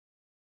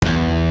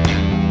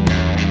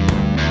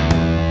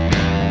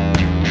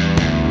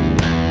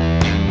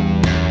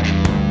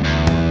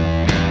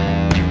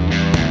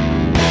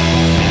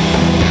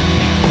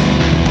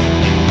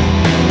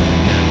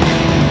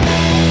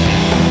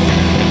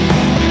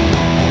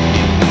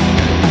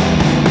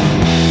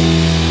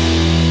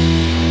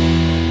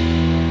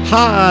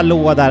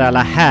Hallå där alla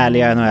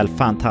härliga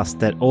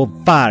NHL-fantaster och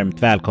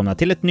varmt välkomna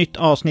till ett nytt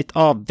avsnitt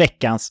av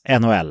veckans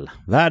NHL.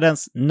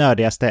 Världens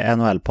nördigaste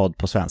NHL-podd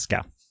på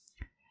svenska.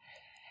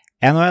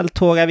 NHL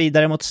tågar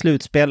vidare mot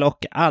slutspel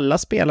och alla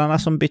spelarna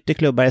som bytte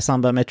klubbar i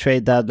samband med trade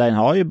deadline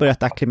har ju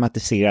börjat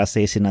akklimatisera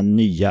sig i sina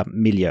nya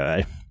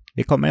miljöer.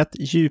 Vi kommer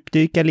att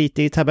djupdyka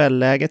lite i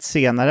tabelläget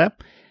senare,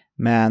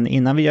 men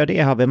innan vi gör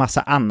det har vi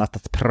massa annat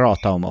att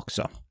prata om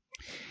också.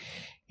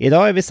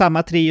 Idag är vi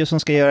samma trio som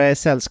ska göra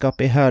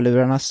sällskap i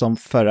hörlurarna som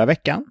förra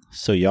veckan.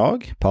 Så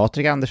jag,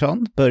 Patrik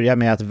Andersson, börjar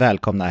med att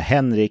välkomna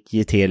Henrik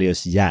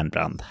Getelius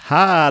Järnbrand.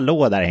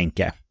 Hallå där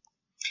Henke!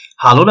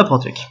 Hallå där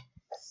Patrik!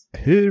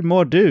 Hur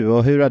mår du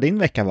och hur har din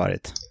vecka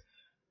varit?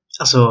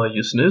 Alltså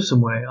just nu så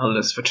mår jag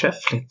alldeles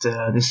förträffligt.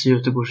 Det ser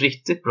ut att gå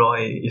riktigt bra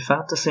i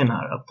fantasyn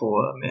här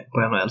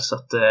på NHL. Så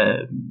att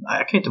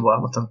jag kan inte vara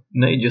annat än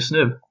nöjd just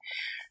nu.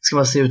 Ska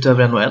man se ut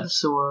över NHL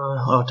så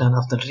har jag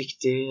haft en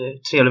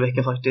riktigt trevlig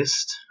vecka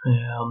faktiskt.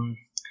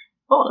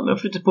 Ja, men jag har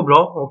flyttat på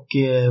bra och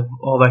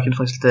har verkligen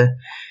faktiskt lite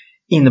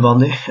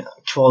innebandy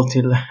kval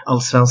till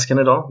allsvenskan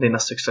idag. Det är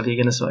nästa högsta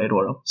ligan i Sverige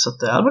då. Så att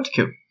det har varit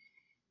kul.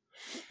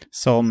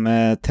 Som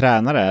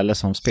tränare eller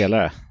som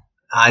spelare?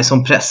 Nej,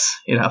 som press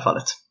i det här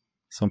fallet.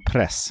 Som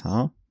press,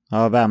 ja.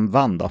 Ja, vem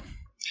vann då?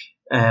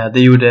 Det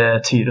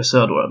gjorde Tyresö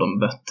då. De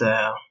mötte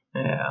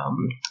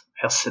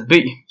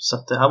Hässelby. Så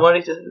att det här var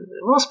det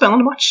var en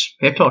spännande match.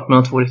 Helt klart,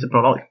 mellan två riktigt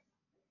bra lag.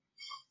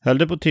 Höll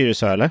du på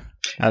Tyresö eller?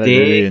 Eller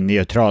det är ju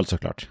neutral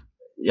såklart.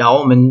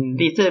 Ja, men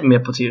lite mer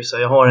på Tyresö.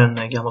 Jag har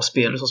en gammal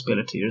spelare som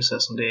spelar i Tyresö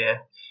som det är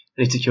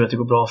riktigt kul att det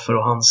går bra för.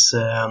 Och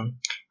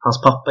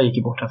hans pappa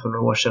gick bort här för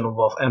några år sedan och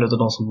var en av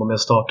de som var med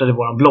och startade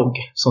vår blogg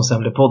som sen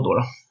blev podd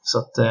då. Så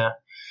att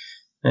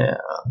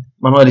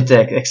man har lite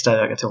extra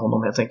öga till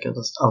honom helt enkelt.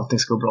 Allting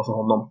ska gå bra för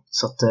honom.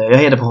 Så att jag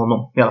hedrar på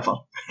honom i alla fall.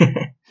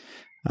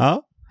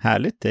 Ja,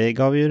 härligt. Det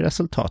gav ju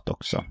resultat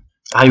också.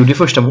 Han gjorde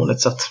första målet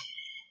så att...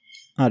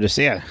 Ja, du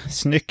ser.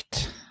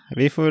 Snyggt.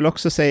 Vi får väl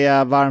också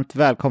säga varmt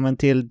välkommen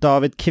till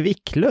David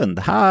Kvicklund.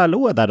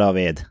 Hallå där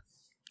David!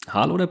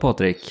 Hallå där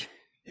Patrik!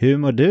 Hur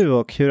mår du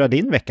och hur har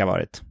din vecka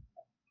varit?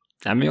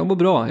 Ja, men jag mår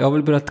bra. Jag har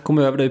väl börjat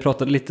komma över det. Vi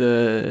pratade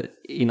lite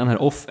innan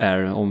här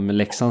off-air om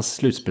Leksands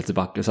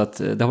slutspelsdebacle. Så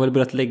att det har väl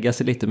börjat lägga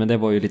sig lite, men det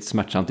var ju lite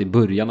smärtsamt i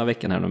början av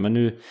veckan här nu. Men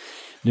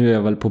nu är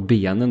jag väl på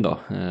benen då,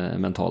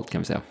 mentalt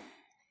kan vi säga.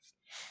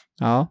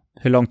 Ja,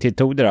 hur lång tid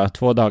tog det då?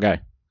 2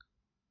 dagar?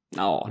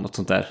 Ja, något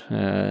sånt där.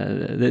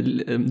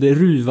 Det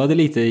ruvade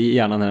lite i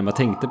hjärnan när jag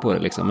tänkte på det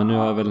liksom. Men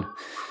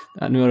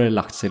nu har det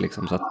lagt sig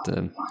liksom. Så att,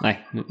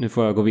 nej, nu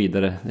får jag gå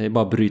vidare. Det är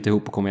bara att bryta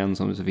ihop och komma igen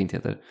som det så fint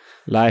heter.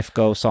 Life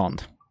goes on.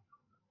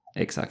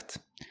 Exakt.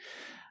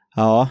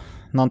 Ja,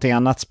 någonting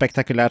annat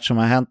spektakulärt som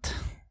har hänt?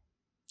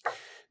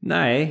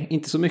 Nej,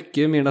 inte så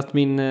mycket mer än att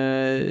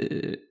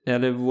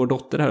vår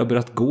dotter här har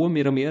börjat gå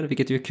mer och mer,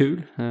 vilket ju är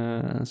kul.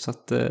 Så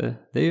att det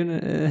är ju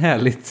en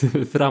härligt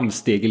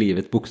framsteg i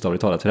livet,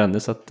 bokstavligt talat för henne,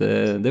 så att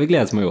det vill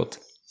glädjas mig åt.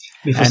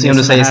 Vi får se om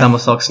du säger samma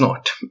sak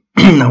snart,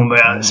 när hon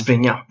börjar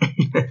springa.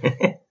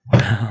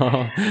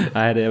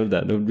 Nej, det är väl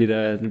det. Då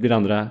blir det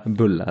andra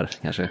bullar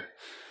kanske.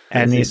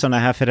 Är ni såna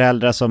här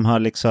föräldrar som har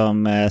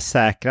liksom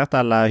säkrat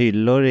alla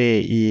hyllor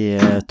i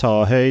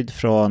tahöjd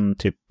från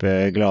typ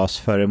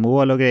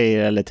glasföremål och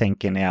grejer, eller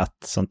tänker ni att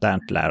sånt där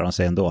inte lär de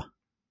sig ändå?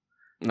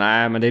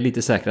 Nej, men det är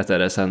lite säkrat är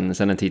det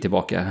sen en tid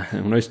tillbaka.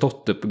 Hon har ju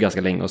stått upp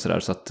ganska länge och sådär,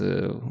 så att,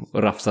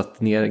 och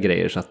rafsat ner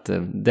grejer, så att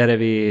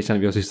där känner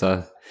vi oss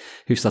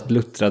hyfsat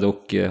luttrade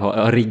och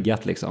har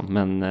riggat liksom.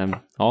 Men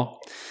ja,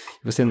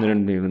 vi får se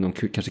när de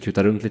kanske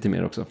kutar runt lite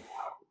mer också.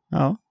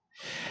 Ja.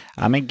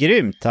 Ja, men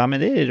grymt. Ja, men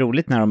det är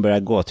roligt när de börjar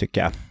gå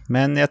tycker jag.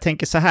 Men jag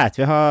tänker så här att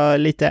vi har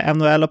lite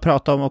NHL att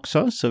prata om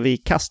också, så vi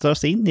kastar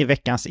oss in i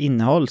veckans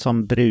innehåll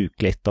som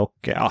brukligt, och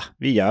ja,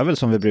 vi gör väl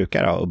som vi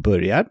brukar då, och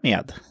börjar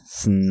med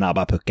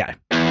snabba puckar.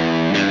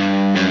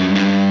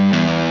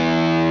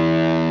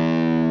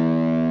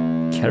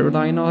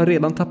 Carolina har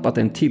redan tappat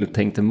en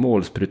tilltänkt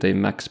målspruta i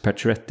Max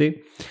Pacioretty.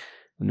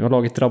 Nu har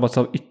laget drabbats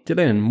av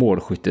ytterligare en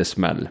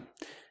målskyttesmäll.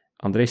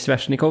 Andrei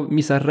Sveshnikov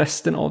missar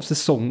resten av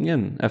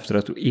säsongen efter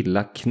att ha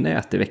illa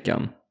knät i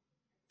veckan.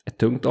 Ett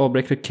tungt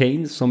avbräck för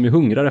Kane som ju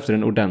hungrar efter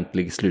en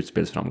ordentlig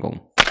slutspelsframgång.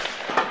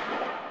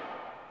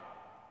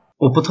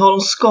 Och på tal om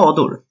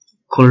skador,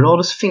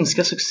 Colorados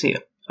finska succé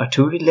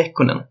Arturi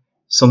Lekkonen,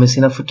 som med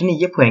sina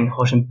 49 poäng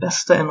har sin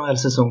bästa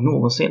NHL-säsong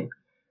någonsin,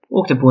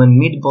 åkte på en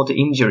mid-body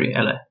injury,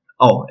 eller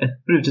ja,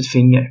 ett brutet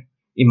finger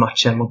i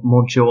matchen mot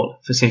Montreal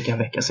för cirka en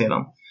vecka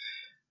sedan.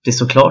 Det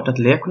står klart att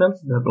Lekkonen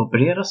behöver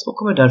opereras och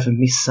kommer därför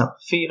missa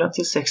 4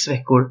 till 6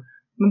 veckor,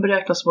 men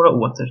beräknas vara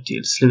åter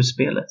till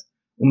slutspelet.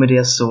 Och med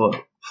det så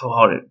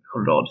har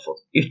Colorado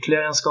fått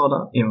ytterligare en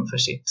skada inför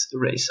sitt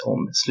race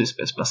om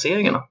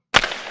slutspelsplaceringarna.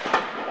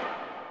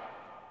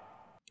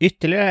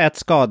 Ytterligare ett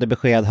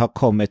skadebesked har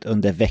kommit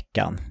under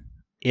veckan.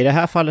 I det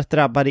här fallet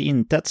drabbade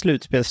inte ett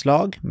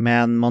slutspelslag,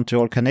 men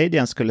Montreal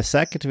Canadiens skulle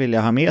säkert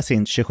vilja ha med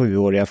sin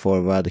 27-åriga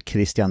forward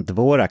Christian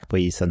Dvorak på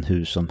isen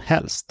hur som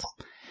helst.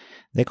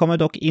 Det kommer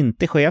dock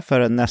inte ske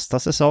förrän nästa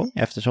säsong,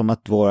 eftersom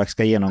att Dvorak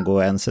ska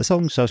genomgå en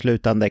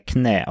säsongsavslutande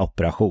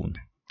knäoperation.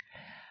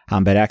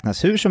 Han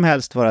beräknas hur som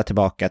helst vara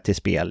tillbaka till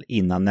spel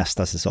innan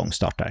nästa säsong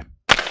startar.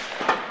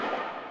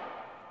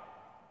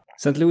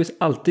 St. Louis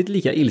alltid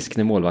lika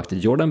ilskne målvakt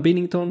Jordan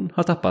Binnington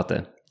har tappat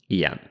det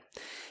igen.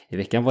 I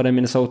veckan var det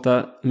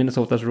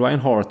Minnesotas Ryan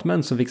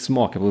Hartman som fick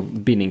smaka på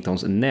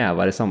Binningtons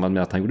nävar i samband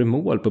med att han gjorde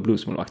mål på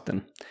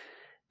Blues-målvakten.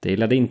 Det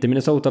gillade inte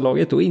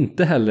Minnesota-laget och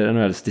inte heller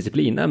NHLs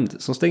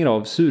disciplinnämnd som stänger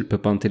av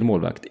surpuppan till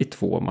målvakt i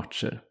 2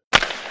 matcher.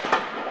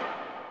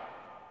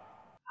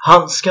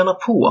 Handskarna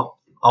på.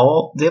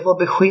 Ja, det var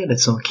beskedet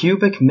som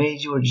Quebec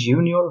Major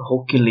Junior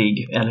Hockey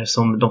League, eller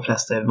som de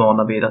flesta är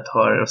vana vid att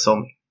höra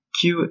som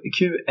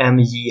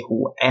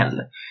QMJHL,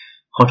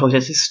 har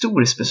tagit ett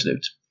historiskt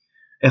beslut.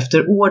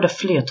 Efter år där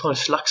flertal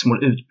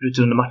slagsmål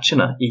utbrutit under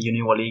matcherna i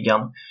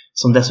juniorligan,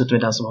 som dessutom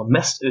är den som har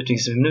mest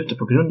utvisningsminuter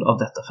på grund av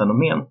detta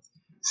fenomen,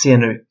 ser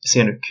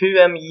nu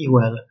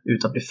QMJHL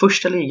ut att bli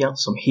första ligan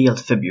som helt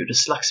förbjuder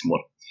slagsmål.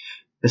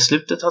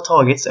 Beslutet har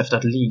tagits efter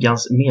att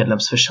ligans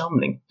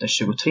medlemsförsamling den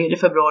 23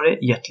 februari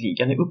gett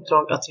ligan i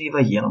uppdrag att driva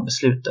igenom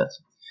beslutet.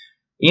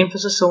 Inför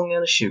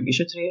säsongen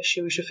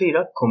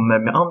 2023-2024 kommer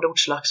med andra ord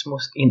slagsmål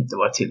inte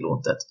vara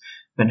tillåtet.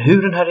 Men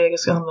hur den här regeln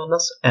ska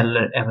användas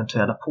eller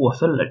eventuella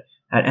påföljder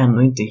är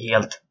ännu inte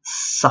helt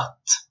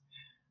satt.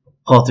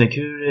 Patrik,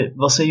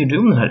 vad säger du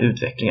om den här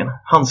utvecklingen?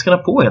 Handskarna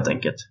på helt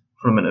enkelt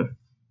från och med nu.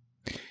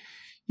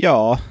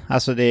 Ja,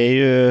 alltså det är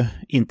ju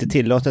inte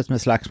tillåtet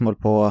med slagsmål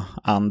på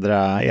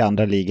i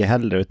andra ligor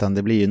heller, utan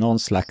det blir ju någon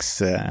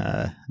slags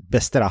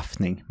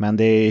bestraffning. Men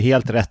det är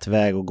helt rätt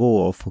väg att gå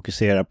och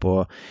fokusera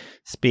på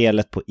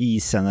spelet på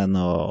isen än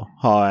att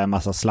ha en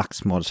massa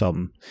slagsmål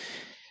som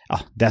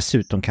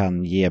dessutom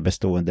kan ge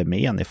bestående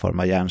men i form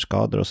av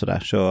hjärnskador och sådär.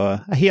 Så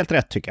helt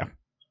rätt tycker jag.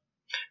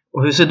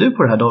 Och hur ser du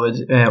på det här,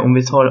 David? Om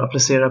vi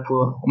applicerar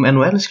på om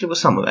NHL skulle gå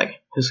samma väg,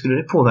 hur skulle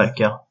det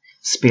påverka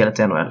spelet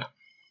i NHL?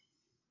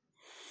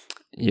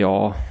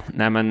 Ja,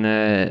 nej men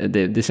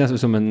det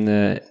känns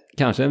som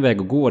kanske en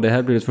väg att gå. Det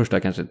här blir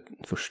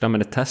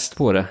ett test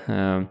på det.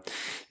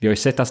 Vi har ju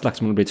sett att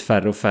slagsmål har blivit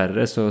färre och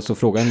färre, så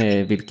frågan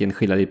är vilken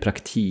skillnad i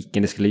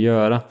praktiken det skulle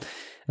göra.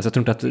 Alltså jag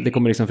tror inte att det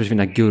kommer liksom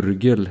försvinna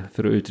gurgel,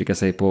 för att uttrycka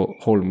sig på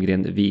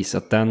Holmgren-vis,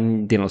 att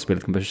den delen av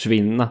spelet kommer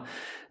försvinna.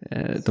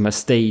 De här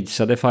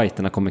stageade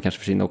fighterna kommer kanske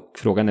försvinna, och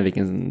frågan är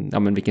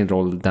vilken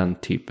roll den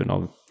typen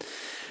av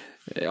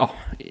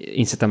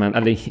incitament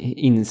eller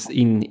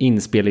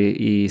inspel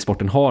i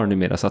sporten har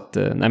numera. Så att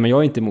men jag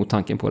är inte emot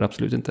tanken på det,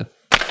 absolut inte.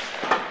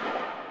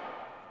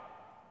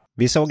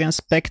 Vi såg en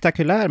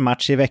spektakulär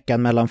match i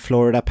veckan mellan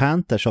Florida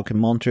Panthers och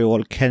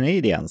Montreal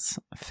Canadiens.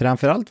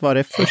 Framförallt var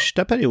det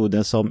första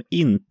perioden som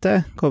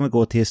inte kommer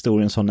gå till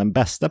historien som den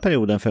bästa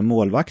perioden för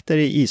målvakter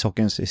i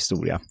ishockeyns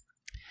historia.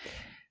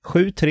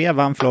 7-3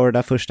 vann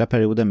Florida första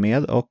perioden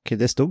med, och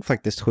det stod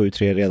faktiskt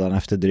 7-3 redan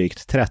efter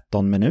drygt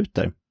 13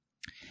 minuter.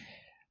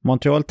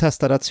 Montreal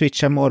testade att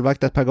switcha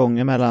målvakt ett par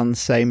gånger mellan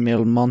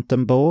Samuel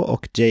Montembeault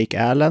och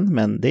Jake Allen,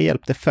 men det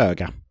hjälpte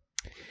föga.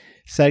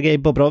 Sergej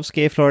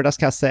Bobrovsky i Floridas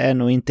kasse är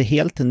nog inte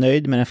helt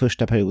nöjd med den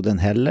första perioden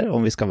heller,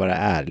 om vi ska vara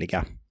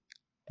ärliga.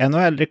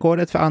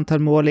 NHL-rekordet för antal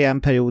mål i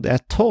en period är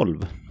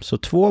 12, så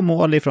 2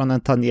 mål ifrån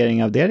en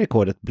tangering av det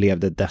rekordet blev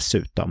det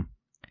dessutom.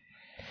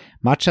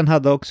 Matchen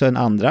hade också en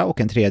andra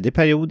och en tredje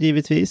period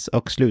givetvis,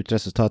 och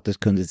slutresultatet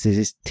kunde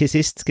till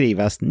sist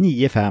skrivas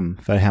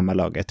 9-5 för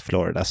hemmalaget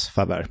Floridas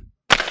favör.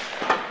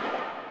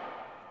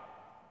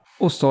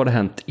 Och så har det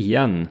hänt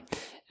igen.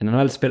 En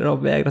NHL-spelare har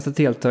vägrat att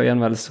delta i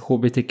NHLs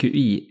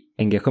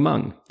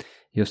HBTQI-engagemang.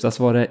 Just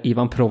var det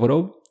Ivan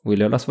Provorov, och i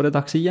lördags var det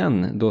dags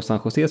igen då San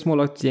Joses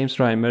målvakt James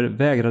Reimer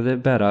vägrade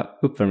bära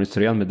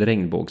uppvärmningströjan med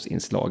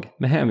regnbågsinslag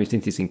med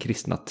hänvisning till sin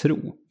kristna tro.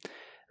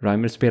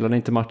 Reimer spelade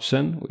inte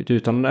matchen, och i ett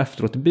uttalande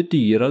efteråt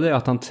bedyrade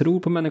att han tror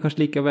på människors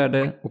lika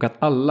värde och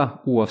att alla,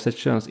 oavsett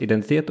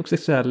könsidentitet och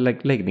sexuell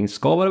läggning,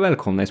 ska vara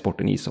välkomna i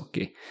sporten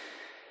ishockey.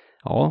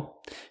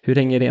 Ja, hur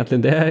hänger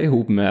egentligen det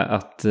ihop med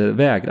att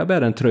vägra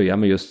bära en tröja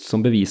med just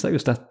som bevisar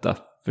just detta?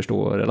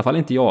 Förstår i alla fall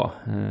inte jag.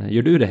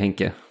 Gör du det,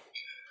 Henke?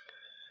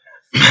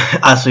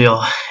 Alltså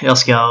jag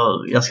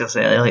ska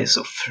säga jag är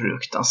så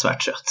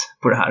fruktansvärt trött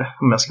på det här,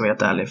 om jag ska vara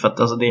helt ärlig. För att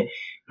alltså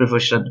för det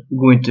första,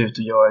 gå inte ut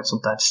och göra ett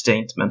sånt där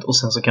statement, och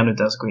sen så kan du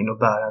inte ens gå in och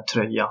bära en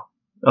tröja.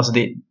 Alltså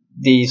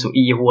det är så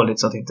ihåligt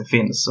så att det inte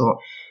finns. Och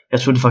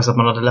jag trodde faktiskt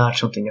att man hade lärt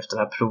sig någonting efter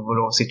den här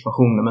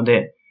prover-situationen, men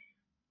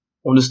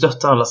om du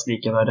stöttar allas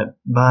lika värde,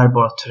 bär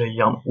bara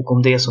tröjan. Och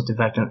om det är så att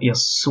det verkligen är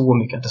så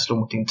mycket att det slår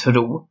mot din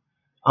tro,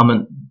 men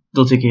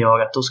då tycker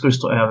jag att då ska du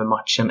stå över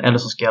matchen. Eller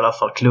så ska i alla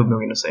fall klubben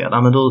gå in och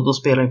säga men då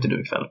spelar inte du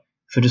ikväll,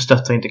 för du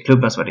stöttar inte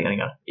klubbens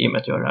värderingar i och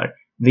med att göra det här.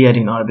 Vi är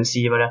din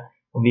arbetsgivare,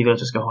 om vi vill att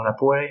du ska ha det här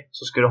på dig,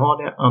 så ska du ha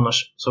det, annars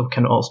så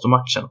kan du avstå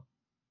matchen.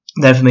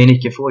 Det är för mig en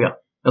icke-fråga.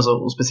 Alltså,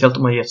 och speciellt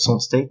om man ger ett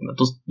sånt statement,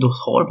 då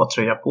har du bara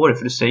tröja på dig,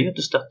 för du säger att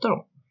du stöttar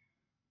dem.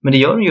 Men det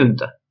gör du ju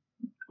inte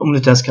om du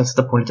inte ens kan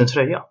sätta på en liten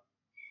tröja.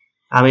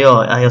 Men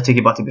jag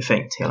tycker bara att det är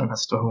befängt, hela den här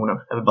situationen.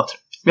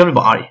 Jag blir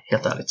bara arg,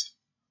 helt ärligt.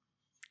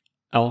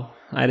 Ja,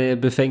 nej, det är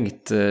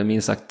befängt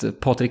minst sagt.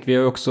 Patrik, vi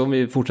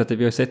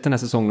har ju sett den här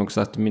säsongen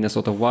också att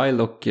Minnesota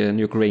Wild och New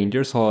York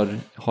Rangers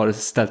har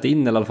ställt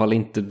in, eller i alla fall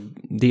inte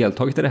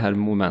deltagit i det här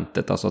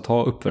momentet, alltså att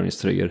ha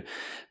uppvärmningströjor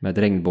med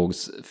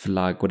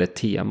regnbågsflagg och det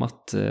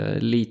temat.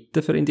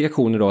 Lite för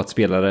indikationer då att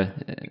spelare,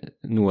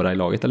 några i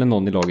laget eller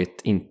någon i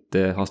laget,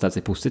 inte har ställt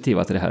sig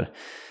positiva till det här.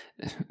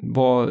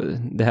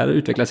 Det här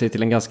utvecklar sig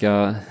till en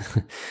ganska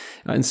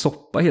en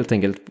soppa helt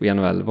enkelt i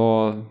NHL.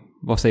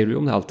 Vad säger du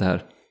om allt det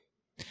här?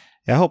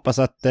 Jag hoppas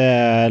att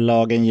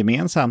lagen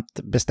gemensamt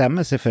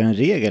bestämmer sig för en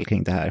regel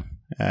kring det här.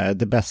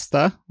 Det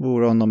bästa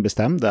vore om de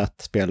bestämde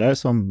att spelare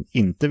som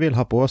inte vill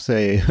ha på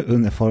sig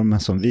uniformen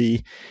som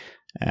vi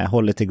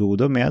håller till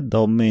godo med,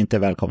 de är inte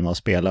välkomna att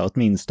spela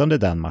åtminstone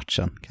den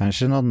matchen.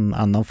 Kanske någon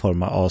annan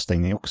form av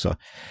avstängning också.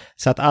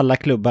 Så att alla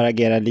klubbar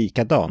agerar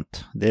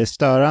likadant. Det är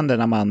störande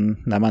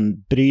när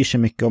man bryr sig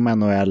mycket om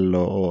NHL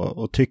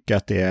och tycker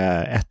att det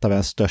är ett av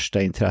ens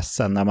största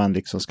intressen, när man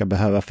liksom ska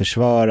behöva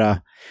försvara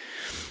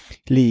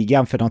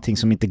ligan för någonting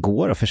som inte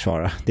går att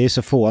försvara. Det är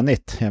så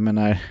fånigt. Jag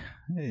menar,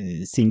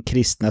 sin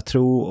kristna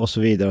tro och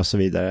så vidare och så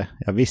vidare.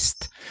 Ja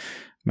visst.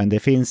 Men det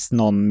finns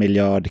någon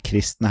miljard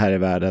kristna här i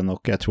världen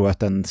och jag tror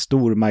att en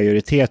stor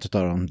majoritet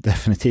av dem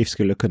definitivt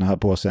skulle kunna ha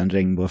på sig en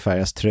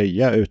regnbågsfärgad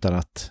tröja utan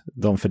att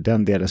de för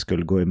den delen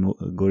skulle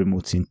gå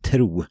emot sin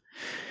tro.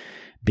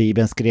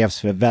 Bibeln skrevs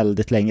för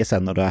väldigt länge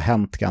sedan och det har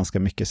hänt ganska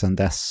mycket sedan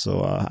dess.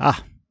 Och,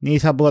 ni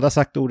har båda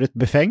sagt ordet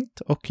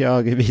befängt och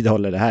jag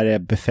vidhåller det här är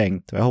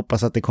befängt. Och jag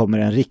hoppas att det kommer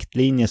en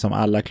riktlinje som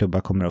alla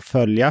klubbar kommer att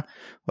följa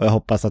och jag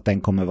hoppas att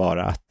den kommer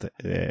vara att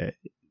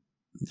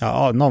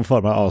någon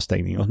form av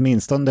avstängning,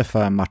 åtminstone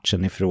för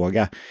matchen i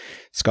fråga,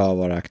 ska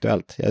vara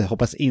aktuellt. Jag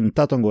hoppas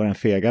inte att de går den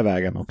fega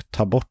vägen och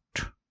tar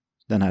bort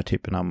den här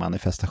typen av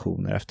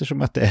manifestationer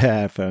eftersom att det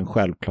är för en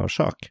självklar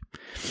sak.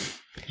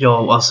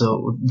 Ja, alltså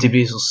det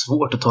blir så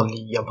svårt att ta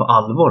ligan på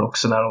allvar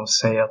också när de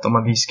säger att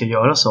om vi ska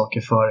göra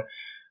saker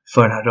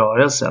för den här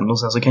rörelsen och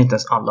sen så kan inte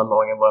ens alla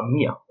lagen vara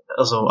med.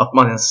 Alltså att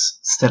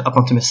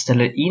man till och med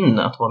ställer in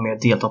att vara med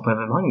och delta på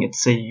evenemanget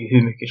säger ju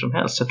hur mycket som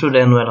helst. Jag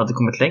trodde NHL hade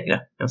kommit längre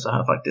än så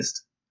här faktiskt.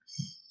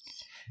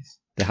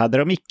 Det hade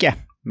de icke,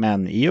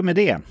 men i och med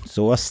det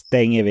så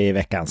stänger vi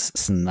veckans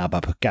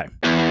snabba puckar.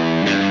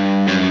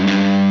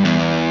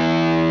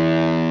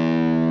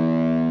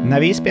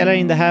 När vi spelar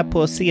in det här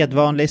på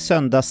sedvanlig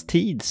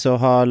söndagstid så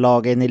har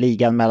lagen i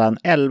ligan mellan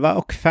 11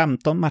 och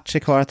 15 matcher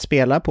kvar att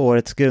spela på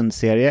årets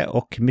grundserie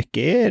och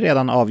mycket är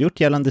redan avgjort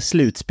gällande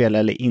slutspel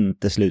eller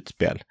inte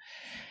slutspel.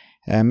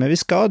 Men vi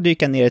ska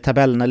dyka ner i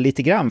tabellerna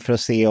lite grann för att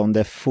se om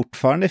det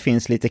fortfarande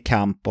finns lite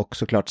kamp och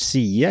såklart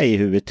sia i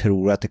hur vi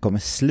tror att det kommer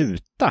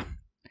sluta.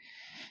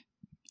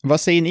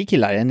 Vad säger ni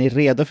killar? Är ni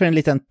redo för en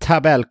liten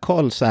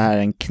tabellkoll så här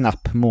en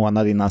knapp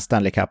månad innan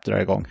Stanley Cup drar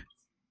igång?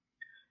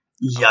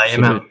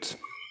 Jajamän. Absolut.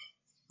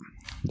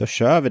 Då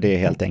kör vi det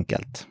helt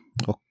enkelt.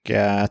 Och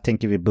jag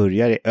tänker vi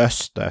börjar i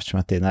öst då, eftersom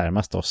att det är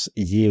närmast oss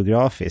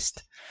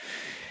geografiskt.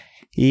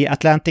 I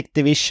Atlantic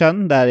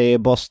Division där är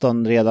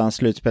Boston redan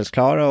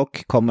slutspelsklara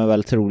och kommer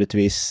väl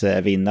troligtvis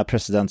vinna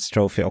President's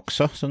Trophy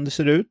också som det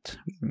ser ut.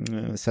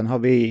 Sen har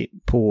vi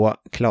på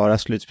klara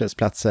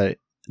slutspelsplatser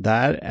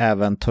där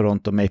även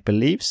Toronto Maple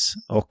Leafs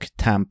och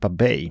Tampa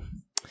Bay.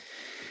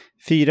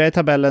 4 i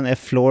tabellen är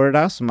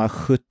Florida som har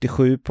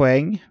 77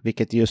 poäng,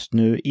 vilket just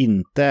nu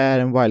inte är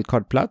en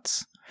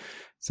wildcard-plats.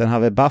 Sen har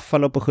vi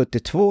Buffalo på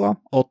 72,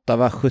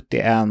 Ottawa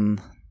 71,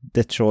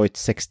 Detroit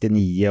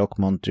 69 och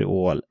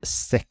Montreal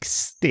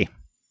 60.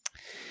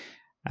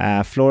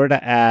 Florida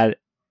är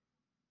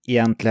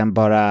egentligen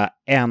bara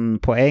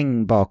 1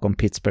 poäng bakom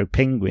Pittsburgh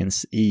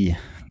Penguins i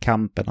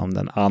kampen om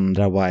den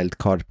andra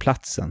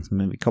wildcard-platsen.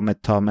 Men vi kommer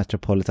ta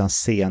Metropolitan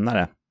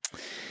senare.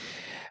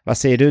 Vad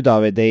säger du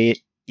David?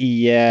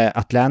 I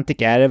Atlantic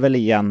är det väl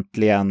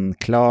egentligen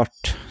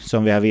klart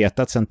som vi har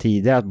vetat sedan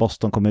tidigare att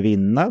Boston kommer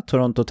vinna.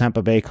 Toronto och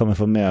Tampa Bay kommer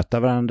få möta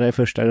varandra i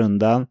första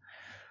rundan.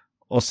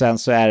 Och sen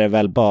så är det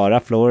väl bara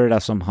Florida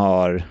som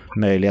har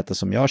möjligheter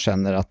som jag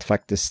känner att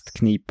faktiskt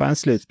knipa en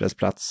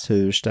slutspelsplats.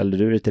 Hur ställer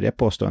du dig till det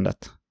påståendet?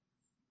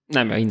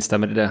 Nej, men jag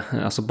instämmer i det.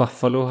 Alltså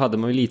Buffalo hade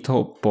man ju lite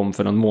hopp om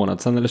för någon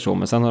månad sedan eller så,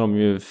 men sen har de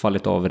ju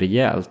fallit av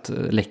rejält.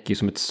 Läcker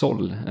som ett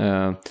såll.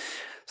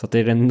 Så att det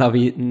är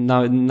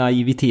den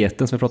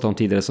naiviteten som jag pratade om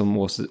tidigare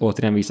som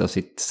återigen visar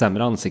sitt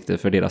sämre ansikte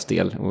för deras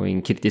del och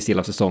en kritisk del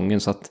av säsongen.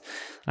 Så att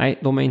nej,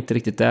 de är inte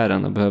riktigt där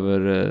än och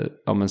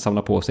behöver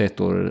samla på sig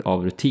ett år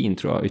av rutin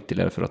tror jag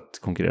ytterligare för att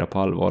konkurrera på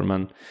allvar.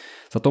 Men,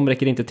 så att de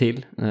räcker inte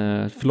till.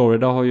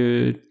 Florida har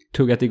ju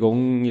tuggat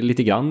igång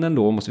lite grann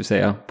ändå måste vi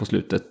säga på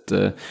slutet.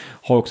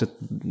 Har också ett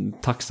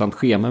tacksamt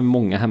schema med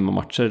många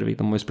hemmamatcher.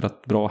 De har ju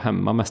spelat bra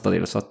hemma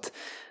mestadels så att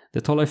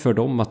det talar ju för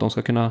dem att de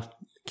ska kunna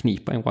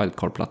knipa en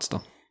wildcard-plats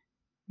då.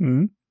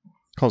 Mm.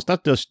 Konstigt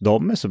att just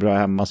de är så bra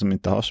hemma som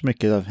inte har så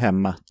mycket av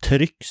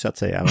hemmatryck så att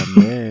säga.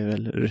 Men det är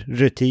väl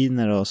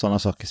rutiner och sådana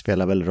saker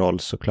spelar väl roll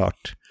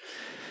såklart.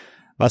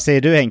 Vad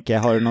säger du Henke?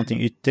 Har du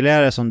någonting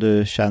ytterligare som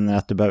du känner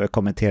att du behöver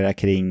kommentera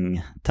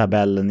kring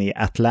tabellen i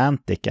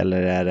Atlantic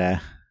eller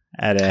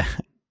är det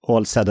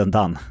all said and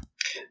done?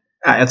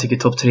 Jag tycker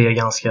topp 3 är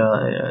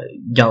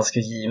ganska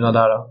givna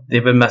där. Det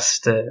är väl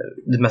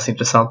det mest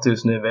intressanta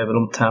just nu är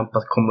väl om Tampa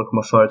kommer att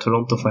komma före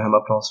Toronto för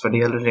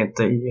hemmaplansfördel eller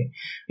inte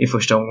i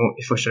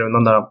första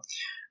rundan där.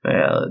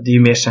 Det är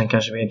ju mer sen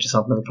kanske mer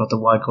intressant när vi pratar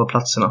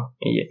wildcard-platserna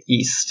i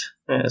East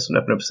som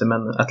öppnar upp sig.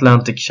 Men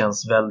Atlantic känns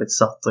väldigt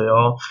satt och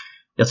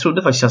jag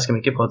trodde faktiskt ganska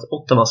mycket på att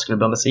Ottawa skulle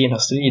blanda sig i den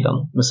här striden.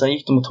 Men sen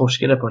gick de och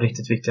torskade på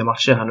riktigt viktiga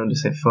matcher här under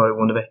sin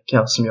föregående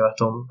vecka som gör att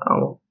de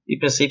i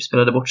princip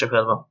spelade bort sig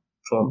själva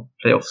från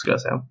playoff skulle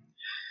jag säga.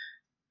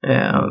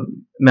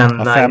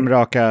 Men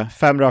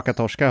fem raka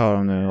torskar har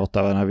de nu,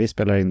 Ottawa, när vi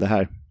spelar in det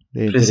här. Det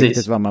är inte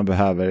riktigt vad man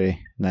behöver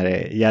när det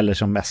gäller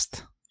som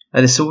mest.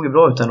 Det såg ju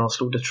bra ut när de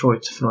slog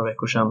Detroit för några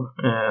veckor sedan.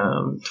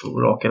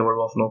 2 raka eller vad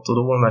det var för något. Och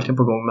då var de verkligen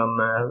på gång. Men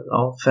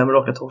 5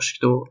 raka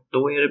torsk,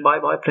 då är det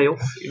bye-bye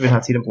playoff vid den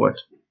här tiden på året.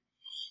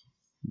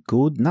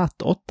 God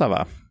natt,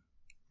 Ottawa.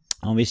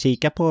 Om vi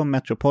kikar på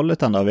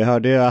Metropolitan då. Vi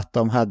hörde ju att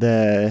de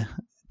hade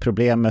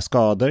problem med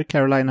skador,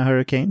 Carolina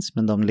Hurricanes.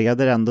 Men de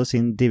leder ändå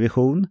sin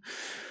division.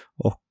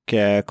 Och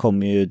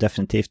kommer ju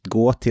definitivt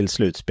gå till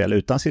slutspel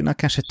utan sina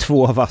kanske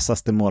 2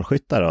 vassaste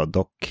målskyttar då.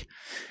 Dock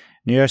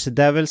New Jersey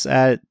Devils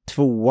är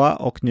 2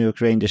 och New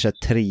York Rangers är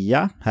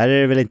 3. Här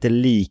är det väl inte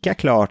lika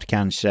klart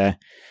kanske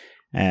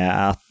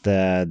att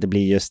det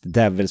blir just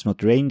Devils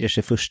mot Rangers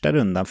i första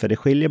rundan. För det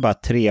skiljer bara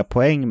 3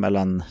 poäng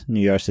mellan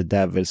New Jersey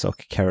Devils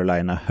och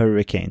Carolina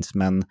Hurricanes.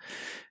 Men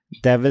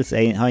Devils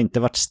har inte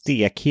varit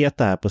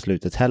stekheta här på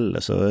slutet heller.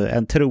 Så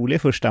en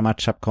trolig första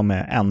matchup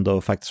kommer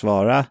ändå faktiskt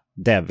vara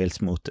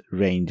Devils mot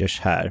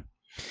Rangers här.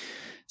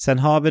 Sen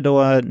har vi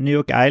då New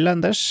York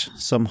Islanders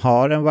som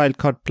har en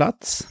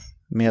wildcard-plats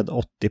med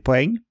 80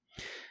 poäng.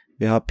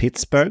 Vi har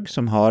Pittsburgh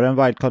som har en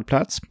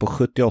wildcard-plats på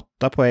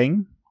 78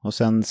 poäng. Och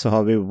sen så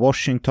har vi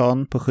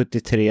Washington på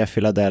 73,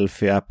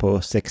 Philadelphia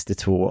på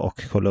 62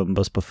 och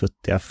Columbus på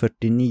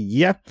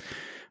 49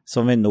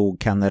 som vi nog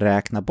kan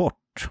räkna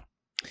bort.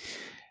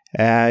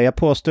 Jag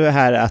påstår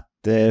här att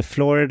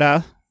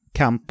Florida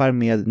kampar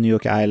med New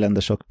York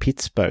Islanders och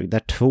Pittsburgh där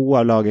 2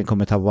 av lagen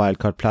kommer ta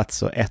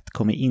wildcard-plats och 1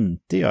 kommer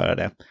inte göra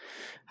det.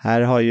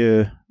 Här har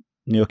ju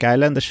New York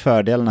Islanders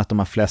fördelen att de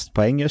har flest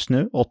poäng just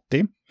nu,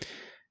 80,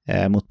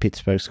 mot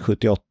Pittsburghs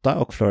 78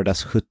 och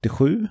Floridas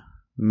 77.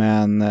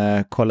 Men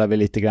kollar vi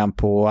lite grann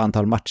på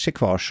antal matcher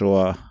kvar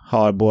så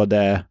har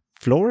både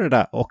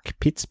Florida och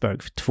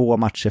Pittsburgh 2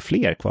 matcher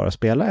fler kvar att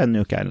spela än New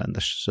York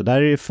Islanders. Så där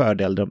är ju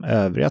fördel de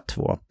övriga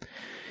 2.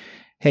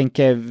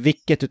 Henke,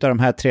 vilket utav de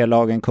här 3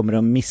 lagen kommer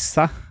att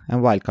missa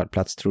en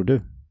wildcard-plats tror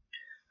du?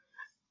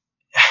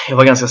 Jag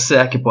var ganska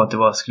säker på att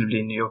det skulle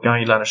bli New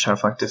York Islanders här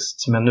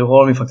faktiskt. Men nu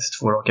har vi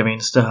faktiskt 2 raka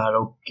vinster här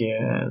och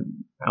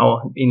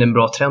in en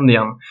bra trend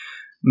igen.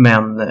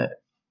 Men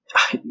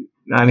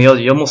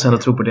jag måste ändå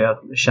tro på det jag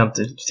känt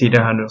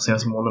tidigare här nu de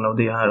senaste månaderna. Och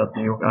det är här att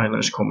New York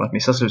Islanders kommer att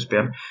missa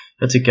slutspel.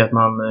 Jag tycker att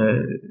man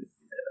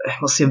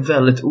ser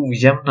väldigt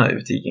ojämna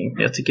ut i.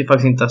 Jag tycker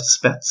faktiskt inte att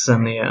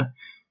spetsen är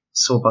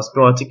så pass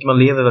bra. Jag tycker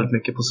man lever väldigt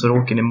mycket på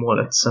Sorokin i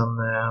målet. Sen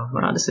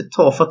det ser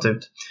tafatt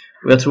ut.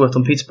 Och jag tror att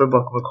om Pittsburgh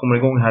bara kommer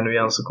igång här nu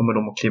igen så kommer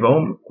de att kliva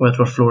om. Och jag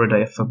tror att Florida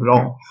är för bra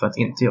för att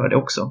inte göra det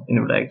också i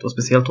nuläget. Och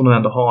speciellt om de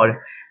ändå har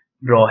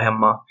bra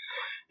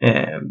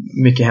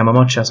mycket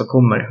hemmamatcher som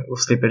kommer och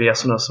slipper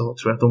resorna så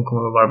tror jag att de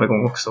kommer att varva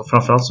igång också.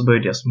 Framförallt så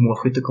börjar deras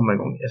målskytte komma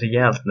igång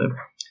rejält nu.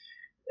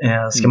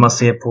 Ska man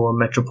se på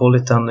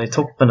Metropolitan i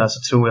toppen där så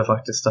tror jag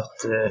faktiskt att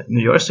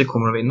New Jersey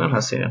kommer att vinna den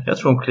här serien. Jag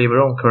tror de kliver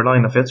om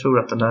Carolina för jag tror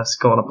att den där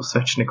skalan på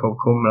Svechnikov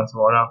kommer att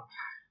vara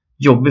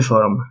jobbig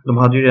för dem. De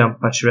hade ju redan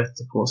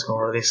Pacioretty på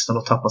skadelistan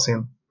och tappat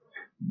sin,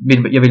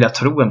 jag vill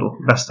tro ändå,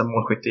 bästa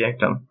målskytt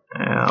egentligen.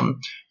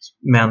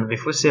 Men vi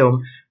får se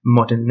om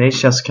Martin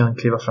Necas kan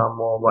kliva fram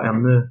och vara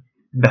ännu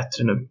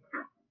bättre nu.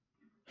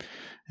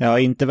 Ja,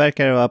 inte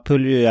verkar det vara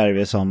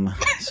Puljujärvi som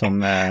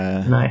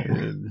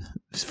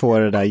får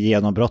det där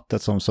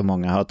genombrottet som så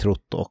många har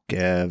trott och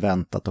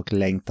väntat och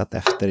längtat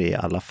efter i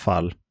alla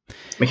fall.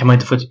 Men kan man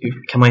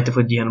inte få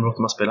ett genombrott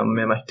om man spelar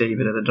med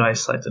McDavid eller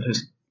Draisaitl?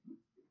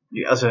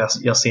 Alltså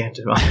jag ser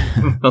inte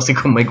hur man ska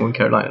komma igång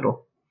Carolina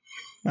då.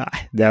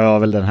 Nej, det var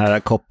väl den här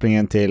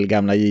kopplingen till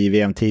gamla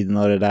JVM-tiden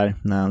och det där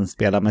när han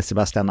spelar med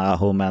Sebastian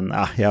Aho, men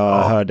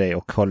jag hör dig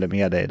och håller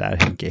med dig där,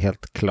 Henke,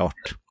 helt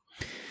klart.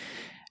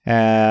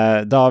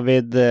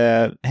 David,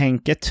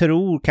 Henke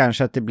tror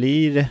kanske att det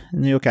blir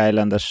New York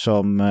Islanders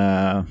som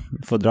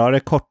får dra det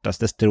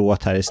kortaste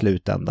strået här i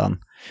slutändan.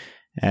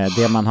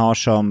 Det man har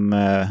som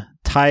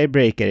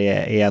tiebreaker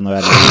i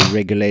NHL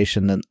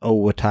regulation and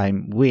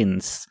overtime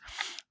wins.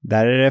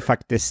 Där är det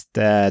faktiskt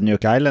New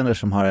York Islanders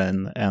som har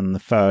en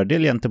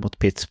fördel gentemot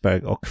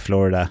Pittsburgh och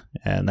Florida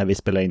när vi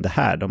spelar in det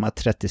här. De har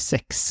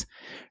 36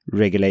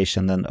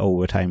 regulation and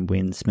overtime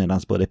wins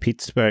medan både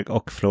Pittsburgh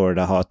och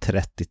Florida har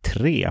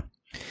 33.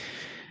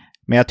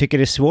 Men jag tycker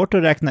det är svårt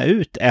att räkna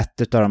ut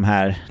ett av de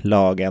här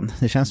lagen.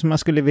 Det känns som man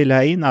skulle vilja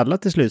ha in alla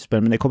till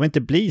slutspel, men det kommer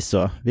inte bli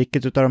så.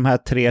 Vilket av de här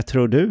 3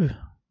 tror du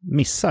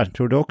missar?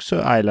 Tror du också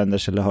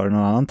Islanders eller har du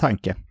någon annan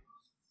tanke?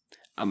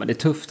 Ja, men det är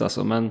tufft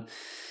alltså, men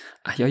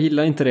Jag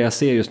gillar inte det jag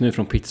ser just nu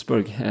från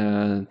Pittsburgh.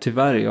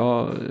 Tyvärr,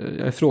 jag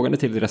är frågande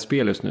till deras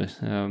spel just nu.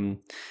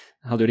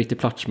 Hade ju riktigt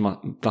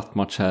platt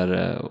match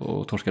här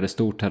och torskade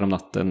stort här om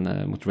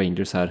natten mot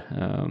Rangers här.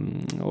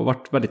 Och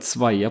varit väldigt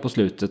svaja på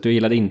slutet. Jag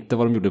gillade inte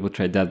vad de gjorde på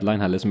trade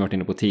deadline heller, som jag varit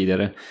inne på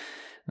tidigare.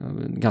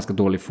 Ganska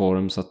dålig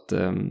form, så att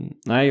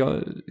nej,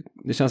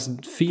 det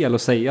känns fel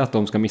att säga att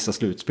de ska missa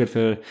slutspel,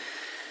 för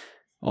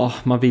ja,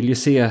 man vill ju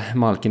se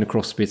Malkin och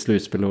Crosby i ett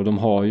slutspel, och de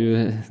har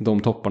ju de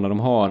topparna de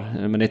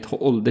har, men det är ett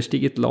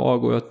ålderstiget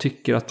lag och jag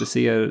tycker att det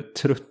ser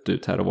trött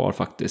ut här och var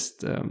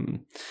faktiskt.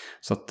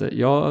 Så att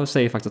jag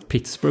säger faktiskt att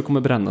Pittsburgh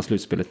kommer bränna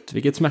slutspelet,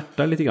 vilket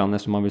smärtar lite grann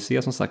eftersom man vill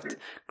se som sagt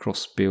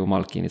Crosby och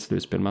Malkin i ett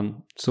slutspel, men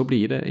så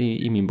blir det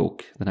i min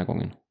bok den här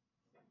gången.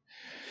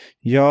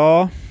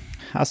 Ja,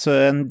 alltså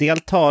en del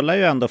talar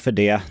ju ändå för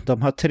det.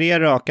 De har 3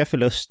 raka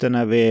förluster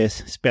när vi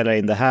spelar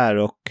in det här,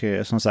 och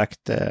som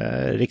sagt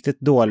riktigt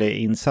dålig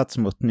insats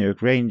mot New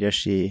York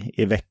Rangers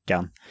i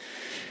veckan.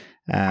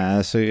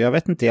 Så jag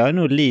vet inte, jag är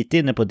nog lite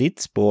inne på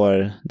ditt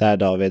spår där,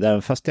 David,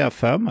 även fast jag har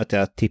för mig att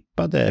jag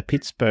tippade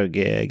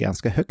Pittsburgh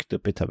ganska högt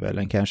upp i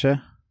tabellen, kanske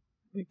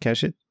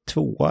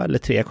 2 eller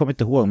 3, jag kommer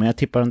inte ihåg, men jag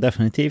tippade dem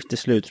definitivt i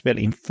slutspel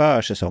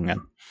inför säsongen.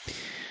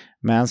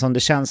 Men som det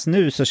känns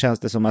nu så känns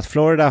det som att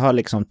Florida har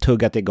liksom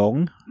tuggat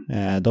igång.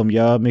 De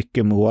gör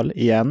mycket mål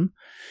igen,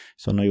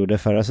 som de gjorde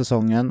förra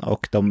säsongen,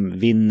 och de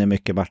vinner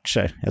mycket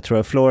matcher. Jag tror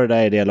att Florida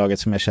är det laget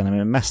som jag känner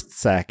mig mest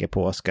säker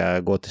på ska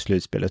gå till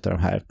slutspel utav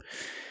de här.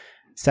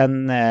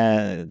 Sen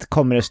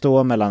kommer det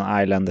stå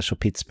mellan Islanders och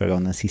Pittsburgh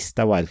om den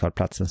sista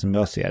wildcard-platsen som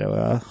jag ser det. Och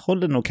jag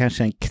håller nog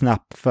kanske en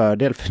knapp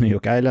fördel för New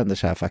York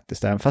Islanders här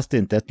faktiskt. Även fast det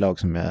inte är ett lag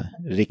som jag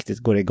riktigt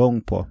går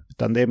igång på.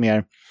 Utan det är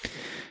mer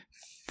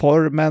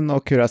formen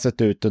och hur det har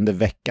sett ut under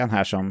veckan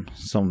här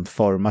som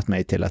format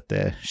mig till att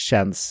det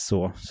känns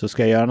så. Så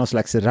ska jag göra någon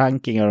slags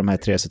ranking av de här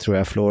 3 så tror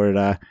jag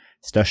Florida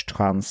störst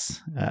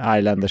chans,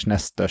 Islanders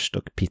näst störst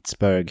och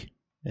Pittsburgh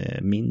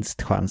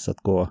minst chans att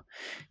gå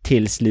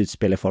till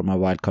slutspel i form av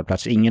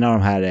wildcard-plats. Ingen av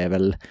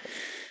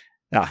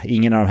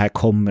de här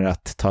kommer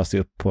att ta sig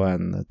upp på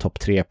en topp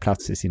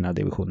 3-plats i sina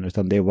divisioner,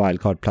 utan det är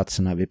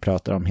wildcard-platserna vi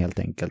pratar om helt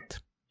enkelt.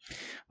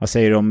 Vad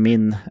säger du om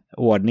min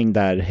ordning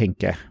där,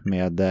 Henke,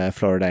 med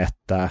Florida 1,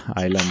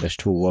 Islanders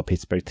 2 och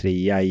Pittsburgh 3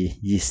 i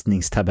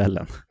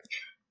gissningstabellen?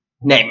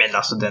 Nej, men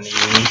alltså den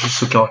är ju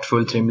såklart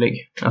fullt rimlig.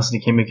 Alltså det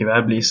kan mycket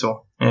väl bli så.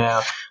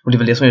 Och det är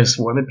väl det som är det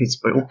svåra med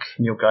Pittsburgh och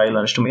New York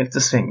Islanders. De är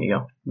lite svängiga.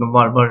 De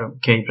varvar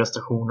okej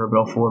prestationer och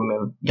bra form med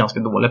ganska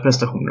dåliga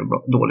prestationer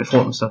och dålig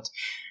form. Så att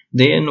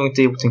det är nog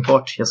inte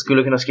otänkbart. Jag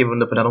skulle kunna skriva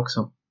under på den också.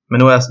 Men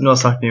nu har jag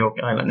sagt New York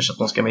Islanders att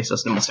de ska missa,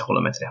 så nu måste jag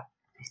hålla mig till det.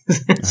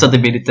 Så det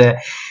blir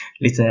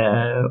lite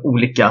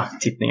olika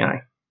tippningar.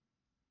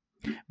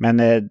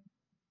 Men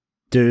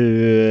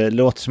du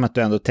låter som att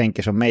du ändå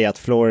tänker som mig att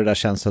Florida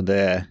känns som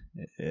det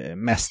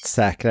mest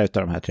säkra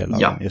utav de här 3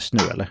 lagen just nu,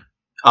 eller?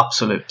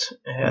 Absolut,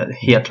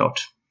 helt klart.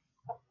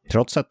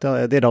 Trots att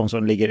det är de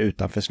som ligger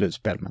utanför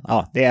slutspel. Men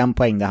ja, det är 1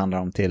 poäng det handlar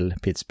om till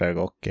Pittsburgh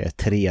och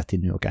 3 till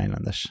New York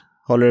Islanders.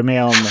 Håller du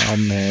med om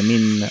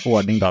min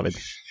ordning, David?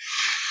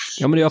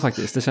 Ja, men det gör jag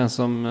faktiskt. Det känns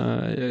som,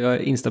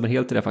 jag instämmer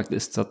helt i det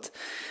faktiskt. Så att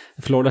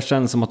Florida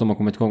känns som att de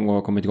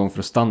har kommit igång för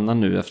att stanna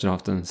nu efter att ha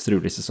haft en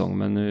strulig säsong.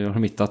 Men nu har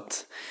de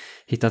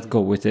hittat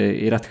goet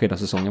i rätt skede av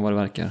säsongen vad det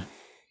verkar.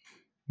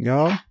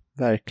 Ja,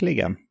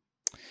 verkligen.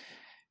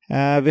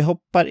 Vi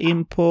hoppar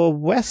in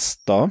på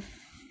West då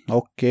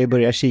och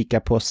börjar kika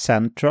på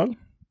Central.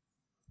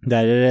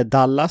 Där är det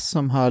Dallas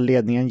som har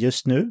ledningen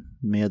just nu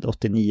med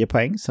 89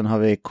 poäng. Sen har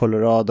vi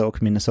Colorado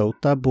och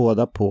Minnesota,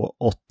 båda på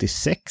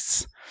 86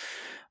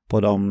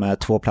 på de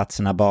 2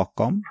 platserna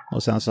bakom.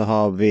 Och sen så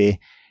har vi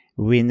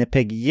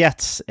Winnipeg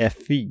Jets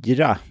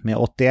F4 med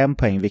 81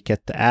 poäng,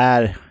 vilket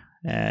är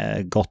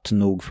gott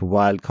nog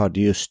för wildcard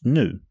just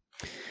nu.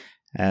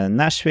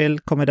 Nashville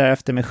kommer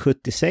därefter med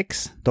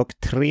 76, dock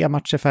 3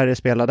 matcher färre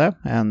spelade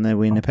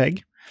än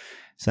Winnipeg.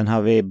 Sen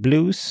har vi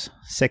Blues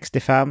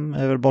 65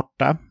 över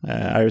borta,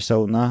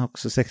 Arizona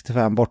också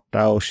 65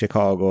 borta och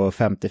Chicago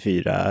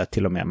 54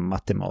 till och med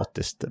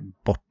matematiskt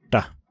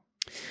borta.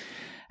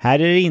 Här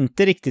är det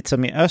inte riktigt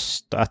som i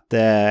öst att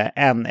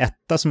en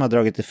etta som har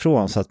dragit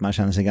ifrån så att man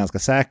känner sig ganska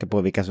säker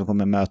på vilka som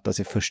kommer mötas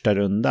i första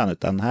rundan,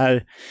 utan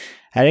här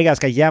är det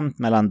ganska jämnt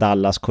mellan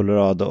Dallas,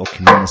 Colorado och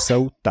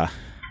Minnesota.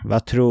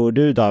 Vad tror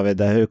du,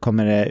 David? Hur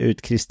kommer det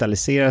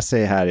utkristallisera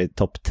sig här i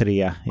topp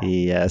 3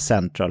 i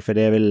Central? För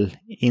det är väl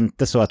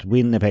inte så att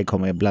Winnipeg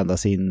kommer att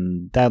bländas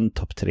in den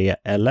topp 3,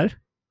 eller?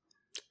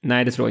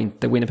 Nej, det tror jag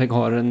inte. Winnipeg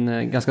har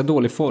en ganska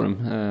dålig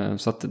form,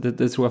 så att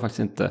det tror jag faktiskt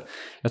inte.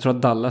 Jag tror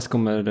att Dallas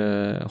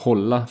kommer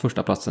hålla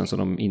första platsen som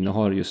de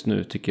innehar just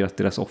nu. Tycker att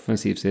deras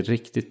offensiv ser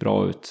riktigt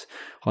bra ut.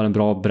 Har en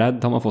bra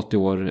bredd har man fått i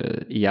år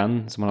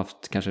igen, som man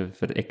haft kanske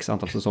för x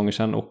antal säsonger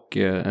sedan, och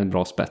en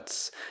bra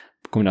spets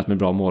kombinerat med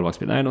bra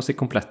målvaktsspel. Nej, de ser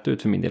komplett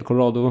ut för min del.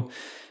 Colorado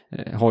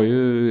har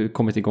ju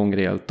kommit igång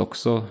rejält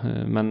också,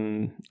 men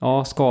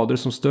ja, skador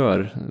som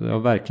stör. Det har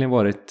verkligen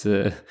varit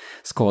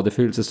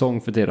skadefylld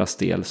säsong för deras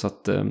del, så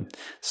att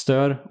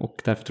stör, och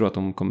därför tror jag att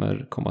de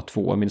kommer komma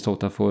 2.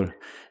 Minnesota får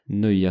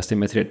nöja sig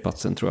med 3:e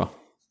platsen, tror jag.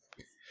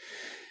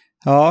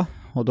 Ja,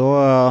 och då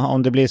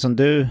om det blir som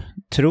du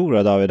tror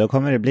då, David, då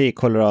kommer det bli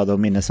Colorado och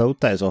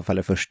Minnesota i så fall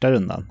i första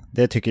rundan.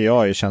 Det tycker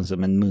jag ju känns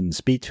som en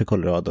munsbit för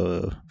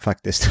Colorado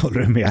faktiskt,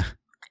 håller du med?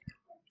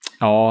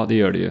 Ja, det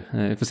gör det ju.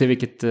 Vi får se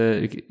vilket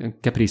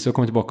Caprizo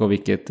kommer tillbaka och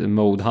vilket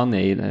mode han är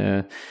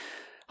i.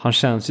 Han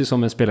känns ju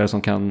som en spelare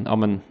som kan, ja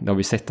men det har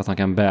vi sett att han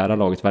kan bära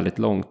laget väldigt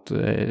långt.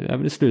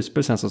 Även i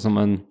slutspel känns det som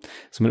en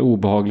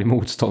obehaglig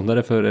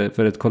motståndare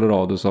för ett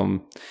Colorado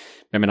som,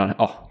 jag menar,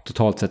 ja,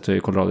 totalt sett så är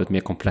Colorado ett mer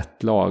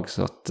komplett lag,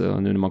 så att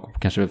nu när man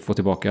kanske får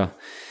tillbaka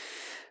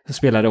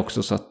spelare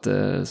också, så att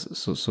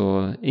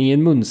så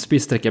ingen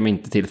munspis sträcker jag mig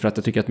inte till, för att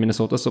jag tycker att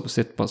Minnesota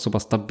så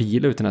pass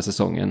stabila ut den här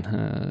säsongen.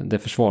 Det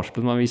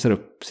försvarsspel man visar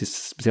upp,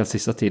 speciellt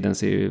sista tiden,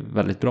 ser ju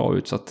väldigt bra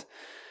ut, så att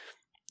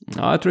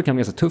ja, jag tror det kan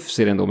bli ganska tuff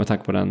serie ändå med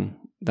tanke på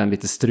den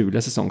lite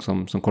struliga säsong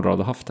som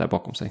Colorado haft här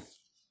bakom sig.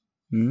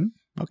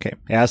 Okej.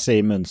 Jag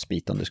säger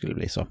munspit om det skulle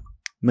bli så.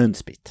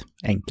 Munspit,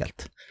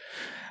 enkelt.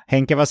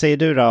 Henke, vad säger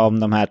du då om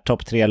de här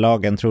topp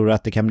 3-lagen? Tror du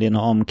att det kan bli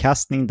någon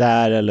omkastning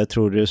där, eller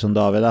tror du som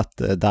David att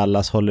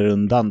Dallas håller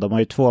undan? De har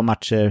ju 2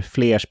 matcher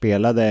fler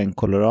spelade än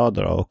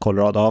Colorado, och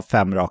Colorado har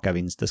 5 raka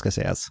vinster ska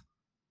sägas.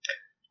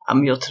 Ja,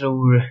 men jag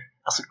tror,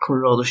 alltså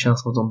Colorado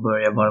känns som att de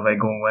börjar varva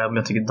igång, och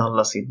jag tycker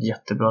Dallas är ett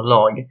jättebra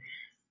lag.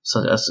 Så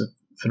alltså,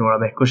 för några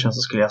veckor sedan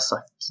så skulle jag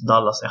sagt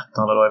Dallas 1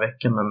 alla dagar i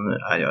veckan, men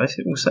jag är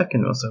osäker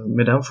nu. Alltså,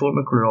 med den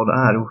formen Colorado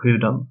är och hur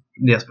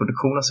deras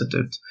produktion har sett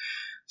ut,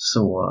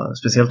 så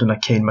speciellt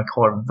när Cale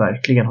McCarr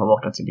verkligen har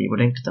vaknat till liv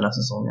ordentligt den här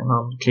säsongen.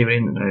 Han kliver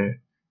in när det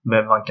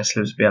börjar vanka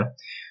slutspel.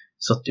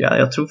 Så att,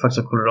 jag tror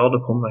faktiskt att Colorado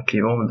kommer att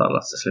kliva om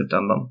Dallas i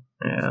slutändan.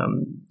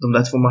 De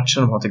där 2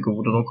 matcherna de har till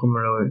god, och de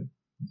kommer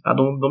att,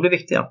 de blir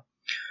viktiga.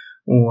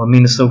 Och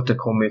Minnesota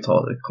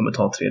kommer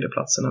ta 3:e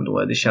platsen ändå.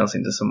 Det känns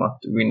inte som att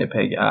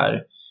Winnipeg är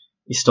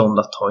i stånd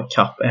att ta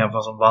ikapp, även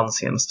fast de vann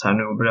senast här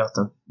nu och bröt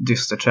en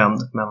dyster trend.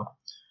 Men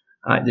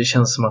nej, det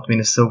känns som att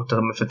Minnesota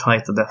är för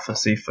tajta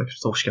defensivt för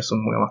att torska så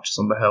många matcher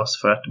som behövs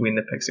för att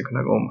Winnipeg ska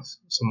kunna gå om.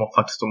 Som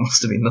faktiskt de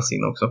måste vinna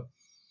sin också.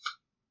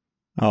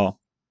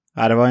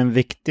 Ja, det var en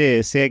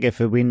viktig seger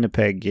för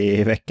Winnipeg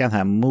i veckan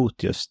här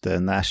mot just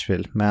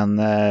Nashville.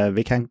 Men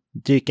vi kan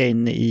dyka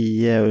in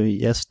i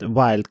just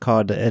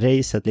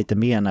wildcard-racet lite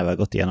mer när vi har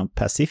gått igenom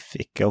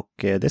Pacific, och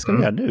det ska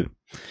vi göra nu.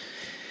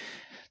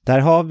 Där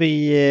har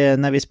vi,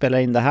 när vi spelar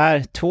in det här,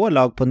 2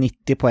 lag på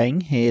 90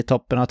 poäng i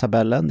toppen av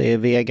tabellen. Det är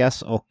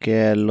Vegas och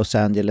Los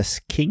Angeles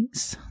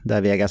Kings,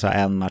 där Vegas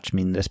har 1 match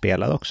mindre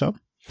spelad också.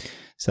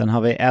 Sen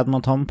har vi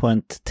Edmonton på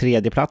en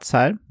 3:e plats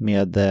här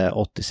med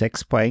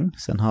 86 poäng.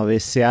 Sen har vi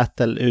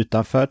Seattle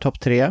utanför topp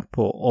 3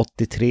 på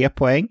 83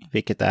 poäng,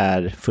 vilket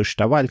är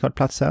första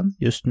wildcard-platsen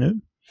just nu.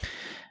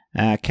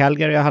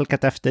 Calgary har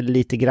halkat efter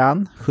lite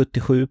grann,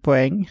 77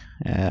 poäng.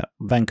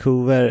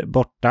 Vancouver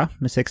borta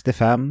med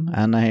 65,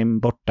 Anaheim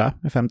borta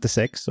med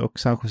 56 och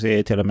San Jose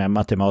är till och med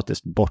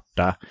matematiskt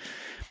borta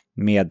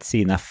med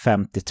sina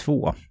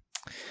 52.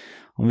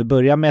 Om vi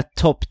börjar med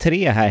topp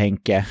 3 här,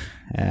 Henke.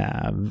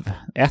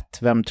 1.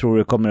 Vem tror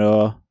du kommer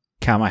att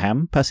kamma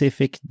hem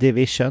Pacific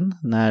Division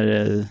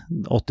när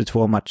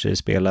 82 matcher är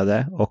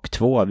spelade? Och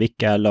 2.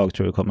 Vilka lag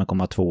tror du kommer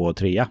komma 2 och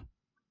 3?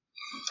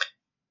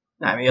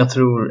 Nej, men jag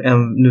tror,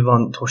 nu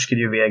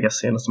torskade ju Vegas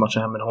senaste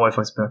matchen här, men har ju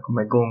faktiskt börjat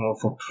komma igång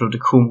och fått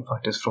produktion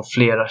faktiskt från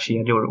flera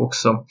kedjor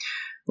också.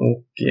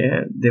 Och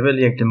det är väl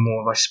egentligen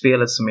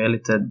målvaktsspelet som är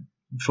lite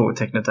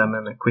frågetecknet där,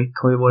 men Quick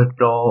har ju varit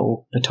bra, och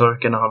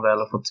Peturka när han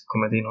väl har fått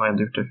kommit in har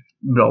ändå gjort det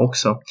bra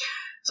också.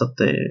 Så att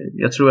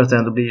jag tror att det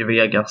ändå blir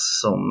Vegas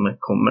som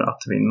kommer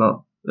att vinna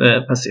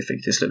Pacific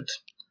till slut.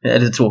 Det är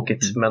lite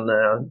tråkigt, men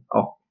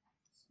ja.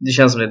 Det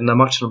känns som att den här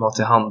matchen de har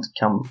till hand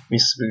kan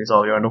visst bli lite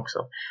avgörande också.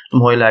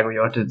 De har ju läge att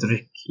göra ett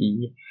ryck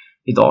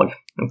idag.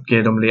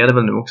 Och de leder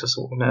väl nu också,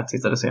 så när jag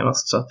tittade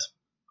senast. Så att.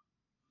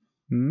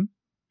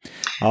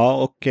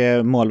 Ja, och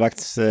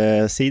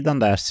målvaktssidan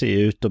där ser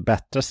ut att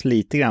bättras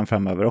lite grann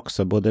framöver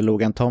också. Både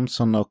Logan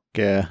Thompson och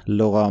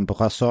Laurent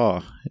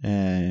Brassard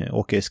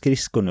åker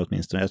skridskor nu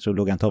åtminstone. Jag tror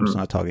Logan Thompson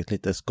har tagit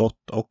lite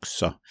skott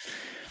också.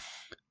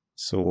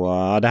 Så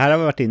det här har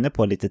vi varit inne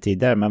på lite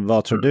tidigare, men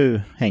vad tror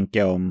du,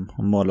 Henke, om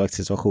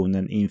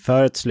målvaktssituationen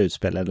inför ett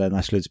slutspel eller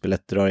när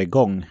slutspelet drar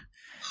igång?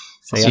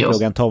 Säg att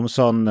Logan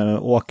Thompson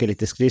åker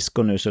lite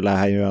skridskor nu, så lär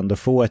han ju ändå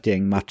få ett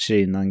gäng matcher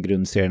innan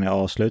grundserien är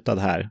avslutad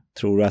här.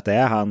 Tror du att det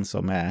är han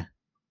som är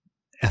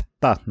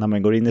etta när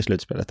man går in i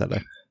slutspelet,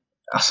 eller?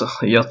 Alltså,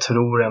 jag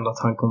tror ändå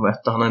att han kommer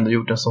etta. Han har ändå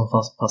gjort en sån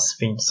pass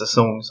fin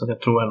säsong, så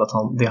jag tror ändå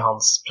att det är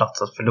hans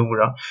plats att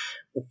förlora.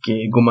 Och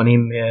går man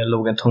in med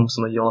Logan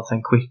Thompson och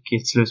Jonathan Quick i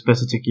ett slutspel,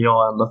 så tycker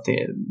jag ändå att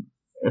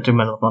jag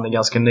tror att man är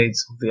ganska nöjd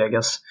som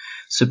Vegas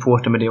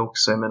supporter med det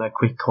också. Jag menar,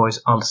 Quick har ju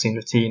all sin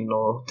rutin,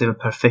 och det är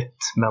väl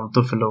perfekt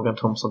mentor för Logan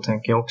Thompson,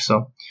 tänker jag också.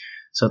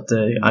 Så att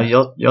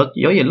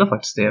jag gillar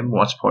faktiskt det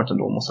matchparten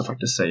då, måste jag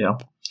faktiskt säga.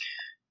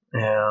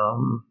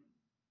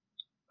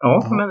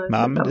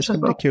 Men det ska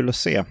bli kul att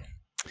se.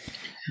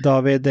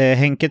 David,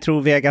 Henke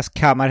tror Vegas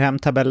kammar hem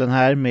tabellen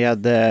här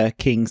med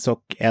Kings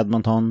och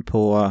Edmonton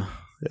på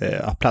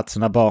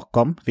platserna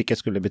bakom, vilket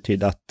skulle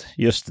betyda att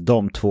just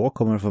de två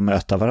kommer att få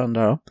möta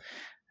varandra då.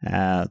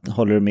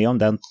 Håller du med om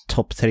den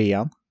topp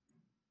 3?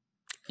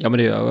 Ja,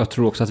 men jag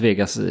tror också att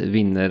Vegas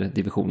vinner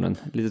divisionen.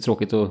 Lite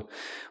tråkigt att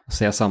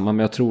säga samma,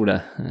 men jag tror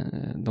det.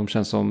 De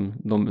känns som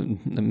de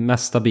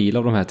mest stabila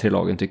av de här 3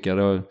 lagen, tycker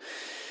jag.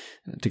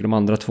 Jag tycker de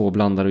andra 2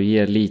 blandar och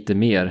ger lite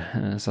mer.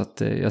 Så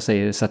att jag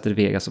sätter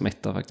Vegas som 1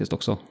 faktiskt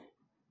också.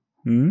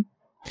 Mm.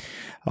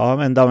 Ja,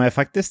 men de är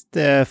faktiskt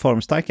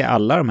formstarka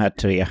alla de här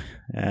 3.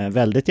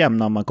 Väldigt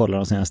jämna om man kollar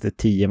de senaste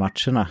 10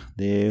 matcherna.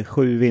 Det är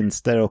 7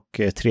 vinster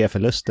och 3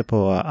 förluster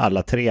på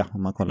alla 3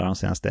 om man kollar de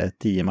senaste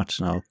 10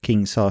 matcherna. Och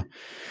Kings har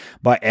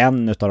bara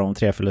en av de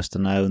 3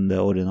 förlusterna under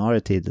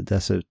ordinarie tid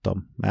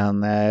dessutom.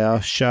 Men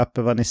jag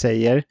köper vad ni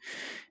säger.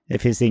 Det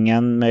finns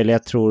ingen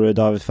möjlighet, tror du,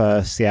 David,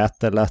 för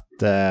Seattle att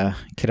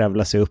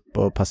krävla sig upp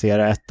och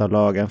passera ett av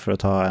lagen för att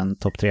ta en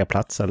topp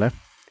 3-plats, eller?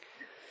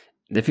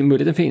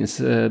 Möjligheten finns,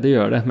 det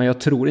gör det, men jag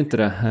tror inte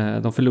det.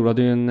 De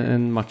förlorade ju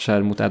en match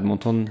här mot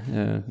Edmonton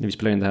när vi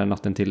spelade in det här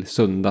natten till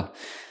söndag.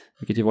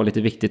 Vilket ju var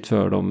lite viktigt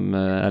för dem,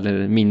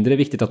 eller mindre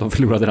viktigt att de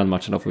förlorade den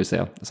matchen då, får vi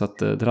säga. Så att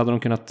där hade de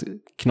kunnat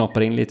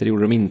knappa in lite, det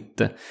gjorde de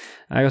inte.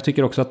 Jag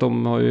tycker också att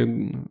de har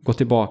ju gått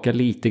tillbaka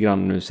lite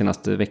grann nu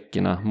senaste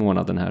veckorna,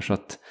 månaden här, så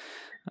att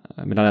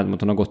medan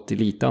Edmonton har gått i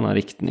lite annan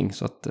riktning.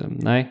 Så att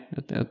nej,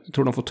 jag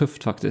tror de får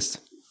tufft faktiskt.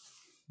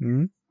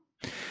 Mm.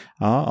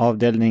 Ja,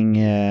 avdelning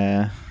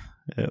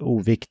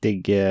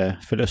oviktig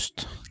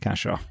förlust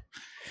kanske då.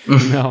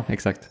 Ja,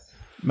 exakt.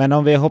 Men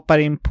om vi hoppar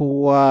in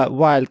på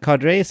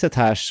wildcard-racet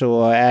här,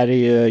 så är det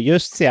ju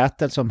just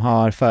Seattle som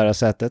har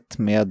förarsätet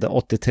med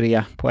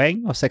 83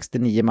 poäng och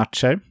 69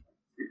 matcher.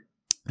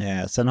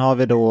 Sen har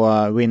vi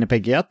då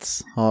Winnipeg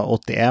Jets, har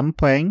 81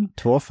 poäng,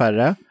 2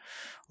 färre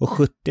och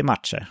 70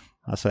 matcher.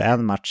 Alltså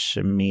en match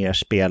mer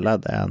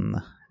spelad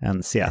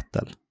än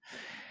Seattle.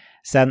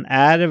 Sen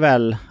är det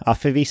väl,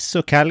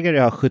 förvisso Calgary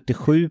har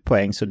 77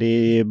 poäng, så det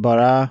är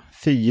bara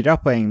 4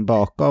 poäng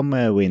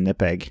bakom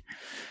Winnipeg.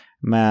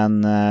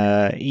 Men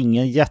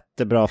ingen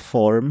jättebra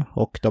form,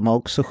 och de har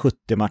också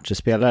 70 matcher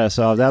spelare,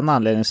 så av den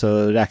anledningen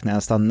så räknar jag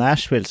nästan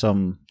Nashville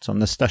som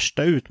den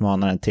största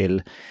utmanaren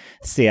till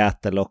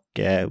Seattle och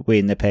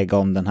Winnipeg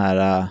om den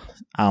här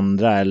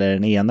andra eller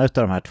den ena av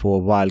de här 2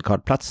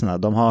 wildcard-platserna.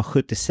 De har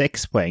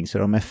 76 poäng, så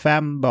de är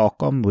 5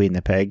 bakom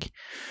Winnipeg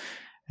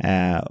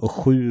och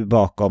 7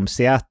 bakom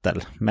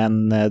Seattle.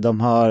 Men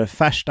de har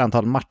färskt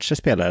antal matcher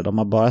spelare. De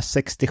har bara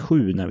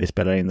 67 när vi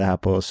spelar in det här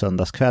på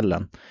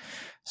söndagskvällen.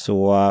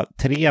 Så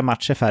 3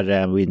 matcher färre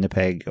än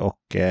Winnipeg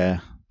och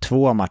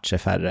 2 matcher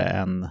färre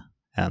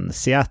än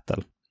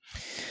Seattle.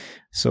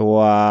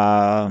 Så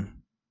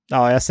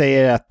ja, jag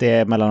säger att det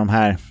är mellan de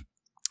här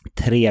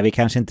 3. Vi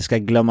kanske inte ska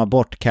glömma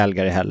bort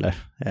Calgary heller.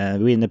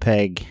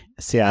 Winnipeg,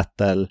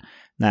 Seattle,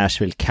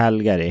 Nashville,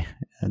 Calgary.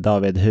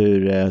 David,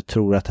 hur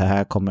tror du att det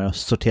här kommer att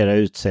sortera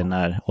ut sig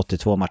när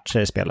 82 matcher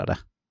är spelade?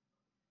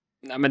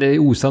 Nej, men det är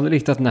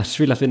osannolikt att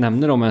Nashville, att vi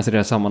nämner dem ens i det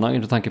här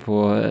sammanhanget med tanke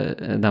på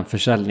den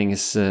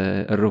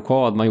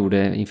försäljningsrokad man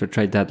gjorde inför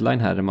trade deadline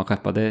här, där man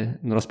skeppade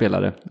några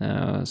spelare.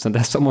 Sen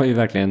dess har man ju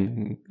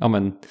verkligen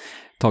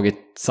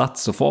tagit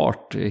sats och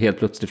fart helt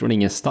plötsligt från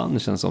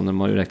ingenstans, känns som, när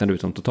man ju räknade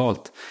ut dem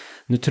totalt.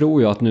 Nu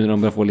tror jag att nu när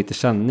de börjar få lite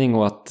känning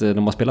och att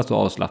de har spelat så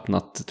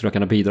avslappnat, tror jag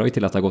kan ha bidragit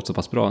till att det har gått så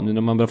pass bra. Nu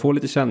när man börjar få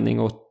lite känning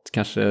och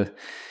kanske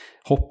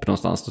hopp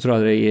någonstans, då tror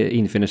jag att det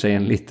infinner sig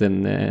en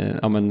liten,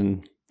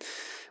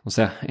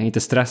 inte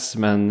stress,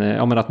 men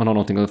att man har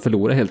någonting att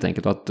förlora helt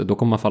enkelt, och att då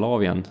kommer man falla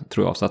av igen,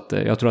 tror jag. Så att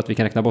jag tror att vi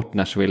kan räkna bort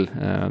Nashville.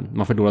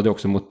 Man förlorade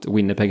också mot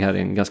Winnipeg här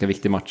i en ganska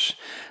viktig match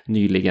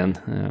nyligen.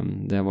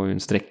 Det var ju en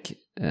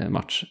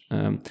sträckmatch.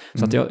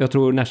 Så att jag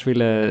tror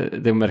Nashville,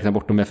 det man räknar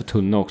bort, de är för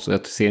tunna också.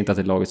 Jag ser inte att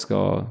det laget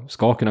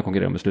ska kunna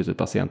konkurrera med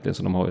slutspelsplats egentligen,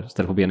 som de har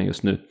ställt på benen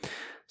just nu.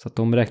 Så att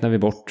de räknar vi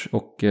bort,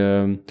 och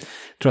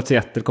tror att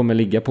Seattle kommer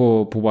ligga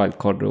på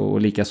wildcard,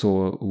 och lika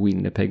så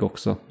Winnipeg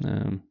också.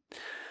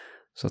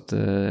 Så att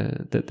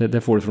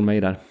det får du från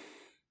mig där.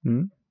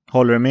 Mm.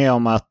 Håller du med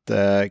om att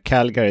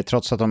Calgary,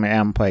 trots att de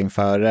är 1 poäng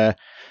före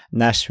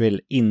Nashville,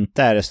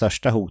 inte är det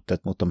största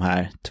hotet mot de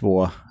här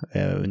 2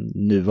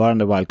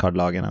 nuvarande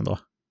wildcard-lagen ändå?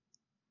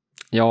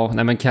 Ja,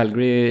 nej, men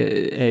Calgary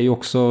är ju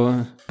också,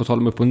 på tal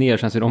om upp och ner,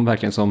 känns ju de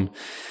verkligen som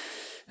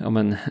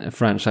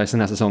franchise den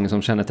här säsongen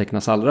som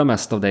kännetecknas allra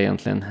mest av det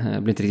egentligen.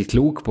 Jag blir inte riktigt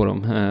klok på dem.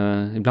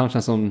 Ibland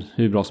känns det som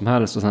hur bra som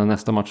helst, och sen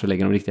nästa match så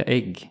lägger de riktiga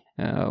ägg.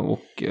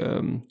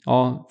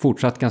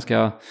 Fortsatt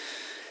ganska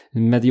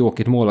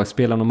mediokert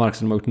målvaktsspel, och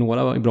Markström har gjort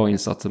några bra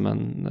insatser,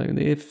 men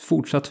det är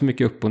fortsatt för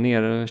mycket upp och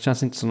ner. Det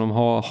känns inte som de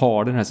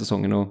har den här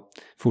säsongen, och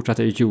fortsatt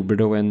är ju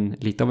Huberdeau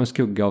lite av en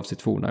skugga av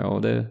sitt forna,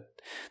 och det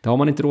har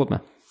man inte råd med.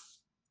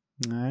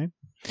 Nej.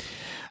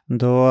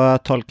 Då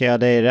tolkar jag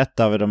dig rätt,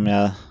 David,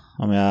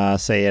 om jag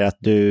säger att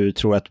du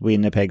tror att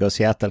Winnipeg och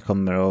Seattle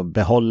kommer att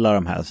behålla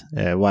de här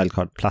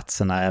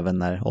wildcard-platserna även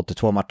när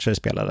 82 matcher är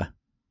spelade.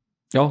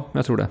 Ja,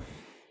 jag tror det.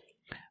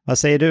 Vad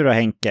säger du då,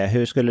 Henke?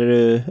 Hur skulle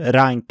du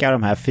ranka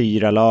de här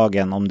 4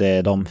 lagen, om det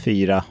är de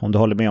 4, om du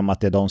håller med om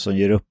att det är de som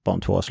ger upp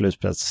om 2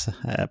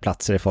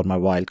 slutspelsplatser i form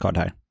av wildcard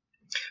här?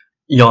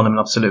 Ja, men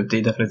absolut. Det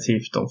är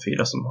definitivt de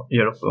 4 som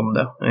gör upp om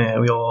det.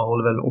 Och jag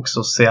håller väl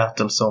också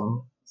Seattle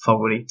som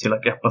favorit till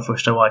att greppa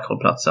första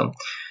wildcard-platsen.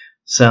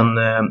 Sen,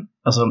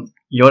 alltså,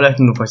 jag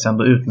räknar nog faktiskt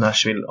ändå ut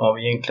Nashville av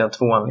egentligen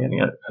 2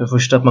 anledningar. För det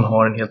första att man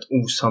har en helt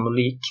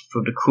osannolik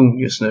produktion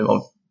just nu av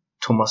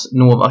Thomas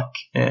Novak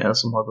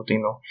som har gått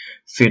in och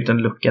fyllt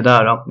en lucka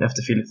där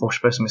efter Filip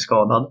Forsberg som är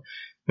skadad.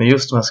 Men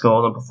just de här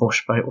skadorna på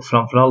Forsberg, och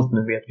framförallt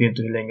nu vet vi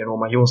inte hur länge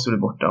Roman Johnson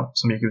blir borta,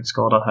 som gick ut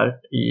skadad här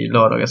i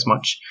lördagens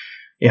match.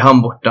 Är han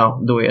borta,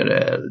 då är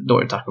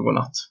det tack och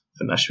godnatt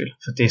för Nashville.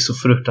 För det är så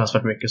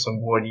fruktansvärt mycket som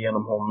går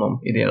igenom honom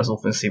i deras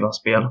offensiva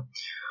spel.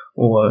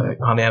 Och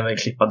han är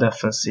även klippad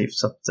defensivt,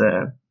 så att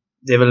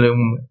det är väl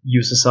om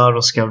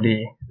Jusesaro ska bli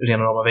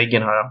rena rama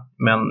väggen här.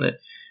 Men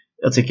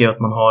jag tycker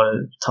att man har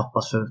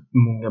tappat för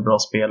många bra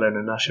spelare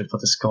nu Nashville för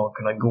att det ska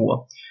kunna gå.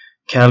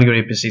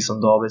 Calgary, precis som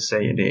David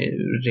säger, det är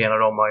rena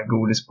rama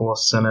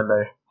godispåsen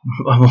eller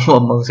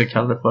vad man ska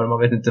kalla det för.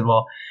 Man vet inte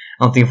vad.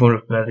 Antingen får man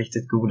upp den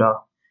riktigt goda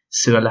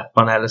sura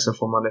läpparna eller så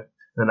får man upp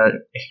den där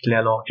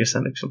äckliga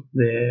lakritsen liksom.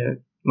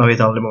 Man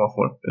vet aldrig vad man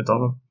får utav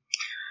dem.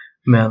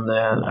 Men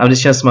det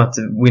känns som att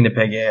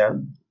Winnipeg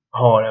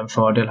har en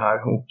fördel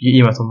här, och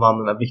i och med att de vann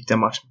den där viktiga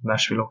matchen mot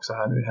Nashville också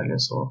här nu i helgen,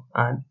 så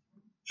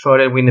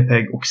fördel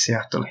Winnipeg och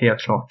Seattle helt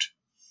klart.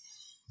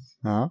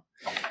 Ja.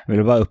 Jag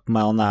vill bara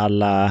uppmana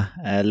alla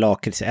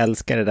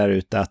lakritsälskare där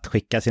ute att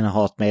skicka sina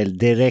hatmejl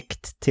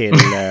direkt till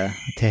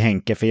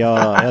Henke, för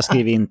jag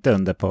skriver inte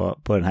under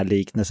på den här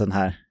liknelsen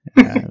här.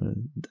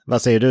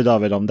 Vad säger du,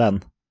 David, om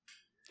den?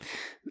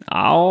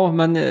 Ja,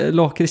 men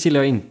lakrits gillar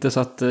jag inte, så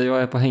att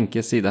jag är på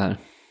Henkes sida här.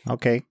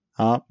 Okej,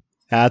 ja.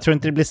 Jag tror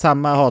inte det blir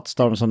samma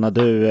hatstorm som när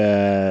du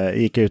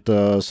gick ut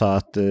och sa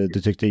att du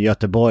tyckte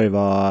Göteborg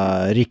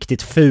var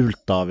riktigt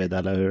fult, David,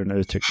 eller hur du nu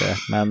uttryckte det.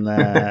 Men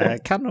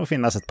kan nog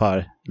finnas ett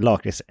par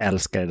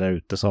lakritsälskare där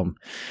ute som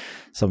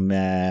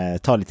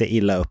tar lite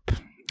illa upp.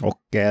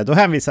 Och då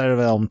hänvisar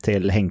vi dem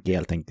till Henke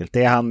helt enkelt.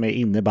 Det är han med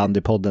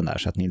innebandypodden där,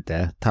 så att ni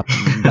inte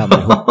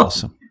blandar ihop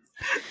oss.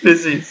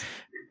 Precis.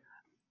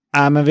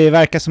 Ja, men vi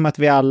verkar som att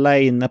vi alla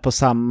är inne på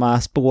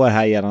samma spår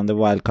här gällande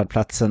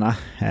wildcard-platserna.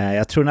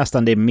 Jag tror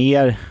nästan det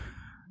är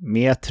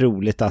mer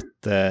troligt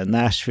att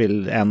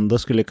Nashville ändå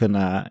skulle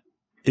kunna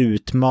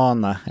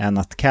utmana än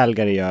att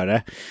Calgary gör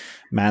det.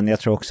 Men jag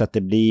tror också att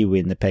det blir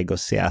Winnipeg och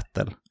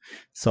Seattle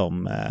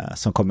som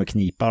kommer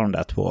knipa de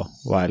där 2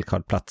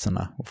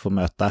 wildcard-platserna och få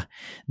möta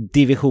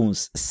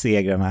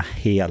divisionssegrarna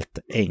helt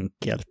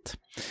enkelt.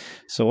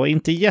 Så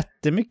inte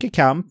jättemycket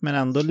kamp, men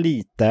ändå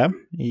lite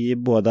i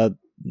båda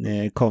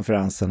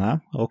konferenserna,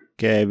 och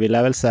vi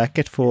lär väl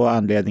säkert få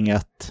anledning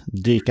att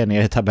dyka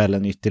ner i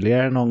tabellen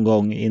ytterligare någon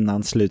gång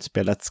innan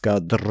slutspelet ska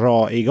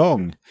dra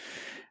igång.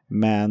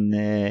 Men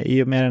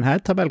i och med den här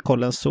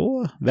tabellkollen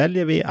så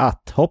väljer vi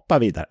att hoppa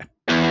vidare.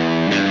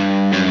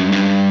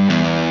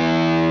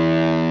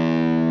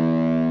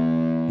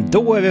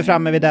 Då är vi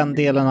framme vid den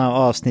delen av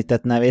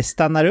avsnittet när vi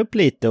stannar upp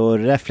lite och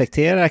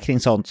reflekterar kring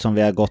sånt som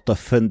vi har gått och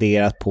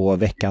funderat på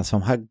veckan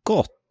som har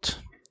gått.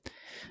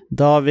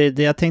 David,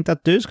 jag tänkte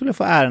att du skulle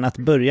få äran att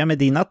börja med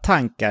dina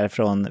tankar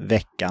från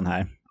veckan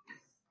här.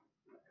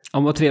 Ja,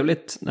 vad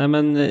trevligt. Nej,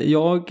 men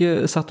jag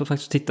satt och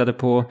faktiskt tittade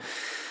på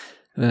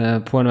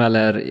NHL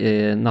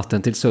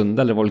natten till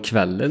söndag, eller var det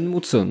kvällen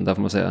mot söndag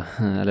får man säga,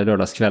 eller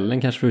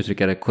lördagskvällen kanske för att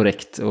uttrycka det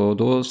korrekt, och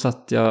då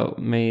satt jag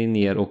mig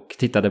ner och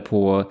tittade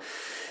på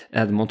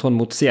Edmonton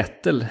mot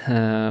Seattle,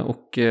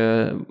 och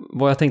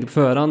vad jag tänkte på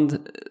förhand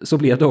så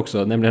blev det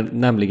också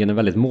nämligen en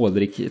väldigt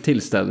målrik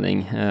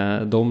tillställning.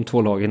 De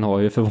 2 lagen har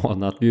ju för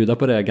vana att bjuda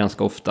på det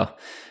ganska ofta.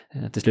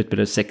 Till slut blev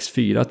det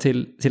 6-4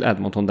 till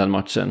Edmonton den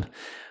matchen.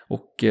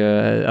 Och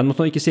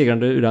Edmonton gick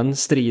segrande ur den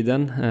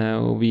striden,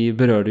 och vi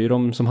berörde ju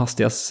dem som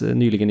hastigast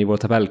nyligen i vår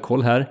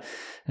tabellkoll här.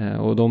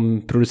 Och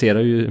de producerar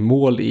ju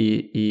mål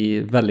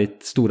i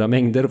väldigt stora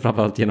mängder, och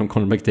framförallt genom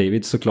Connor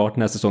McDavid såklart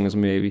den här säsongen,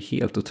 som är ju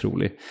helt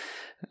otrolig.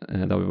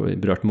 Det har vi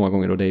berört många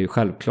gånger och det är ju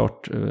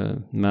självklart,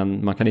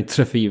 men man kan inte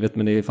träffa givet,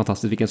 men det är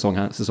fantastiskt vilken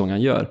säsong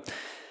han gör.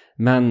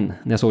 Men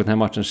när jag såg den här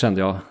matchen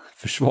kände jag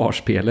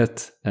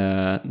försvarsspelet.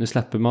 Nu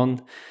släpper man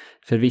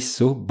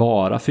förvisso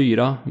bara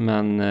 4,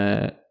 men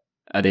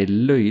det är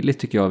löjligt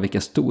tycker jag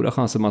vilka stora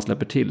chanser man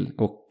släpper till,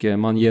 och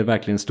man ger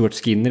verkligen Stuart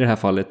Skinner i det här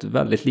fallet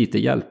väldigt lite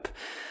hjälp.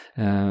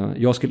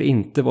 Jag skulle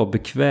inte vara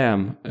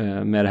bekväm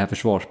med det här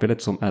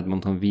försvarsspelet som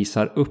Edmonton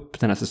visar upp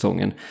den här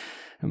säsongen.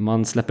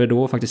 Man släpper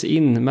då faktiskt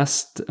in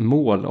mest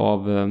mål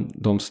av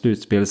de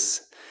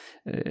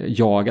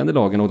slutspelsjagande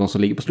lagen och de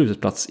som ligger på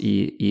slutspelsplats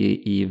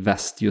i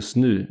väst just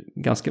nu.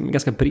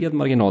 Ganska bred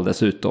marginal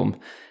dessutom.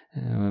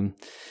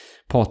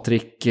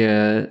 Patrik,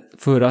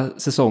 förra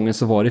säsongen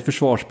så var det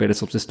försvarsspelet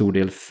som till stor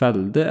del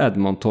fällde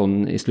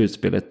Edmonton i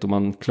slutspelet, och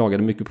man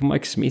klagade mycket på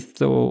Mike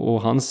Smith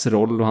och hans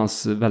roll och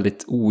hans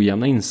väldigt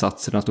ojämna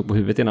insatser. Han stod på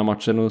huvudet i ena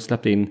matchen och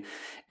släppte in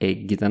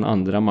ägg den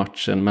andra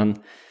matchen, men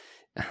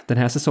den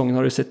här säsongen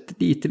har det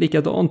sett lite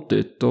likadant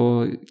ut,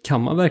 och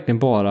kan man verkligen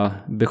bara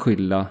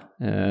beskylla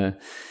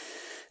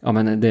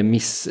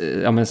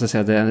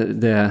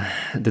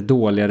det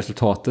dåliga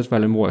resultatet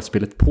eller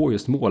målspelet på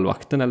just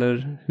målvakten,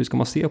 eller hur ska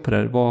man se på det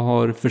här? Vad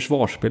har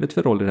försvarsspelet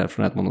för roll i det här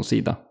från Edmontons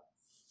sida?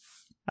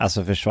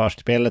 Alltså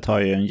försvarsspelet har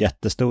ju en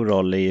jättestor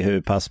roll i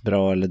hur pass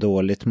bra eller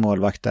dåligt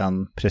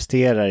målvakten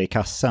presterar i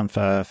kassen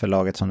för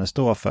laget som det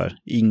står för.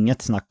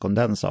 Inget snack om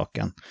den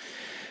saken.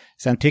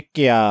 Sen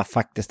tycker jag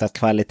faktiskt att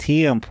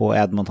kvaliteten på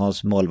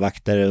Edmontons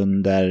målvakter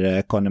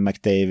under Conor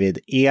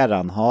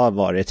McDavid-eran har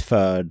varit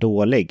för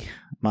dålig.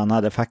 Man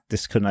hade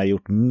faktiskt kunnat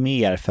gjort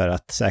mer för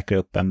att säkra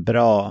upp en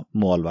bra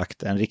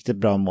målvakt, en riktigt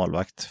bra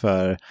målvakt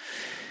för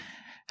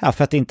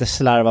att inte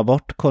slarva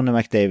bort Conor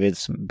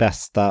McDavids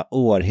bästa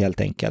år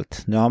helt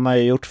enkelt. Nu har man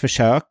ju gjort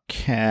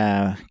försök.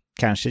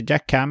 Kanske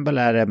Jack Campbell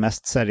är det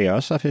mest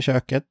seriösa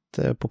försöket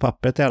på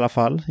pappret i alla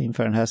fall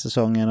inför den här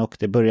säsongen, och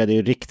det började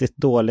ju riktigt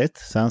dåligt.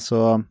 Sen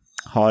så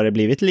har det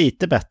blivit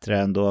lite bättre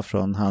ändå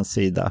från hans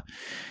sida.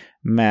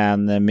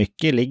 Men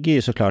mycket ligger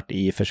ju såklart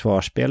i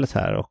försvarsspelet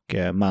här, och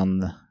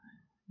man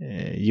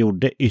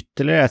gjorde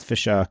ytterligare ett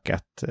försök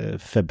att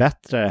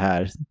förbättra det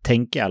här,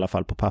 tänker i alla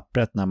fall på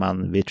pappret, när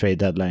man vid trade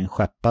deadline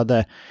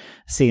skeppade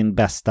sin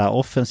bästa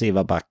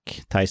offensiva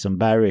back Tyson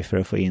Barrie för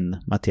att få in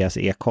Mattias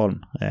Ekholm.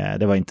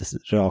 Det var inte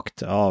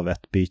rakt av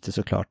ett byte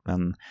såklart,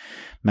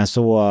 men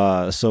så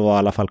var i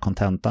alla fall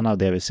kontentan av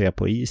det vi ser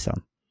på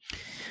isen.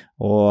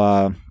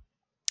 Och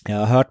jag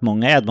har hört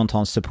många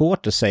Edmontons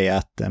supporter säga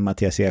att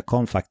Mattias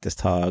Ekholm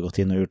faktiskt har gått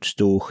in och gjort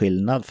stor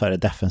skillnad för det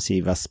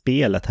defensiva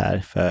spelet här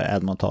för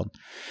Edmonton.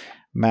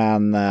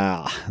 Men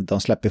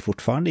de släpper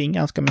fortfarande in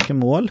ganska mycket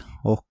mål,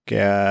 och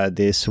det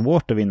är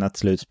svårt att vinna ett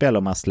slutspel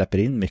om man släpper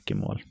in mycket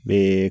mål.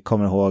 Vi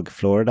kommer ihåg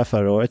Florida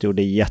förra året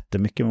gjorde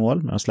jättemycket mål,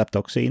 men de släppte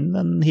också in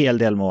en hel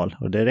del mål,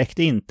 och det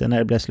räckte inte när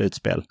det blev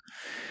slutspel.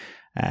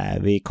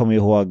 Vi kommer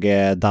ihåg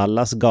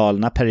Dallas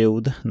galna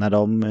period när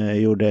de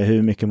gjorde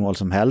hur mycket mål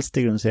som helst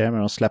i grundserien, men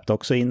de släppte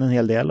också in en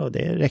hel del, och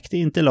det räckte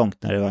inte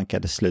långt när det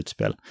vankade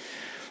slutspel.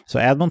 Så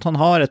Edmonton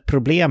har ett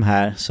problem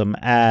här som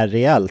är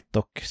reellt,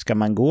 och ska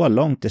man gå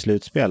långt i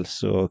slutspel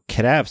så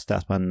krävs det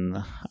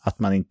att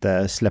man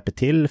inte släpper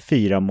till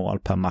 4 mål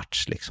per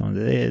match. Liksom.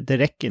 Det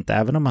räcker inte,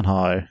 även om man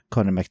har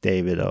Conor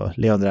McDavid och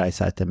Leon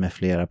Draisaitl med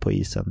flera på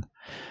isen.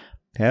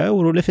 Jag är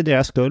orolig för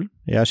deras skull.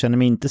 Jag känner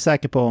mig inte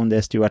säker på om det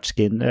är Stuart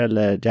Skinner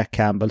eller Jack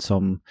Campbell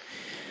som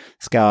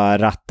ska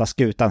ratta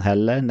skutan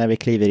heller när vi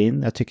kliver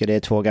in. Jag tycker det är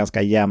 2 ganska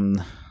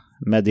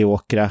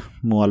mediokra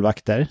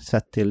målvakter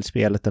sett till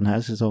spelet den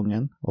här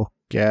säsongen.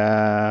 Och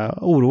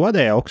oroad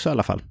är jag också i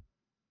alla fall.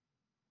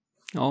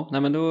 Ja,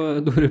 nej, men då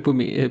är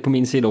det på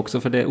min sida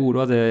också, för det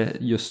oroade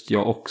just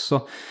jag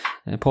också.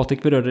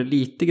 Patrik berörde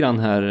lite grann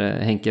här,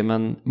 Henke,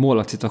 men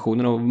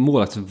målvaktssituationen och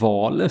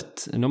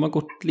målvaktsvalet. Nu har man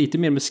gått lite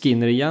mer med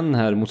Skinner igen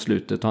här mot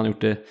slutet. Han har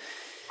gjort det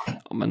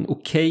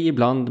okej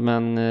ibland,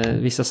 men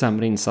vissa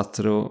sämre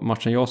insatser, och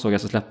matchen jag såg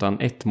så släppte han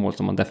 1 mål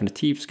som man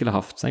definitivt skulle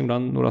haft. Sen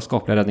ibland några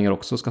skapliga räddningar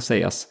också, ska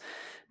sägas.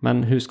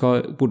 Men hur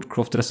ska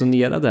Woodcroft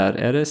resonera där?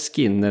 Är det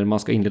Skinner man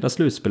ska inleda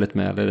slutspelet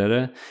med, eller är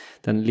det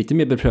den lite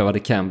mer beprövade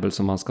Campbell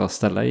som man ska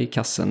ställa i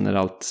kassen när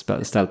allt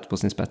ställt på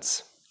sin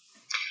spets?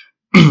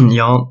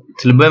 Ja,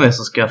 till att börja med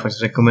så ska jag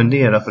faktiskt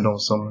rekommendera för de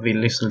som vill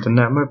lyssna lite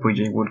närmare på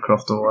Jay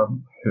Woodcroft och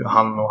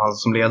han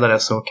som ledare,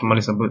 så kan man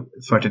lyssna på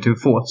 42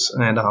 Thoughts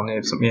där han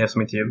är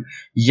som intervju.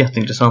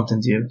 Jätteintressant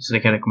intervju, så det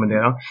kan jag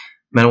rekommendera.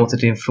 Men åter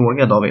till din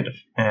fråga, David.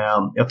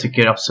 Jag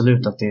tycker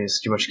absolut att det är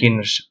Stuart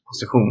Skinners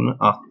position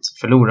att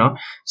förlora.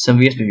 Sen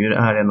vet vi ju hur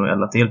det är i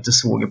NHL, att det är lite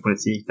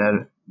svågerpolitik där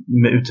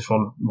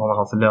utifrån vad man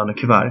har för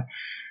lönekuvert.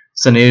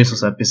 Sen är det ju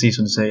så här, precis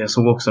som du säger, jag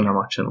såg också den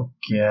här matchen, och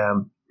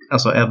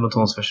alltså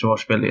Edmontons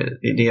försvarsspel,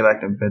 det är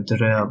verkligen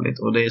bedrövligt.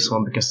 Och det är som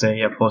man brukar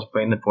säga, Patrik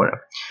var inne på det.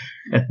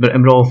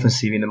 En bra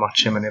offensiv vinner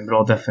matchen, men en bra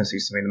defensiv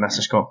som vinner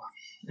mästerskap.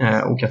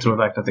 Och jag tror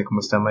verkligen att det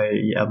kommer stämma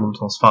i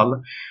Edmontons fall.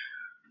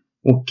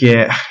 Och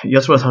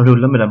jag tror att han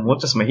rullar med den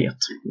målet som är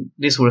het.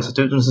 Det är så det har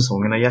sett ut under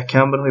säsongen. När Jack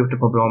Campbell har gjort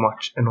ett par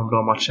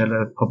bra matcher eller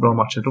ett par bra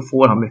matcher, då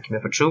får han mycket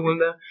mer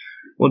förtroende.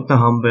 Och när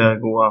han börjar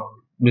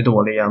bli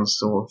dålig igen,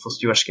 så får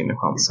Stuart Skinner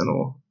chansen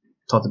att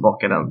ta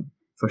tillbaka den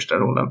första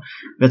rollen.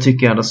 Men jag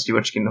tycker ändå att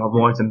Stuart Skinner har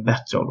varit en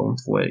bättre av de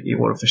 2 i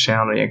år och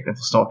förtjänar egentligen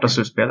att få starta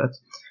slutspelet.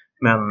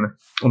 Men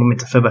om de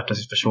inte förbättrar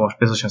sitt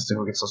försvarsspel så känns det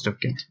hugget så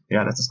stucket i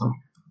ärlighetens namn.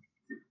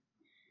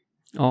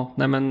 Ja,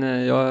 nej, men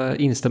jag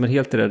instämmer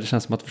helt i det. Det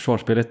känns som att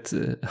försvarsspelet,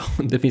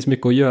 det finns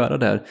mycket att göra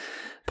där.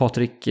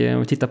 Patrik, om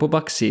vi tittar på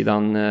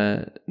backsidan,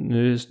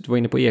 nu var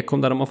inne på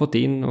Ekholm där de har fått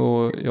in,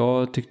 och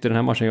jag tyckte den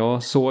här matchen,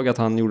 jag såg att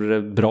han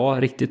gjorde det bra,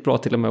 riktigt bra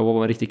till och med, och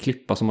var en riktig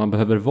klippa som man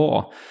behöver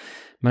vara.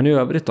 Men i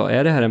övrigt då,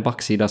 är det här en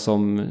backsida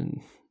som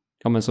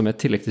är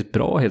tillräckligt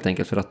bra helt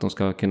enkelt för att de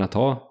ska kunna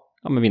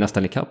vinna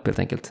Stanley Cup helt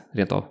enkelt,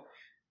 rent av?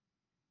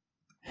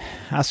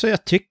 Alltså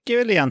jag tycker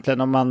väl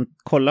egentligen, om man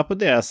kollar på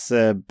deras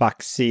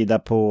backsida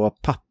på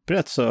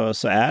pappret,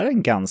 så är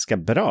den ganska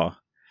bra.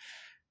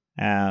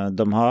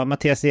 De har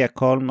Mattias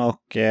Ekholm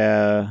och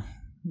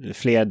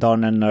fler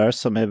Darnell Nurse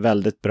som är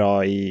väldigt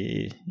bra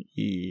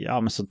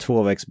som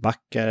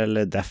tvåvägsbackar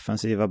eller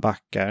defensiva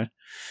backar.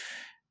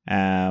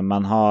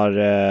 Man har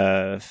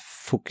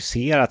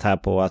fokuserat här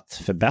på att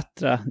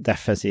förbättra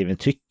defensiven,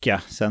 tycker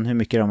jag. Sen hur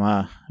mycket de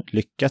har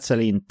lyckats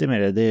eller inte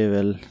med det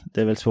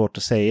är väl svårt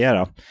att säga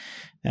då.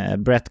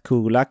 Brett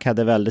Kulak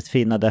hade väldigt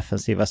fina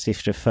defensiva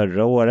siffror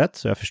förra året,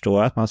 så jag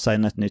förstår att man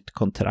signar ett nytt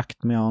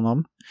kontrakt med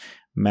honom.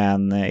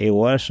 Men i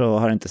år så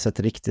har det inte sett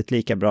riktigt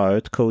lika bra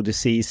ut. Cody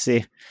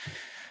Ceci,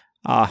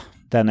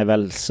 den är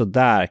väl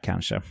sådär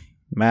kanske.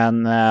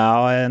 Men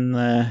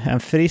en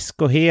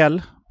frisk och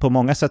hel, på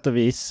många sätt och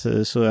vis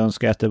så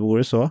önskar jag att det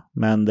vore så.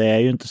 Men det är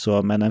ju inte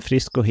så. Men en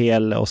frisk och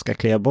hel Oskar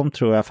Klebom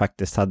tror jag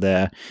faktiskt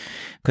hade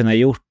kunnat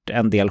gjort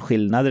en del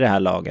skillnad i det här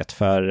laget.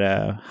 För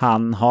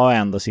han har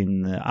ändå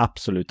sin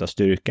absoluta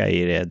styrka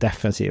i det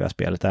defensiva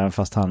spelet. Även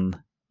fast han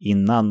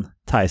innan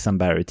Tyson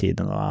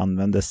Barry-tiden och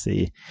användes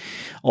i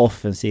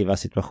offensiva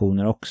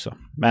situationer också.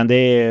 Men det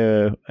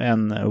är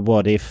en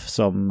what if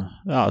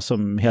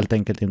som helt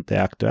enkelt inte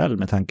är aktuell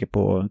med tanke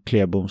på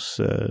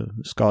Kleboms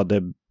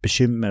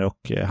skadebekymmer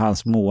och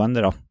hans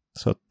mående då.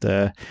 Så att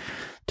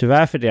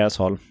tyvärr för deras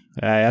håll.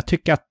 Jag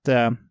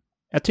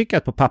tycker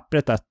att på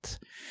pappret att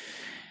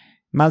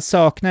man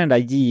saknar den där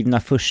givna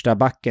första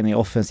backen i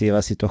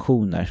offensiva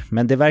situationer.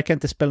 Men det verkar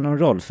inte spela någon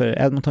roll,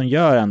 för Edmonton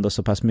gör ändå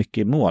så pass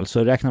mycket i mål.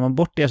 Så räknar man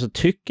bort det så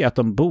tycker jag att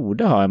de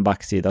borde ha en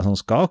backsida som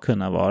ska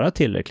kunna vara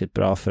tillräckligt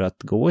bra för att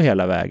gå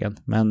hela vägen.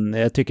 Men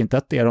jag tycker inte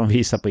att det de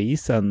visar på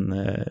isen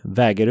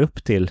väger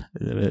upp till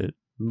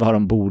vad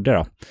de borde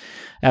då.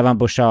 Även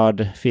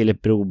Bouchard,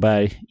 Filip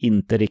Broberg,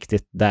 inte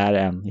riktigt där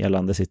än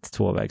gällande sitt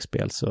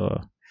tvåvägsspel. Så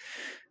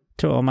jag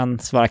tror om man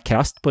svarar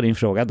krasst på din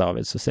fråga,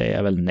 David, så säger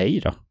jag väl nej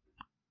då.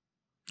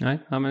 Nej,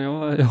 men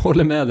jag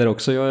håller med där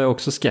också. Jag är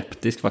också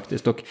skeptisk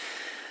faktiskt. Och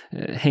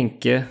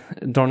Henke,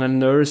 Darnell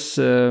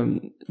Nurse,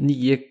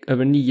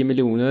 över 9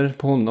 miljoner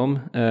på honom.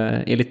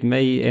 Enligt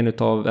mig en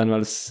av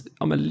NHLs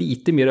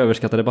lite mer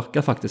överskattade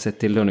backar faktiskt sett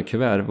till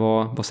lönekuvert.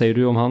 Vad säger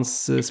du om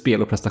hans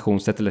spel och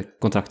prestationssätt eller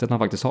kontraktet han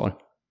faktiskt har?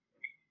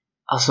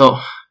 Alltså,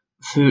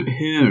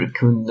 hur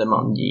kunde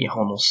man ge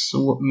honom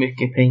så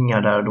mycket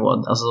pengar där då?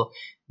 Alltså,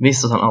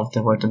 visst att han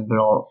alltid varit en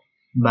bra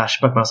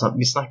bärsback, men alltså,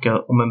 vi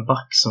snackar om en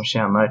back som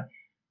tjänar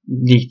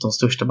likt de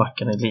största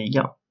backarna i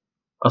ligan.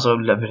 Alltså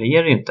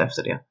levererar ju inte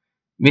efter det.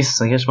 Visst,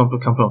 så kanske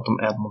man kan prata om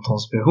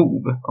Edmontons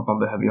behov, att man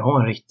behöver ju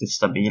ha en riktigt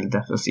stabil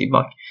defensiv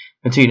back.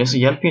 Men tydligen så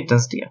hjälper ju inte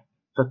ens det.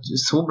 För att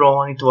så bra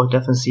har han inte varit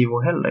defensiv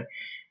heller.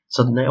 Så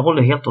att, jag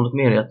håller helt och hållet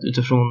med dig att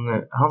utifrån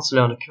hans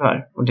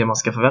lönekuvert och det man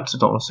ska förvänta sig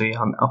av, så är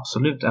han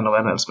absolut en av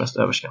NHLs mest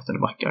överskattade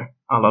backar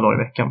alla dagar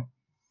i veckan.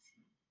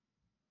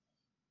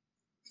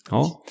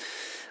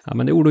 Ja,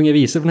 men det är ord och inga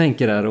visor från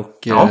Henke där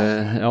och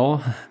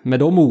med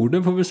de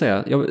orden får vi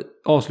säga.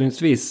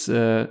 Avslutningsvis,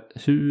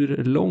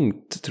 hur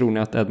långt tror ni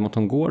att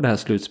Edmonton går det här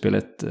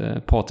slutspelet?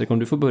 Patrik, om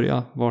du får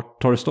börja,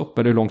 vart tar det stopp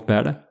eller hur långt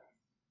bär det?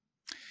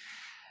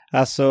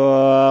 Alltså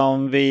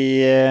om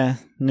vi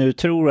nu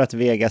tror att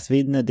Vegas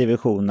vinner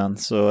divisionen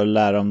så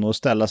lär de nog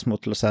ställas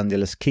mot Los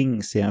Angeles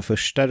Kings i en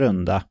första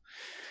runda.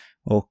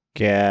 Och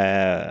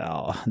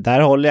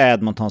där håller jag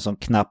Edmonton som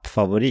knapp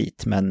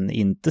favorit, men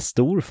inte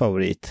stor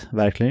favorit.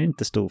 Verkligen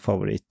inte stor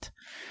favorit.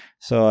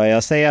 Så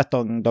jag säger att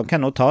de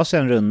kan nog ta sig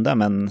en runda,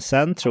 men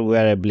sen tror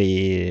jag det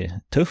blir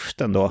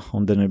tufft ändå.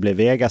 Om det nu blir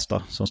Vegas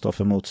då, som står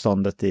för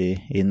motståndet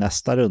i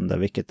nästa runda,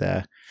 vilket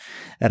är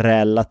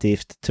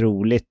relativt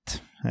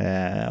troligt.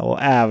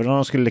 Och även om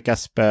de skulle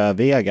lyckas spöa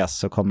Vegas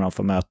så kommer de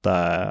få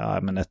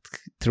möta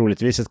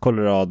troligtvis ett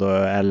Colorado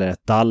eller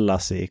ett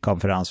Dallas i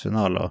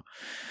konferensfinal. Och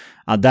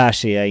där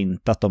ser jag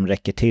inte att de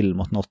räcker till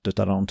mot något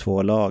av de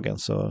två lagen.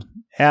 Så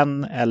 1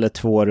 eller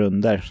 2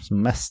 runder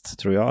som mest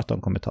tror jag att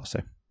de kommer ta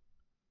sig.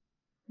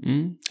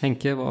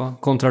 Henke,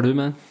 vad kontrar du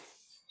med?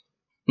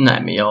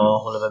 Nej, men jag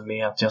håller väl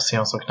med att jag ser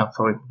en så knapp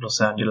favorit på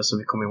Los Angeles, och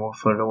vi kommer ihåg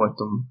förra året.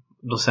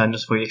 Los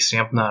Angeles var ju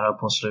extremt nära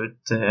på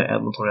slut.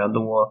 Edmonton,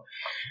 då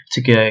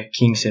tycker jag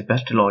Kings är ett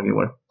bättre lag i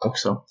år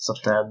också. Så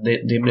att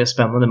det blir en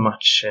spännande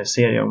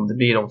matchserie om det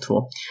blir de två.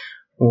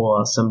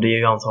 Och sen blir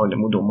ju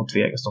antagligen mot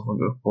Vegas de får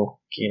gå upp.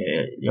 Och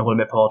jag håller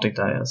med Patrik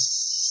där. Jag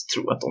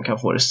tror att de kan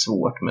få det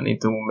svårt, men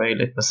inte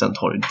omöjligt. Men sen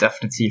tar det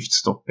definitivt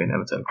stopp i en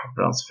eventuell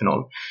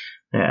konferensfinal.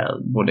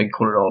 Både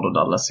Colorado och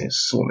Dallas är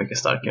så mycket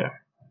starkare.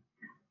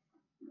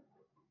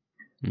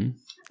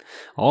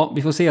 Ja,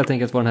 vi får se helt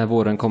enkelt vad den här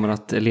våren kommer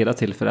att leda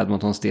till för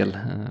Edmontons del.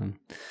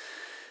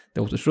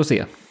 Det återstår att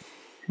se.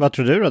 Vad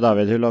tror du då,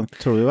 David? Hur långt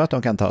tror du att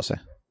de kan ta sig?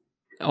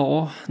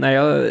 Ja, nej,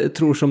 jag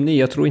tror som ni.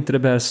 Jag tror inte det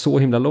bär så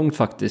himla långt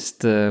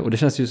faktiskt. Och det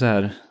känns ju så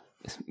här,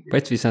 på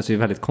ett vis känns det ju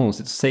väldigt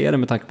konstigt att säga det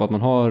med tanke på att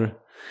man har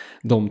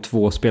de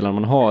 2 spelarna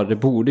man har. Det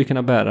borde ju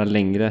kunna bära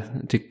längre,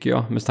 tycker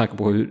jag, med tanke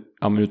på hur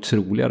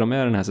otroliga de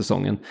är den här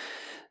säsongen.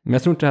 Men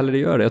jag tror inte heller det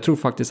gör det. Jag tror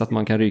faktiskt att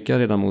man kan ryka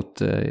redan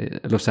mot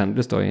Los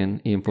Angeles då i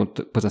en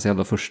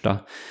potentiell första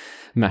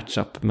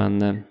matchup.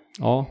 Men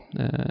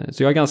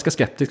så jag är ganska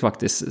skeptisk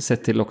faktiskt,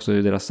 sett till också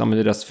hur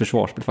deras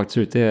försvarsspel faktiskt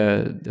ser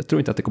ut. Jag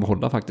tror inte att det kommer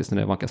hålla faktiskt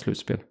när det vankas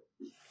slutspel.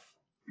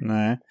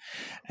 Nej.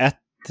 Ett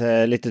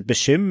litet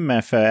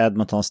bekymmer för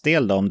Edmontons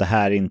del då, om det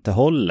här inte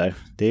håller,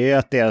 det är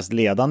att deras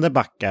ledande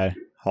backar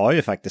har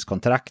ju faktiskt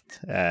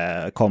kontrakt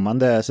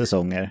kommande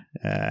säsonger,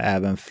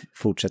 även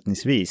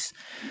fortsättningsvis.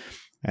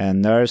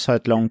 Nurse har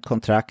ett långt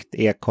kontrakt,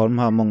 Ekholm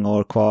har många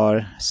år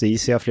kvar,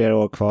 Ceesay har flera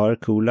år kvar,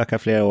 Kulak har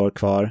flera år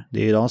kvar.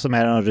 Det är ju de som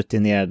är de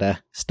rutinerade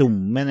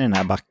stommen i den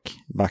här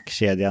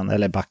backkedjan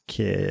eller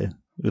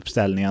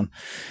backuppställningen.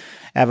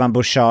 Även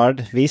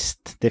Bouchard,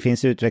 visst, det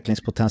finns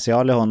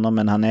utvecklingspotential i honom,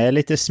 men han är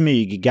lite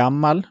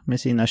smyggammal med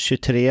sina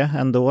 23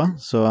 ändå,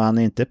 så han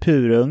är inte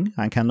purung.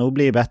 Han kan nog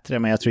bli bättre,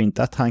 men jag tror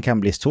inte att han kan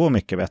bli så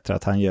mycket bättre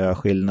att han gör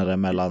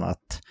skillnaden mellan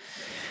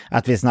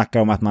att vi snackar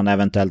om att man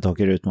eventuellt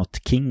åker ut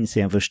mot Kings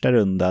i en första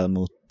runda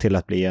till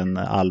att bli en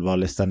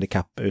allvarlig Stanley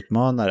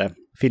Cup-utmanare.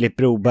 Filip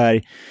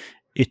Broberg,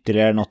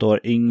 ytterligare något år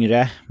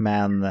yngre,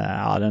 men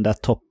ja, den där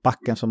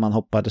toppbacken som man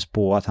hoppades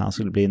på att han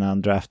skulle bli när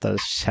han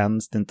draftades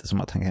känns det inte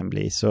som att han kan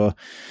bli. Så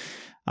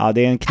ja,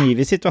 det är en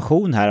knivig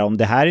situation här. Om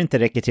det här inte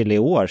räcker till i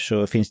år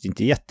så finns det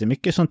inte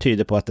jättemycket som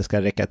tyder på att det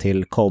ska räcka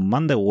till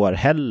kommande år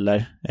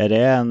heller. Är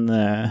det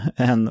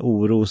en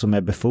oro som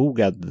är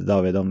befogad,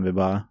 David, om vi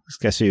bara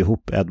ska sy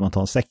ihop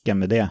Edmonton-säcken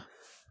med det?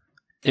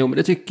 Jo, men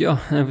det tycker jag.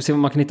 Jag får se vad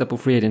man kan hitta på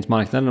free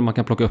agent-marknaden om man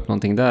kan plocka upp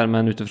någonting där.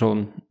 Men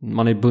utifrån,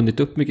 man har ju bundit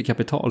upp mycket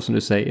kapital som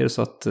du säger.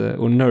 Så att,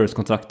 och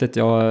Nurse-kontraktet,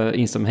 jag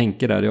instämmer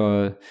Henke där.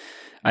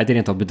 Nej, det är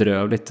inte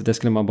bedrövligt. Det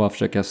skulle man bara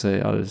försöka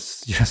göra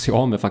sig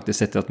av med faktiskt.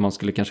 Sett att man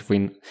skulle kanske få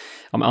in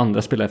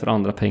andra spelare för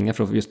andra pengar.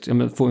 För att just,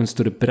 få en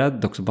större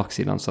bredd också på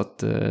backsidan. Så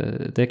att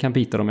det kan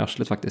bita dem i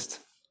arslet faktiskt.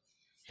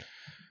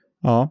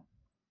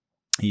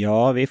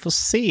 Ja, vi får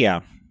se.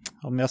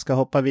 Om jag ska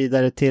hoppa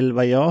vidare till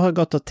vad jag har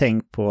gått och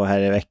tänkt på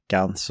här i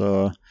veckan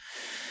så...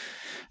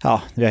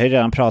 Ja, vi har ju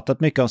redan pratat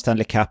mycket om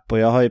Stanley Cup och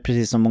jag har ju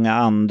precis som många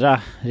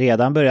andra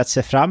redan börjat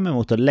se fram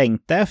emot och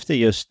längta efter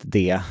just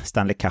det,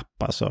 Stanley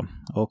Cup alltså.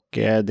 Och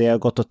det jag har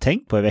gått och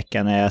tänkt på i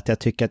veckan är att jag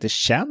tycker att det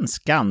känns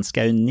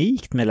ganska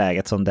unikt med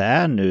läget som det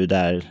är nu,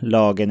 där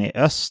lagen i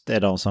öst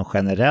är de som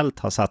generellt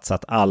har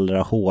satsat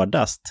allra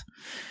hårdast.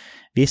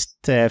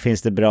 Visst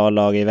finns det bra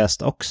lag i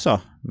väst också,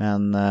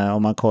 men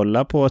om man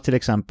kollar på till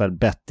exempel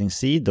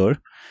bettingsidor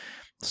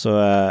så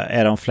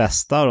är de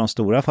flesta av de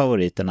stora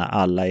favoriterna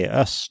alla i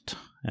öst.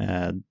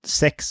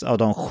 6 av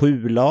de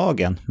 7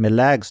 lagen med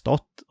lägst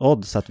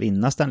odds att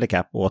vinna Stanley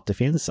Cup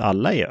återfinns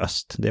alla i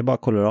öst. Det är bara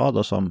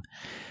Colorado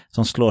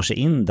som slår sig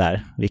in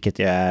där, vilket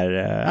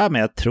men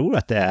jag tror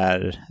att det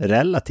är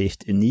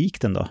relativt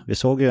unikt ändå. Vi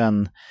såg ju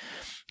en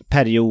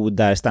period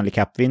där Stanley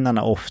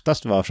Cup-vinnarna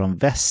oftast var från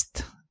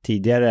väst.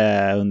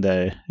 Tidigare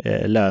under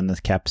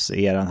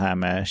lönecaps-eran här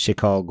med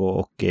Chicago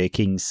och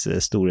Kings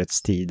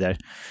storhetstider.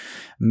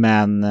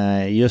 Men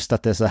just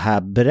att det är så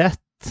här brett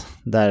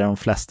där de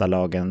flesta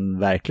lagen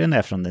verkligen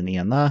är från den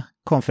ena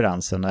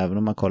konferensen, även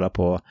om man kollar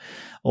på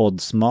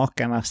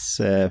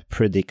oddsmakarnas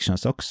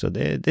predictions också.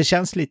 Det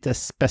känns lite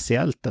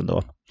speciellt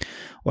ändå.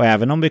 Och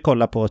även om vi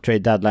kollar på trade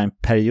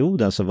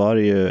deadline-perioden så var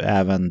det ju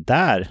även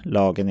där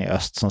lagen i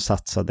öst som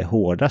satsade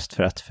hårdast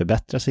för att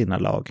förbättra sina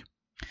lag.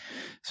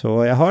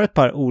 Så jag har ett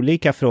par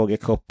olika frågor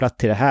kopplat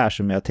till det här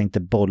som jag tänkte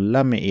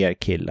bolla med er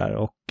killar.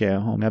 Och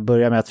om jag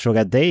börjar med att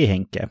fråga dig,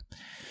 Henke.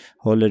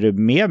 Håller du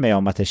med mig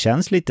om att det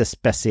känns lite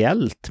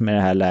speciellt med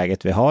det här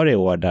läget vi har i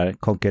år där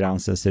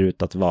konkurrensen ser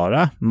ut att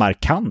vara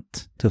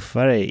markant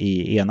tuffare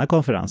i ena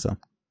konferensen?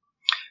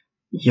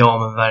 Ja,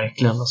 men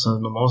verkligen. Alltså,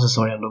 normalt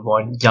så har det ändå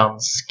varit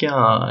ganska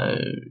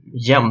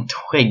jämnt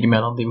skägg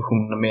mellan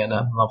divisionerna med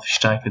när man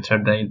förstärker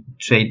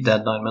trade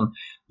deadline. Men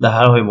det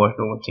här har ju varit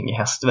någonting i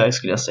hästväg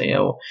skulle jag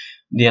säga. Och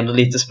det är ändå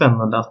lite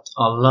spännande att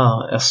alla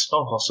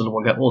östlag har så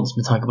låga odds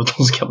med tanke på att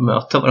de ska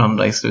möta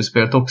varandra i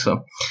slutspelet också.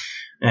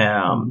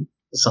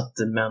 Så att,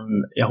 men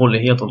jag håller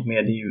helt och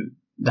med.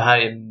 Det här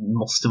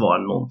måste vara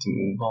någonting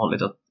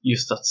ovanligt. Att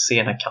just att se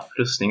den här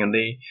kapprustningen.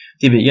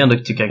 Det blir ändå,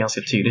 tycker jag,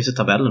 ganska tydligt i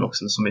tabellen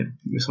också.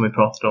 Som vi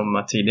pratade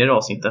om tidigare i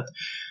avsnittet.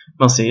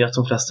 Man ser att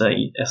de flesta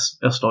i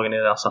östlagen är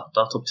redan satta.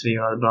 Topp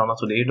 3 bland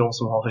annat. Och det är ju de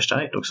som har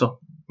förstärkt också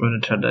under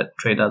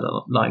trade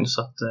deadline.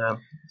 Så att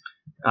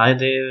nej,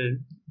 det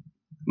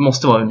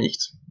måste vara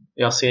unikt.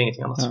 Jag ser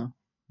ingenting annat. Ja.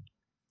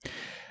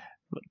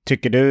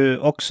 Tycker du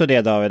också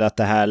det, David, att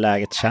det här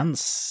läget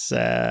känns,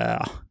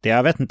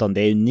 jag vet inte om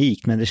det är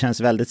unikt, men det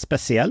känns väldigt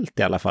speciellt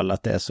i alla fall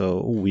att det är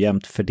så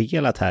ojämnt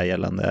fördelat här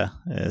gällande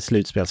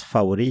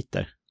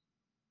slutspelsfavoriter?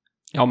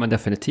 Ja, men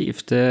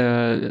definitivt.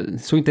 Det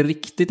såg inte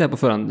riktigt där på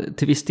förhand.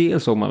 Till viss del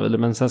såg man väl,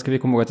 men sen ska vi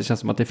komma ihåg att det känns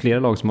som att det är flera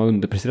lag som har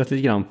underpresterat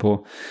lite grann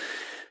på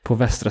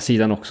västra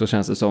sidan också,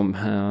 känns det som.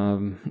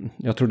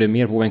 Jag tror det är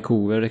mer på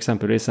Vancouver,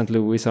 exempelvis St.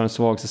 Louis har en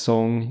svag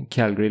säsong,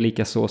 Calgary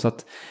likaså, så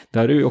att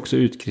där har det ju också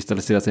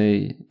utkristalliserat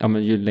sig,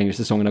 ju längre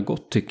säsongen har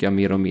gått, tycker jag,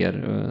 mer och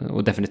mer,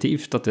 och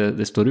definitivt att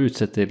det står ut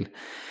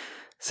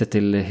sett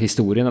till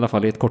historien i alla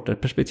fall i ett kortare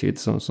perspektiv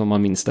som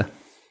man minns det.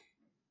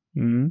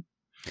 Mm.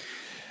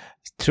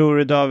 Tror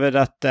du, David,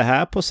 att det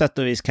här på sätt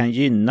och vis kan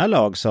gynna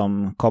lag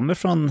som kommer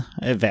från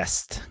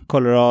väst?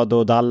 Colorado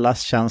och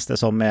Dallas känns det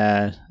som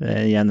är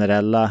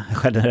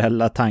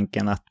generella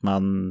tanken att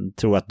man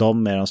tror att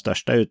de är de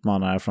största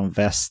utmanarna från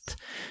väst.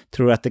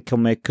 Tror du att det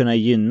kommer kunna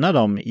gynna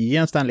dem i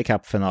en Stanley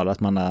Cup-final, att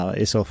man har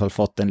i så fall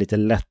fått en lite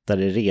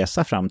lättare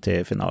resa fram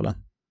till finalen?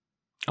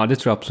 Ja, det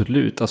tror jag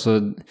absolut. Alltså,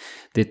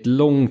 det är ett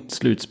långt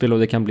slutspel och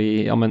det kan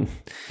bli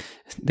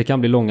det kan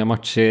bli långa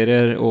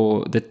matcher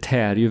och det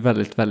tär ju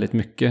väldigt, väldigt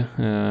mycket.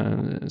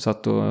 Så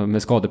att då,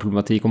 med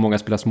skadeproblematik och många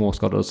spelar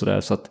småskador och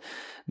sådär. Så att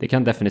det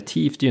kan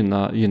definitivt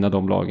gynna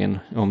de lagen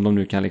om de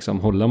nu kan liksom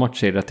hålla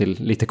matcher till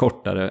lite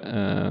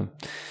kortare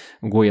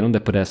och gå igenom det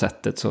på det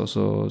sättet.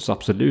 Så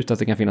absolut att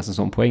det kan finnas en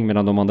sån poäng,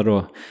 medan de andra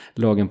då,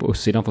 lagen på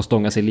östsidan får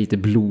stånga sig lite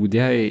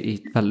blodiga i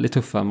väldigt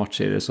tuffa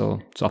matcher.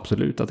 Så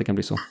absolut att det kan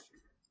bli så.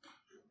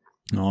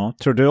 Ja,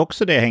 tror du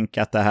också det,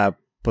 Henke, att det här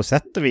på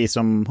sätt och vis,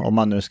 om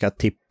man nu ska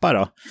tippa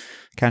då,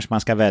 kanske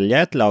man ska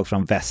välja ett lag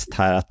från väst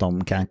här, att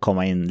de kan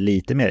komma in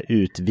lite mer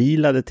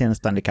utvilade till en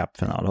Stanley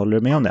Cup-final. Håller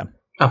du med om det?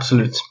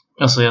 Absolut.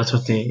 Alltså jag tror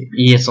att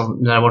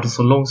när det har varit en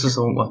så lång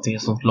säsong och att det är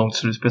ett så långt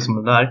slutspel som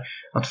det där,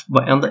 att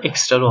varenda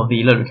extra dag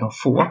vila du kan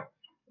få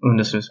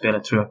under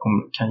slutspelet tror jag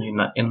kan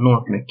gynna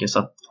enormt mycket. Så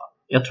att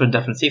jag tror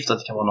definitivt att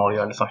det kan vara en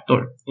avgörande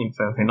faktor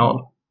inför en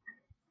final.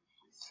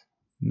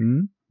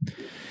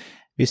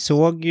 Vi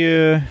såg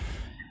ju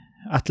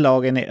att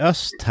lagen i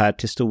öst här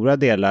till stora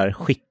delar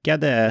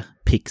skickade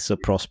picks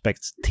och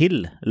prospects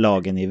till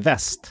lagen i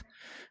väst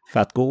för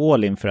att gå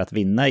all in för att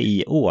vinna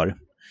i år.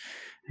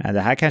 Det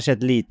här kanske är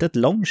ett litet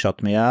long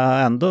shot, men jag har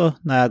ändå,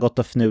 när jag gått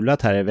och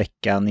fnulat här i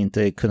veckan,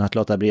 inte kunnat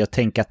låta bli att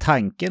tänka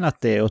tanken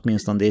att det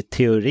åtminstone i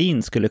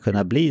teorin skulle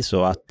kunna bli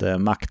så att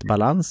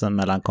maktbalansen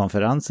mellan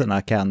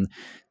konferenserna kan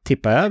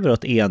tippa över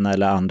åt ena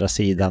eller andra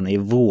sidan i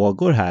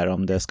vågor här,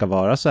 om det ska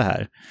vara så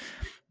här.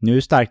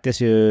 Nu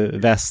stärktes ju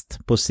väst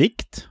på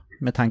sikt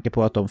med tanke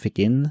på att de fick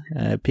in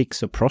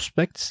picks och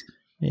prospects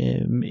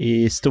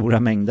i stora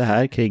mängder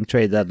här kring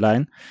trade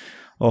deadline.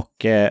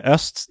 Och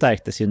öst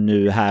stärktes ju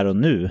nu här och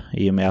nu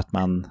i och med att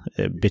man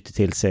bytte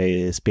till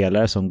sig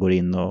spelare som går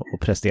in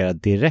och presterar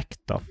direkt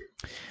då.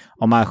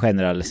 Om man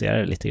generaliserar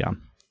det lite grann.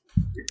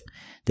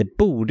 Det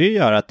borde ju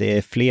göra att det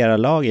är flera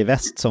lag i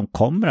väst som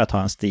kommer att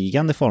ha en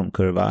stigande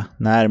formkurva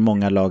när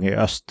många lag i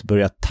öst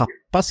börjar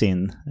tappa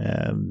sin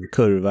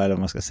kurva, eller vad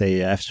man ska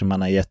säga, eftersom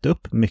man har gett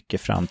upp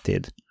mycket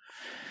framtid.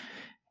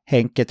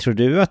 Henke, tror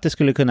du att det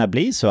skulle kunna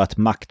bli så att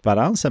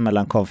maktbalansen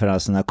mellan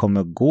konferenserna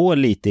kommer gå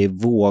lite i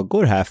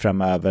vågor här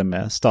framöver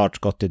med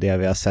startskott i det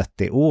vi har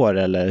sett i år,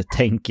 eller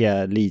tänker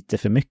jag lite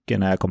för mycket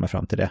när jag kommer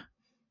fram till det?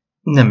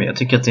 Nej, men jag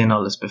tycker att det är en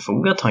alldeles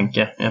befogad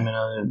tanke. Jag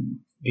menar,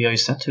 vi har ju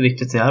sett hur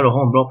viktigt det är att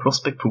ha en bra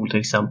prospect pool till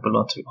exempel,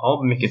 och att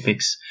ha mycket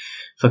picks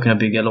för att kunna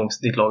bygga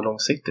ditt lag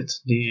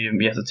långsiktigt. Det är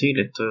ju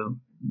jättetydligt, och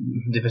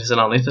det finns en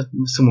anledning till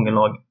att så många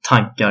lag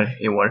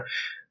tankar i år.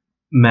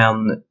 Men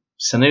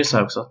sen är det så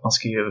här också att man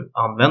ska ju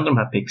använda de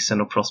här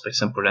picksen och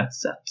prospectsen på rätt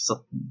sätt. Så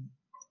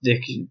det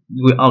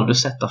går ju aldrig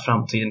att sätta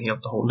framtiden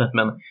helt och hållet.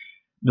 Men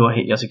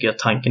jag tycker att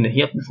tanken är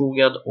helt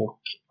befogad,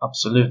 och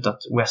absolut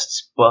att West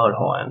bör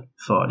ha en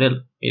fördel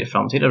i det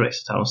framtida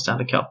racet här om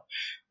Stanley Cup.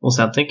 Och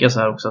sen tänker jag så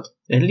här också att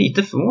jag är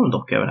lite förvånad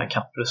dock över den här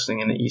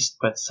kapprustningen i East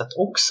på ett sätt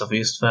också. För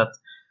just för att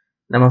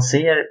när man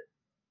ser,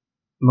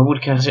 man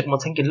borde kanske, om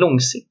man tänker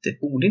långsiktigt,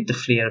 borde inte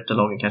fler av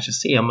lagen kanske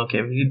se, men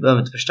okej, vi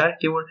behöver inte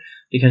förstärka i år,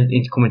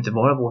 det kommer inte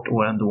vara vårt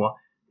år ändå,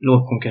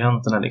 låt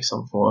konkurrenterna liksom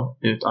få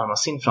utarma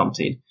sin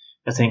framtid.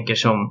 Jag tänker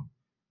som,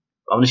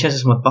 det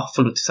känns som att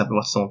Buffalo till exempel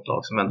var ett sånt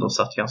lag som ändå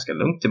satt ganska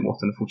lugnt i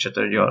båten och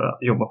fortsätter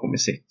jobba på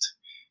med sitt.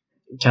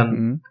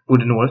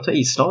 Borde några av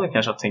islagen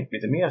kanske ha tänkt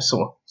lite mer så,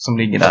 som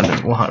ligger där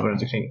nu och harvar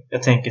runt omkring.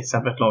 Jag tänker till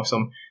exempel ett lag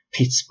som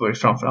Pittsburgh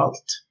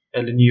framförallt,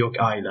 eller New York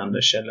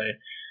Islanders, eller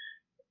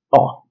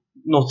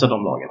något av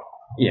de lagen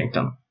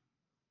egentligen,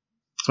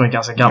 som är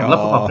ganska gamla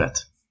på pappret.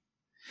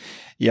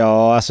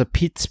 Ja, alltså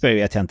Pittsburgh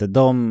vet jag inte.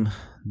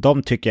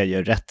 De tycker jag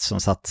gör rätt som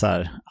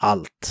satsar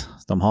allt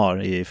de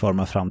har i form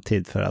av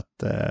framtid för att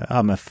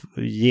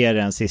ge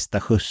det en sista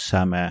skjuts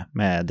här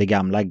med det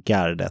gamla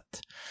gardet.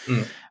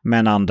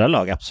 Men andra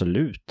lag,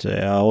 absolut.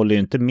 Jag håller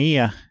ju inte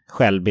med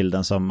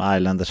självbilden som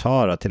Islanders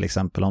har till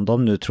exempel, om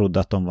de nu trodde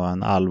att de var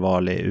en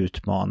allvarlig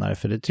utmanare,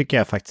 för det tycker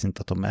jag faktiskt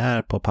inte att de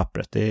är på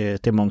pappret.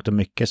 Det är mångt och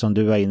mycket som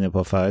du var inne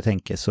på förut,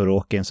 tänker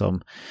Sorokin,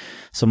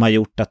 som har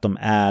gjort att de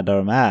är där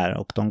de är,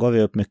 och de gav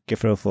ju upp mycket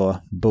för att få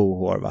Bo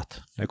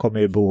Horvat. Det kommer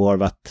ju Bo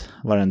Horvat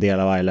vara en del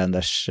av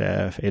Islanders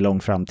i lång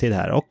framtid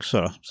här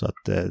också, så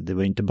att det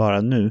var inte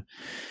bara nu.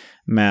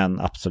 Men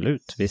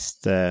absolut,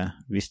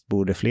 visst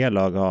borde fler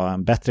lag ha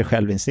en bättre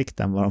självinsikt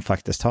än vad de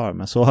faktiskt har,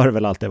 men så har det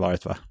väl alltid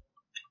varit, va?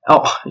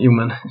 Ja, jo,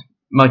 men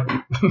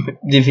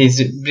det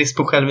finns brist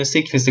på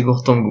självinsikt, finns det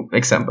gott om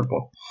exempel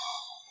på.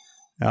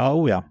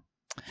 Ja, ja.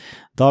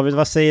 David,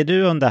 vad säger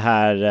du om det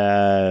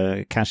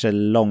här kanske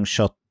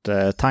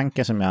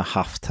longshot-tanken som jag har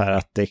haft här,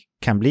 att det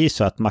kan bli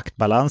så att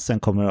maktbalansen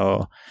kommer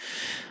att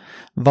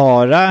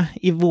vara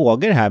i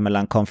vågor här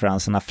mellan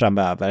konferenserna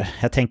framöver?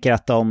 Jag tänker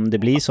att om det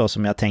blir så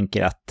som jag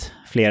tänker, att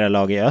flera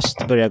lag i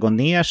öst börjar gå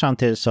ner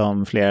samtidigt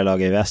som flera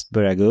lag i väst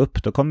börjar gå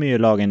upp, då kommer ju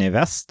lagen i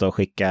väst att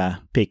skicka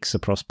picks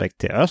och prospect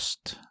till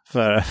öst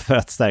för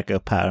att stärka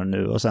upp här och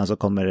nu, och sen så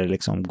kommer det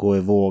liksom gå i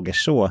vågor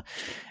så.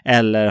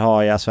 Eller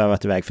har jag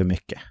svävat iväg för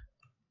mycket?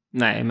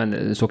 Nej,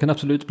 men så kan det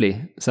absolut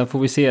bli. Sen får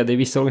vi se, det är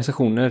vissa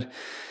organisationer,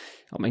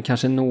 men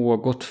kanske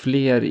något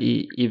fler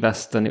i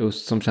västern i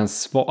öst som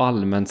känns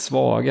allmänt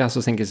svaga.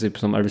 Så tänker jag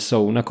som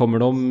Arizona, kommer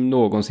de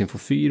någonsin få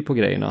fyr på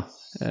grejerna?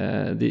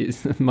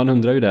 Man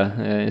undrar ju det,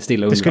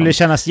 stilla undran. Det skulle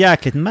kännas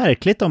jäkligt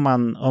märkligt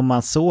om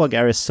man såg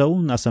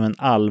Arizona som en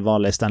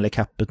allvarlig Stanley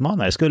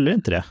Cup-utmanare. Skulle det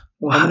inte det?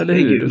 Ja, men eller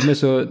hur? De är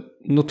så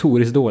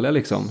notoriskt dåliga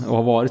liksom, och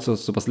har varit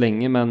så pass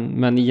länge,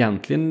 men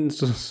egentligen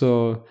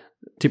så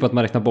typ att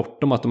man räknar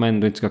bort dem, att de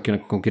ändå inte ska kunna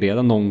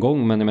konkurrera någon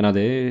gång, men jag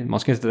menar man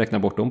ska inte räkna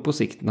bort dem på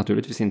sikt,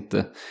 naturligtvis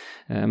inte.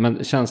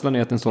 Men känslan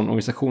är att en sån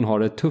organisation har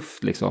det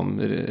tufft liksom,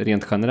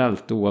 rent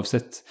generellt,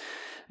 oavsett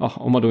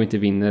om man då inte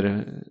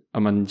vinner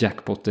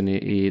jackpotten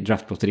i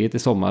draftlotteriet i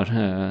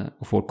sommar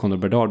och får Connor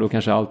Bedard, då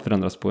kanske allt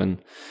förändras på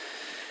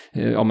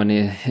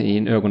i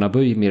en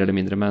ögonaböj mer eller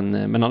mindre,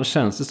 men annars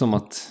känns det som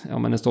att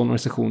en sån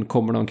organisation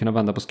kommer de kunna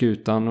vända på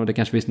skutan, och det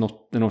kanske finns en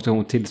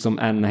organisation till som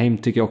Anaheim,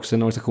 tycker jag också,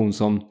 en organisation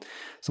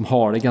som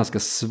har det ganska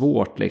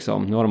svårt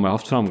liksom. Nu har de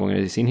haft framgångar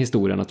i sin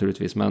historia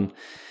naturligtvis, men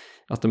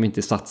att de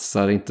inte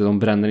satsar, de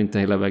bränner inte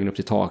hela vägen upp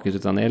till taket,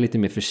 utan är lite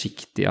mer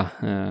försiktiga.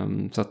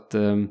 Så att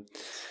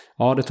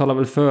det talar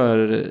väl för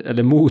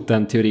eller mot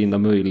den teorin då,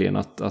 möjligen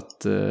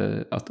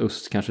att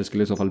Öst kanske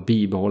skulle i så fall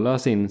bibehålla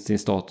sin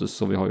status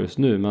som vi har just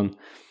nu,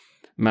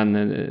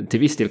 men till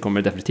viss del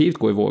kommer det definitivt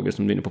gå i vågor,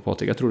 som du är inne på,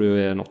 Patrik. Jag tror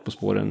det är något på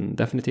spåren,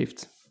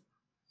 definitivt.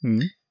 Mm.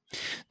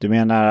 Du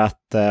menar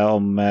att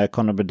om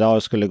Connor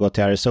Bedard skulle gå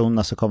till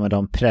Arizona så kommer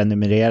de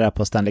prenumerera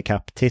på Stanley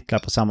Cup-titlar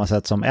på samma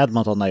sätt som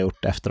Edmonton har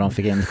gjort efter de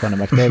fick in Connor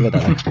McDavid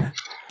där?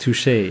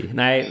 Touché.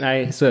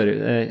 Nej, så är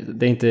det.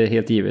 Det är inte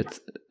helt givet.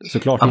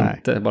 Såklart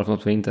inte, bara för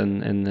att få in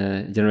en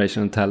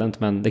generational talent,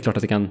 men det är klart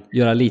att det kan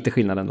göra lite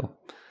skillnad ändå.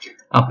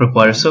 Apropå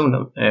Arizona,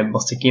 bara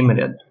sticka in med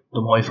det.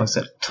 De har ju faktiskt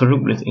en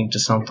otroligt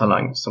intressant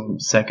talang som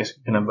säkert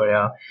skulle kunna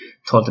börja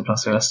ta lite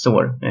plats nästa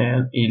år.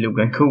 I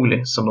Logan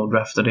Cooley, som de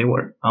draftade i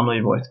år. Han har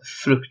ju varit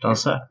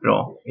fruktansvärt bra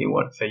i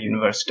år för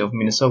University of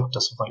Minnesota,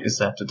 som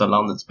faktiskt är ett av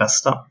landets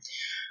bästa.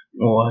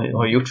 Och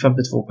har gjort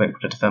 52 poäng på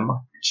 35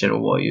 matcher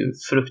och var ju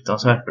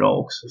fruktansvärt bra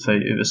också för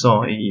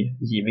USA i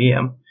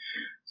JVM.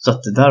 Så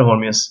att där har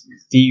de ju,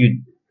 det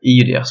är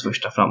ju deras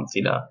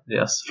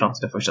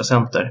framtida första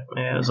center.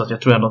 Så att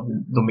jag tror ändå att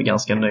de är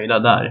ganska nöjda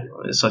där.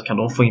 Så att kan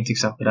de få in till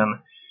exempel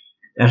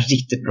en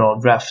riktigt bra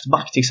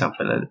draftback till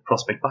exempel, eller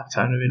prospectback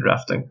här nu i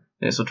draften,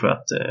 så tror jag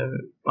att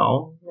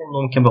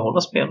om de kan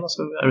behålla spelarna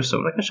så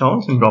Arizona kanske har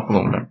något bra på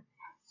gång där.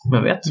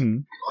 Men vet,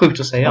 sjukt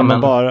att säga.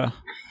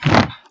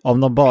 Om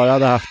de bara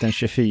hade haft en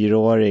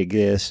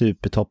 24-årig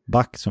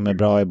supertoppback som är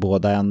bra i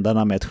båda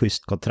ändarna med ett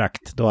schysst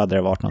kontrakt, då hade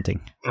det varit någonting.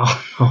 Ja,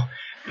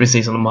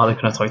 precis, om de hade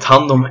kunnat tagit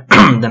hand om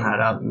den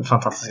här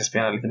fantastiska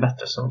spelaren lite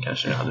bättre, så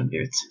kanske det hade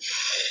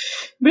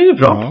blivit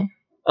bra. Ja.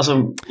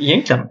 Alltså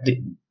egentligen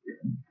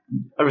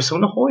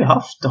Arizona har ju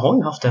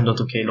haft ändå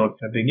ett okej lag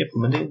att bygga på,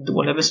 men det är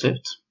dåliga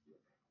beslut.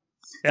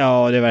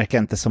 Ja, det verkar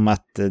inte som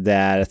att det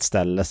är ett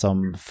ställe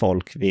som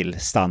folk vill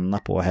stanna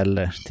på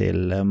heller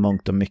till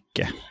mångt och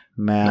mycket.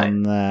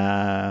 Men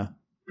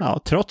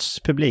trots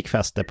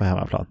publikfester på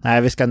hemmaplan.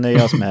 Nej, vi ska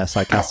nöja oss med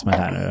sarkasmen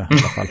här nu i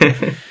alla fall.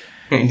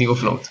 Det går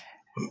för långt.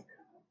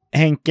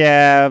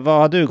 Henke, vad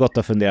har du gått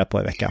och funderat på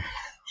i veckan?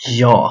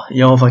 Ja, det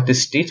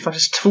är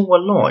faktiskt 2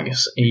 lag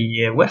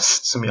i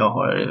West som jag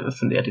har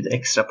funderat lite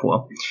extra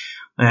på.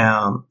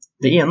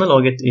 Det ena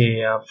laget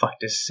är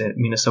faktiskt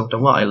Minnesota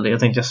Wild. Jag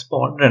tänkte jag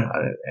sparade den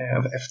här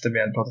efter vi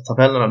hade pratat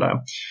tabellerna där.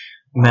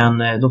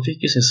 Men de fick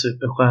ju sin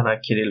superstjärna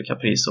Kirill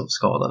Kaprizov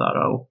skada där,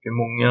 och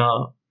många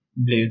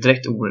blev ju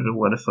direkt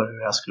oroade för hur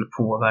det här skulle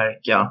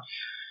påverka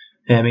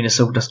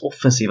Minnesotas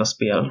offensiva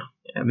spel.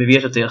 Vi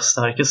vet att deras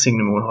starkaste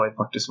signalement har ju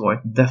faktiskt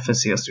varit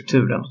defensiva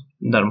strukturen,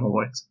 där de har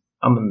varit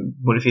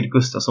både Filip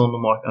Gustafsson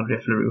och Marc-André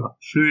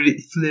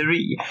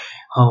Fleury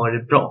har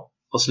varit bra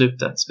på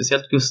slutet.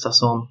 Speciellt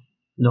Gustafsson.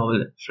 Nu har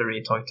väl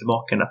Fleury tagit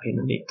tillbaka den där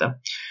pinnen lite.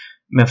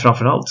 Men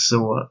framförallt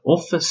så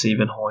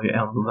offensiven har ju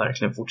ändå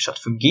verkligen fortsatt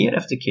fungera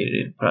efter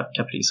Kirill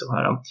Kaprizov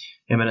här.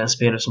 Jag menar en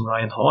spelare som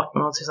Ryan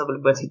Hartman har till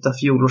exempel börjat hitta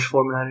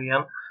fjolårsformen här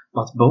igen.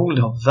 Matt Bold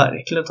har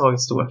verkligen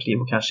tagit stora kliv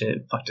och kanske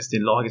faktiskt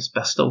är lagets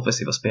bästa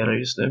offensiva spelare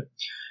just nu.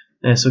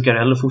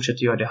 Zuccarello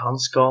fortsätter göra det han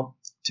ska.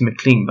 Timmy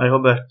Klingberg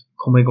har börjat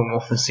komma igång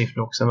offensivt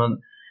nu också. Men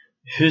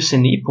hur ser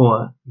ni på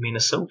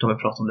Minnesota om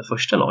vi pratar om det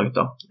första laget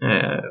då?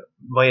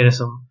 Vad är det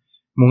som...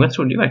 Många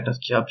trodde ju verkligen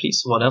att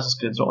Kaprizov var den som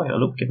skulle dra hela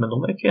loket, men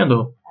de verkar ju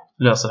ändå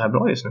lösa det här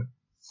bra just nu.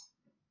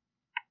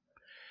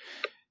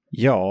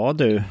 Ja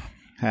du,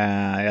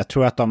 jag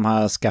tror att de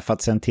har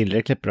skaffat sig en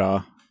tillräckligt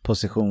bra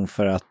position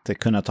för att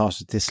kunna ta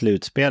sig till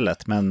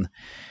slutspelet, men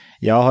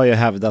jag har ju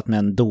hävdat med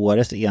en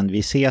dåres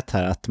envishet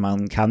här att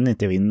man kan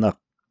inte vinna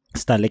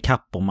Stanley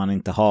Cup om man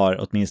inte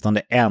har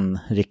åtminstone en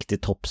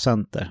riktig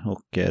toppcenter,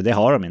 och det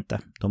har de inte.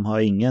 De har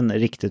ingen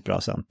riktigt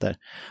bra center.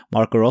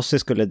 Marco Rossi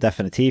skulle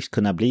definitivt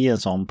kunna bli en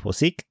sån på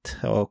sikt,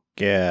 och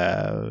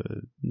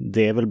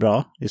det är väl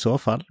bra i så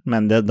fall,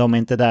 men de är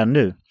inte där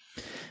nu.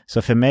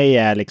 Så för mig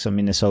är liksom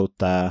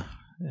Minnesota,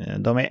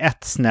 de är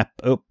ett snäpp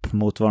upp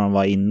mot vad de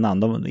var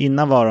innan.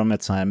 Innan var de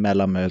ett sån här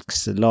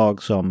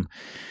mellanmjölkslag som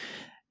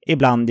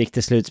ibland gick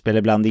till slutspel,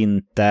 ibland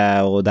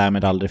inte, och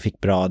därmed aldrig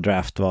fick bra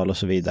draftval och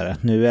så vidare.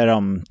 Nu är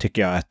de,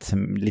 tycker jag,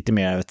 lite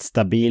mer ett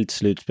stabilt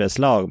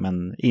slutspelslag,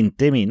 men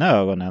inte i mina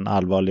ögon en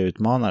allvarlig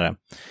utmanare.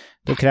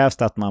 då krävs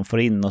det att man får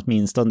in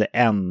åtminstone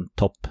en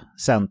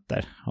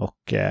toppcenter.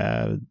 Och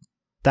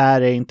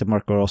där är inte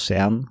Marco Rossi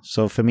än.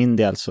 Så för min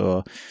del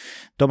så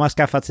de har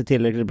skaffat sig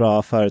tillräckligt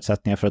bra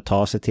förutsättningar för att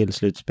ta sig till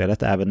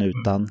slutspelet även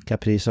utan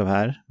Kaprizov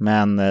här.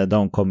 Men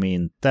de kommer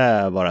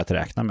inte vara att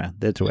räkna med.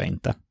 Det tror jag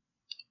inte.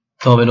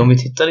 David, om vi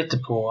tittar lite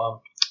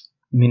på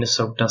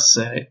Minnesotas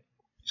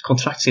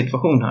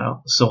kontraktssituation här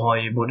då, så har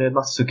ju både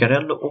Mats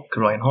Zuccarello och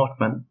Ryan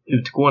Hartman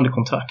utgående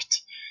kontrakt.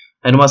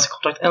 De har alltså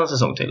kontrakt en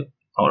säsong till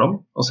har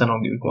de, och sen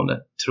har de utgående.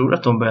 Tror du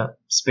att de börjar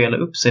spela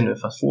upp sig nu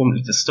för att få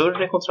lite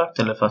större kontrakt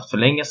eller för att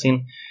förlänga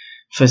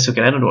för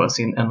Zuccarello då,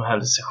 sin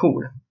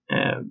NHL-session?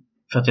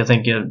 För att jag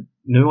tänker,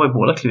 nu har ju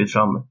båda klivit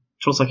fram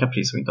trots att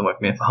Kaprizov inte har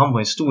varit med, för han var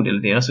en stor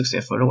del i deras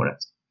succé förra året.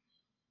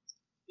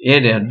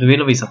 Är det, du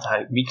vill visa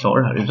att vi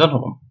klarar det här utan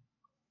honom?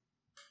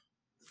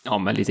 Ja,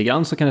 men lite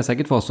grann så kan det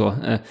säkert vara så.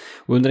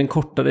 Och under en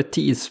kortare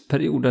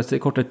tidsperiod, alltså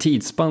ett kortare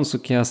tidsspann, så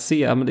kan jag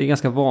se att det är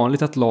ganska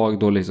vanligt att lag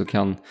då liksom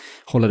kan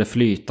hålla det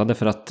flytande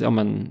för att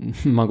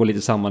man går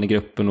lite samman i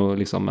gruppen och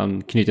liksom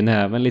man knyter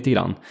näven lite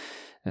grann.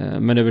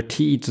 Men över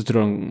tid så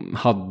tror jag de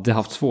hade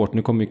haft svårt.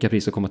 Nu kommer ju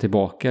Kaprizov komma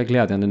tillbaka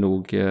glädjande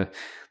nog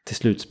till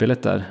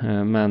slutspelet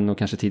där. Men, och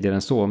kanske tidigare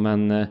än så.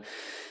 Men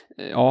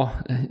ja,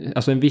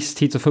 alltså en viss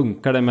tid så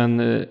funkar det, men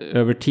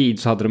över tid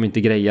så hade de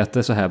inte grejat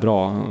det så här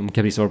bra. Om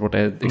Kaprizov var borta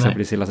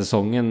exempelvis hela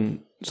säsongen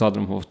så hade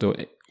de fått det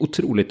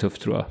otroligt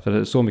tufft, tror jag.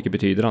 För så mycket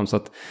betyder han. Så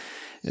att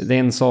det är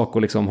en sak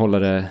att liksom hålla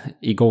det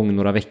igång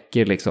några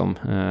veckor liksom.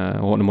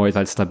 Och de har ju ett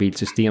väldigt stabilt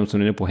system som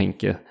nu är på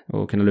Henke.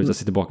 Och kunna luta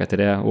sig tillbaka till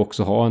det. Och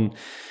också ha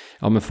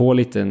men få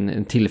lite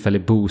en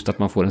tillfällig boost, att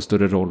man får en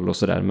större roll och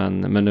sådär.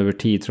 Men över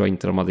tid tror jag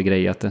inte de hade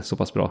grejat det så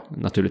pass bra.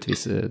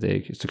 Naturligtvis, det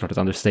är såklart ett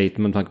understatement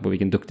med tanke på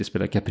vilken duktig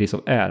spelare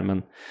Kaprizov är. Men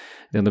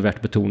det är ändå värt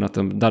att betona att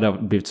det hade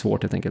blivit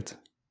svårt helt enkelt.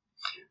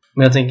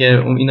 Men jag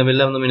tänker, innan vi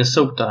lämnar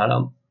Minnesota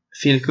här,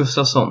 Phil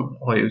Gustafsson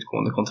har ju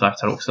utgående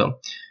kontrakt här också.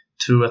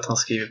 Tror du att han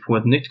skriver på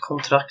ett nytt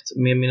kontrakt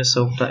med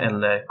Minnesota,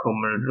 eller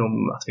kommer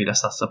de att vilja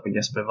satsa på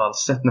Jesper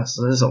Wallstedt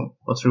nästa säsong?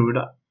 Vad tror du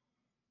där?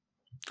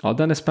 Ja,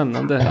 den är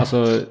spännande.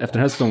 Alltså, efter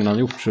den här säsongen han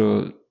gjort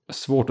så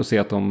svårt att se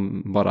att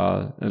de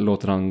bara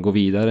låter han gå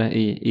vidare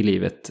i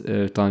livet.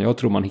 Utan jag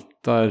tror man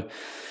hittar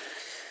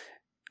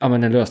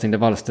en lösning där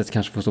Wallstedt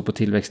kanske får stå på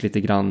tillväxt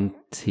lite grann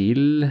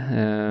till.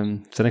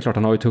 Sen är det klart,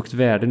 han har ju ett högt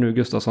värde nu,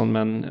 Gustafsson,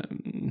 men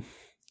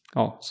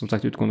som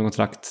sagt, utgående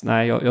kontrakt.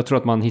 Nej, jag tror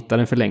att man hittar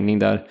en förlängning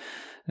där.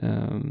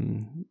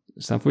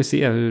 Sen får vi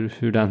se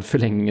hur den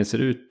förlängningen ser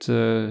ut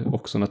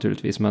också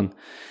naturligtvis, men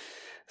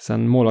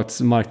sen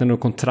målvaktsmarknaden och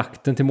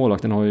kontrakten till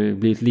målvakten har ju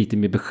blivit lite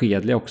mer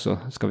beskedliga också,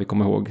 ska vi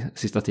komma ihåg,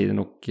 sista tiden.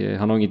 Och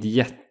han har inget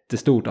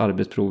jättestort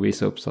arbetsprov att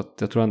visa upp, så att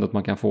jag tror ändå att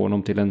man kan få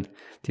honom till en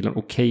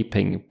okej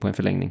peng på en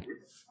förlängning.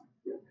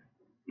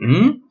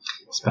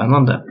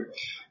 Spännande.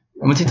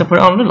 Om vi tittar på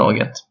det andra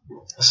laget,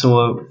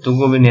 så då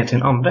går vi ner till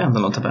den andra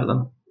änden av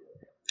tabellen.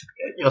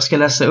 Jag ska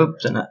läsa upp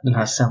den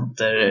här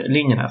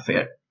centerlinjen här för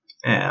er.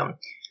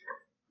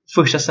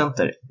 Första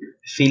center,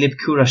 Filip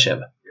Kurashev.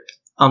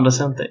 Andra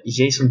center,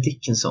 Jason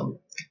Dickinson.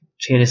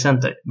 Tredje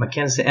center,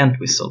 Mackenzie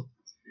Entwistle.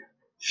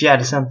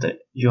 Fjärde center,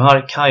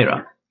 Johar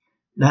Kaira.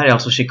 Det här är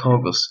alltså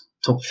Chicagos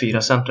topp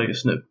 4 centrar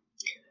just nu.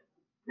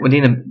 Och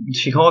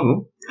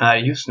Chicago är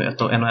just nu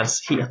ett av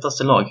NHLs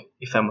hetaste lag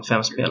i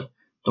 5-mot-5-spel.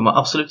 De har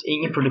absolut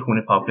ingen produktion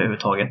i powerplay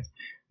överhuvudtaget.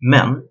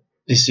 Men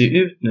det ser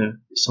ut nu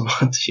som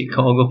att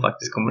Chicago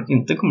faktiskt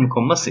inte kommer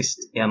komma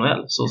sist i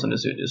NHL, så som det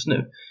ser ut just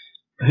nu.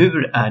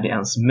 Hur är det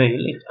ens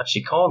möjligt att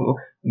Chicago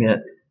med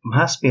de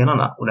här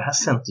spelarna och det här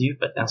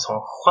centerdjupet ens har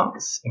en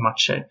chans i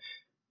matcher?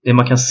 Det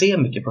man kan se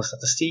mycket på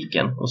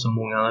statistiken och som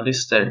många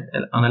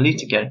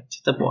analytiker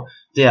tittar på,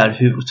 det är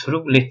hur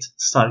otroligt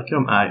starka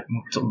de är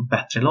mot de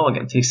bättre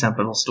lagen. Till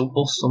exempel de slog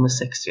Boston med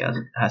 6-3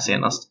 här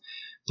senast.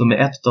 De är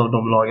ett av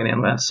de lagen i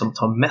NHL som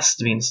tar mest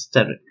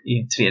vinster i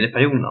tredje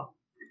perioderna.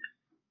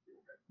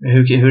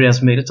 Hur är det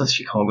ens möjligt att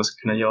Chicago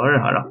ska kunna göra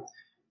det här då?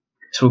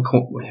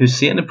 Hur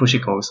ser ni på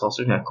Chicagos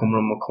avslutningar? Kommer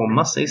de att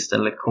komma sist,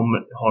 eller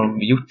har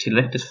de gjort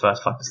tillräckligt för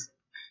att faktiskt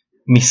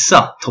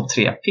missa topp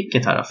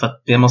 3-picket här? För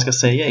att det man ska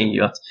säga är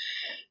ju att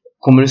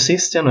kommer du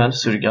sist i NHL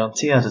så är du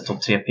garanterad ett topp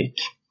 3-pick.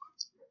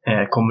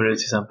 Kommer du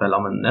till exempel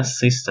näst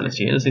sist eller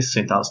tredje sist, så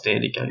är inte alls det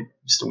lika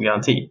stor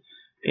garanti.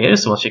 Är det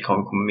så att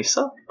Chicago kommer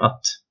missa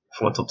att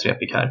få ett topp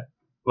 3-pick här?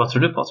 Vad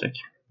tror du, Patrik?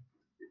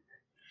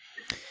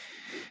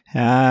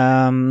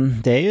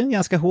 Det är ju en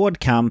ganska hård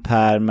kamp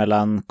här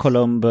mellan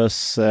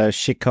Columbus,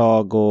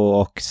 Chicago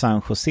och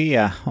San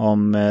Jose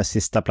om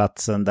sista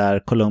platsen, där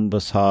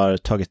Columbus har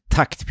tagit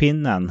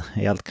taktpinnen,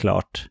 helt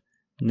klart.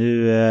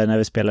 Nu när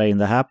vi spelar in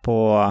det här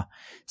på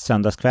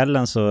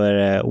söndagskvällen så är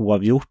det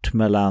oavgjort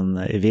mellan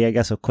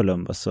Vegas och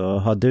Columbus. Så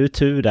har du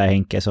tur där,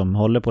 Henke, som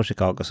håller på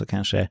Chicago, så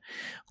kanske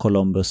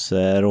Columbus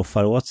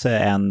roffar åt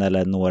sig en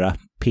eller några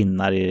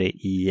pinnar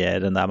i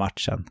den där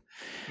matchen.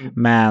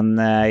 Men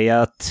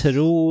jag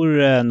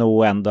tror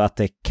nog ändå att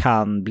det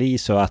kan bli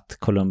så att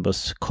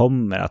Columbus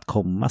kommer att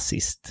komma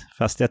sist.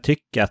 Fast jag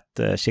tycker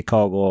att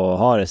Chicago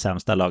har det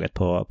sämsta laget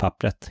på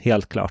pappret,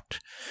 helt klart.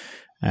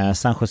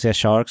 San Jose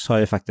Sharks har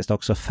ju faktiskt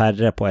också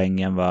färre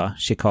poäng än vad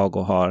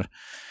Chicago har.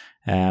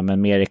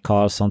 med Erik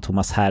Karlsson,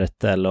 Thomas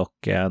Hertel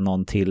och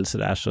någon till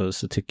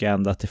så tycker jag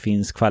ändå att det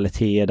finns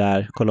kvaliteter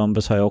där.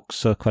 Columbus har ju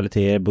också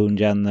kvaliteter,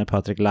 Bundjen,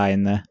 Patrik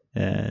Laine,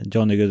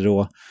 Johnny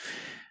Gaudreau.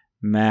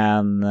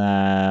 Men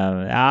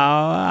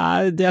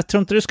jag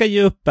tror inte du ska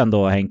ge upp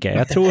ändå, Henke.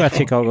 Jag tror att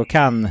Chicago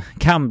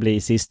kan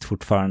bli sist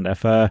fortfarande.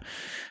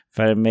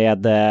 För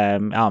med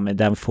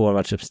den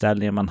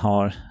forwardsuppställningen man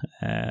har,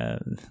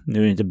 nu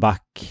är det inte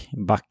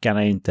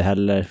backarna är inte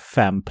heller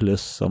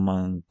 5+ om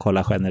man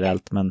kollar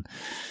generellt, men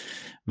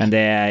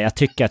jag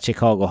tycker att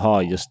Chicago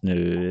har just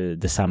nu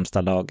det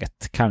sämsta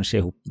laget, kanske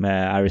ihop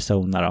med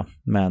Arizona då,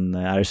 men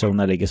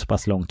Arizona ligger så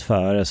pass långt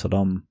före så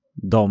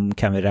de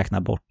kan vi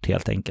räkna bort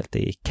helt enkelt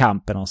i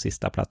kampen om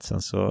sista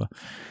platsen. Så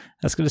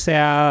jag skulle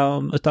säga,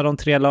 utav de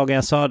 3 lagen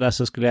jag sa där,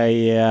 så skulle jag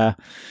ge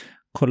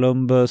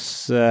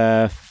Columbus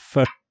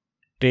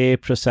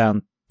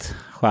 40%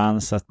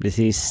 chans att bli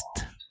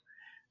sist,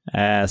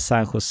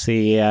 San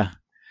Jose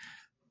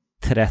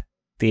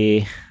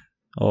 30,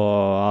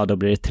 och då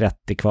blir det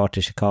 30 kvar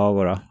till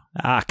Chicago då.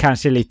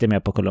 Kanske lite mer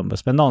på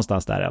Columbus, men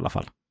någonstans där i alla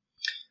fall.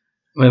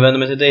 Om jag vänder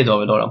mig till dig,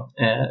 David, då.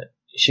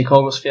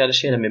 Chicagos fjärde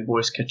kedja med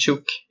Boris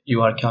Katchouk,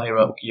 Juha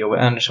Kaira och Joey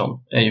Anderson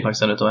är ju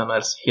faktiskt en av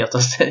NHLs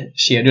hetaste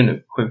kedjor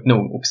nu, sjukt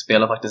nog, och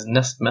spelar faktiskt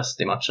näst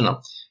mest i matcherna.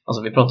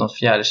 Alltså vi pratar om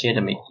fjärde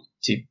kedja med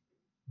typ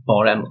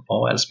bara en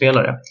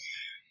AHL-spelare.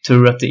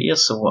 Tror du att det är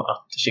så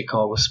att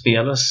Chicago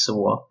spelar så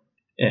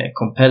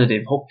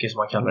competitive hockey, som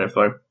man kallar det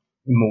för,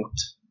 mot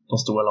de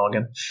stora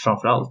lagen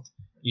framförallt,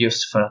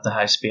 just för att det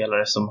här är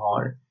spelare som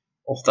har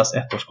oftast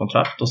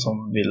 1-årskontrakt och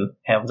som vill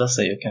hävda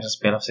sig och kanske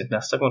spela för sitt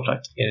nästa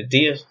kontrakt?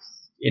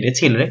 Är det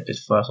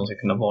tillräckligt för att de ska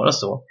kunna vara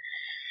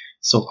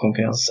så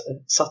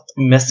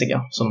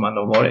konkurrensmässiga som de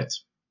ändå har varit?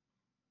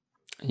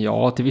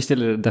 Ja, till viss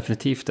del är det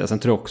definitivt det. Sen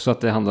tror jag också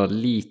att det handlar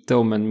lite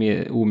om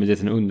en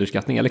omedveten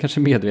underskattning, eller kanske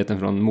medveten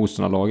från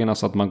motståndarlagen,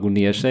 alltså att man går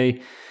ner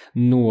sig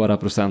några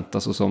procent,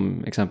 alltså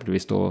som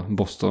exempelvis då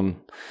Boston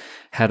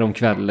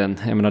häromkvällen.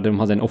 Jag menar, de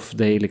hade en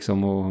off-day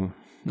liksom, och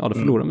ja, då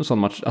förlorar de en sån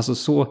match. Alltså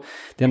så,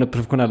 det är ändå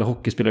professionella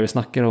hockeyspelare vi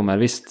snackar om här.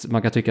 Visst,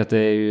 man kan tycka att det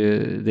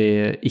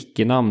är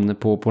icke-namn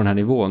på den här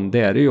nivån. Det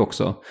är det ju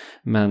också.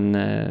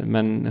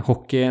 Men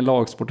hockey är en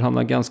lagsport,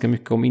 handlar ganska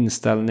mycket om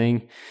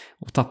inställning.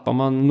 Och tappar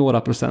man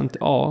några procent,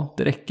 ja,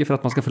 det räcker för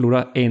att man ska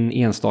förlora en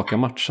enstaka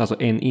match, alltså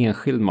en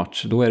enskild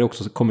match. Då är det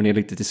också, kommer ner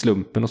lite till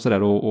slumpen och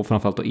sådär, och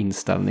framförallt då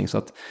inställning. Så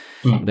att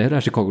det är det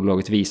här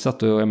Chicago-laget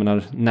visat. Och jag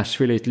menar,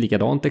 Nashville är ett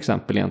likadant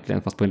exempel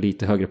egentligen, fast på en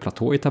lite högre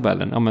platå i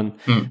tabellen. Ja, men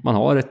man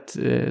har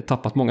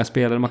tappat många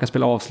spelare, man kan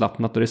spela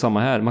avslappnat, och det är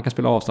samma här. Man kan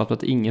spela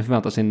avslappnat, ingen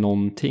förväntar sig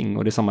någonting,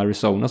 och det är samma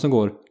Arizona som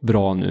går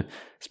bra nu.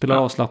 Spelar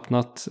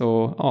avslappnat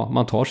och ja,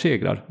 man tar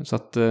segrar. Så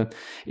att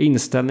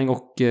inställning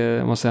och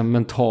man säger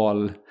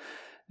mental,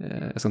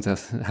 jag ska inte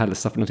säga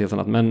hälsa för något helt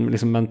annat, men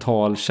liksom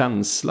mental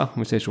känsla,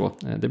 om vi säger så,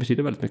 det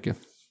betyder väldigt mycket.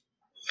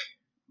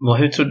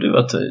 Hur tror du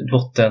att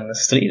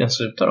bottenstriden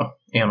slutar då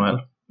i NHL?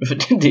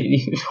 För det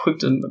är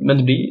sjukt,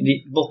 men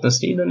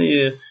bottenstriden är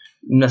ju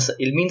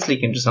minst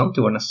lika intressant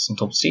i år nästan som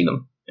toppstriden,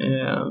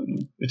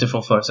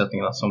 utifrån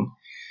förutsättningarna som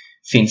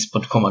finns på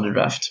ett kommande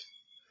draft.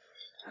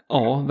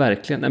 Ja,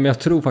 verkligen. Men jag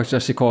tror faktiskt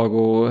att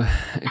Chicago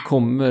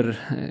kommer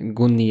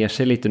gå ner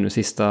sig lite nu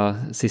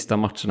sista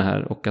matcherna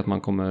här, och att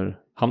man kommer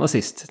hamna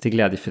sist, till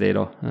glädje för dig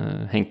då,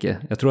 Henke.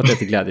 Jag tror att det är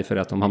till glädje för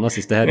att de hamnar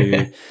sist. Det här är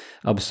ju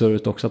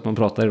absurt också att man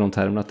pratar i de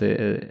termerna, att det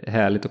är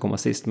härligt att komma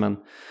sist, men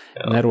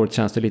det här året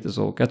känns det lite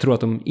så. Jag tror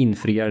att de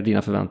infriar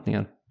dina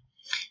förväntningar.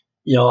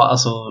 Ja,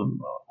 alltså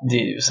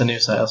sen är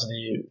det så här, alltså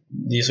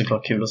det är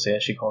såklart kul att se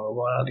Chicago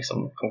vara liksom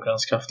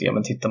konkurrenskraftiga,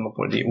 men tittar man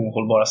på det är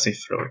ohållbara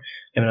siffror.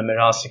 Jag menar,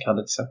 Mrazek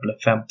hade till exempel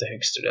 50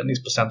 högsta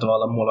räddningsprocent av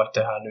alla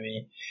målvakter här nu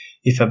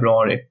i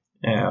februari,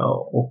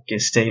 och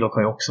Stalock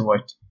har ju också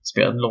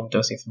spelat långt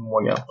över sin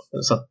förmåga.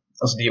 Så att,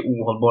 alltså det är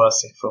ohållbara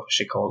siffror för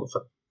Chicago,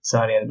 för så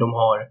här är det. De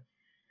har,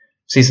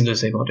 precis som du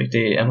säger, Patrik,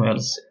 det är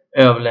NHLs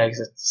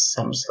överlägset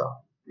sämsta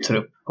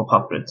trupp på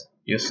pappret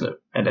just nu,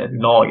 eller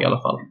lag i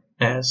alla fall,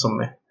 som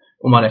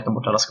om man räknar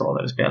bort alla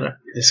skadade spelare.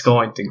 Det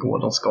ska inte gå,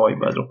 de ska ju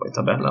börja droppa i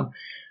tabellen.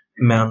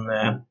 Men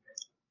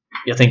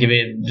jag tänker,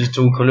 du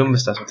tog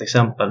Columbus där som ett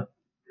exempel.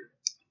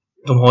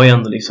 De har ju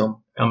ändå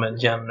liksom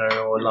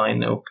Jenner och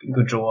Line och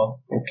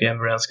Gaudreau och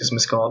Emrenski som är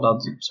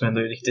skadad, som ändå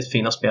är riktigt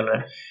fina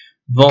spelare.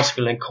 Vad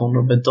skulle en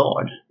Connor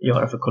Bedard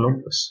göra för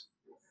Columbus?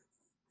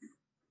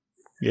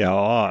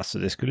 Ja, alltså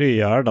det skulle ju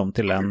göra dem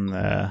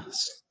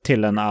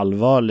till en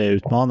allvarlig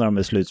utmanare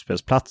med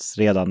slutspelsplats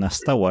redan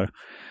nästa år.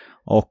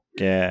 Och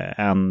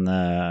en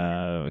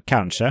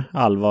kanske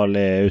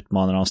allvarlig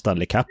utmanare om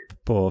Stanley Cup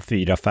på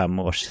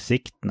 4-5 års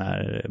sikt,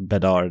 när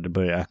Bedard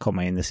börjar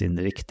komma in i sin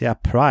riktiga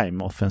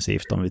prime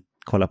offensivt, om vi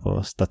kollar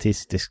på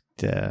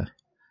statistiskt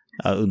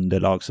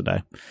underlag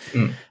sådär.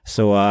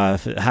 Så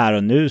här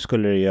och nu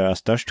skulle det göra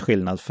störst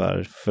skillnad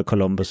för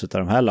Columbus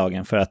utav de här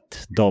lagen, för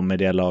att de är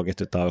det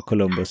laget utav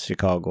Columbus,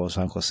 Chicago och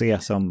San Jose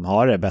som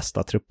har det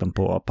bästa truppen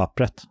på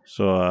pappret.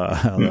 Så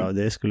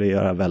det skulle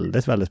göra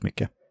väldigt, väldigt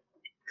mycket.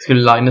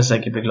 Skulle Line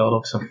säkert bli glad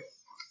också.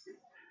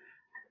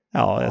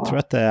 Ja, jag tror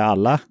att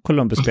alla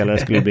Columbus-spelare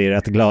skulle bli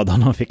rätt glada om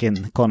de fick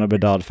in Connor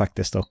Bedard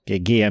faktiskt och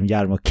GM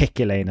Jarmo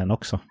Kekkeläinen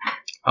också.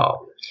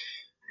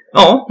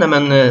 Ja, nej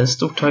men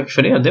stort tack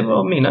för det. Det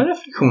var mina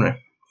reflektioner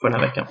för den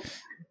här veckan.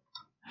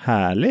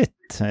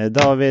 Härligt.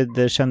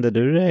 David, kände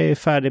du dig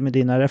färdig med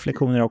dina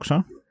reflektioner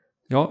också?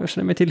 Ja, jag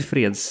känner mig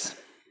tillfreds.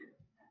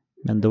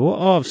 Men då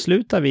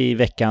avslutar vi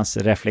veckans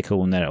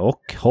reflektioner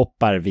och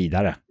hoppar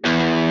vidare.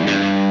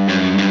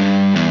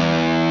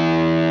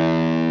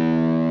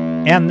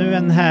 Ännu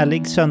en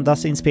härlig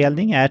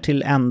söndagsinspelning är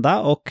till ända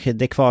och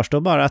det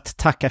kvarstår bara att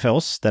tacka för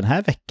oss den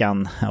här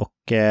veckan.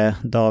 Och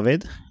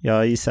David,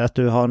 jag gissar att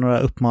du har några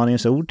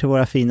uppmaningsord till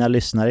våra fina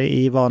lyssnare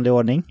i vanlig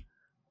ordning.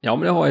 Ja,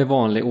 men det har jag i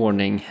vanlig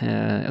ordning.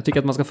 Jag tycker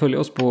att man ska följa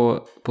oss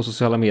på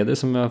sociala medier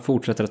som jag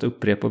fortsätter att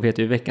upprepa och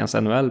heter ju Veckans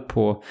NHL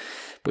på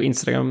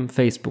Instagram,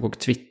 Facebook och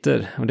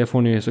Twitter. Och där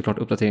får ni såklart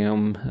uppdateringar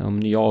om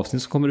nya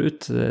avsnitt som kommer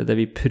ut där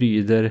vi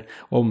pryder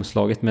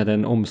omslaget med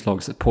en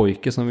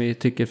omslagspojke som vi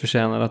tycker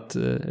förtjänar att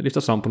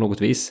lyftas fram på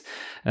något vis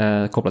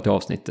kopplat till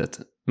avsnittet.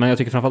 Men jag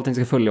tycker framförallt att ni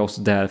ska följa oss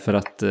där för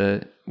att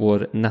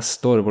vår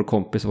nestor, vår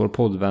kompis och vår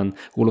poddvän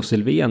Olof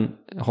Sylvén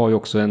har ju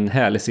också en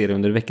härlig serie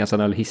under Veckans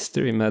NHL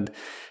History med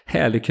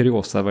härlig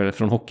kuriosa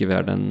från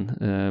hockeyvärlden,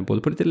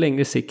 både på lite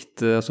längre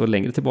sikt, alltså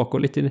längre tillbaka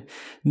och lite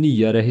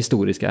nyare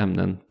historiska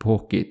ämnen på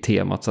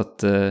hockeytemat. Så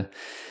att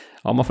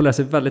ja, man får lära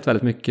sig väldigt,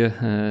 väldigt mycket.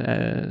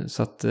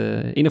 Så att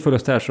in och följ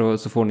oss där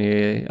så får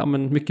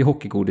ni mycket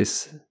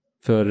hockeygodis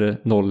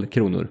för 0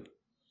 kronor.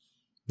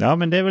 Ja,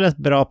 men det är väl ett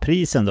bra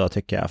pris ändå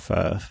tycker jag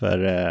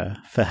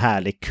för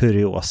härlig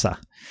kuriosa.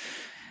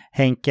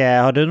 Henke,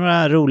 har du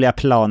några roliga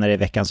planer i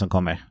veckan som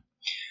kommer?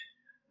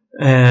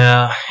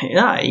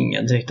 Nej,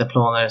 inga direkta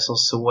planer som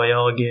så.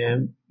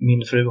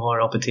 Min fru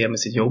har APT med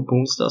sitt jobb på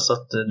onsdag, så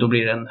att då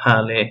blir det en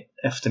härlig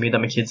eftermiddag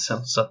med kidsen.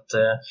 Så att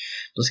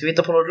då ska vi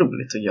hitta på något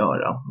roligt att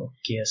göra.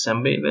 Och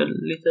sen blir det väl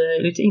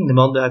lite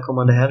innebandy här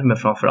kommande helg, men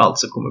framförallt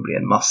så kommer det bli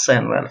en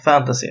massa NHL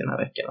fantasy den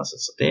här veckan. Alltså,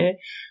 så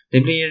det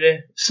blir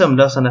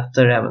sömnlösa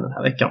nätter även den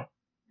här veckan.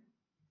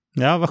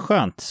 Ja, vad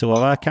skönt.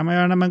 Sova kan man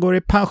göra när man går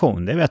i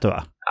pension, det vet du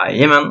va?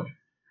 Jajamän.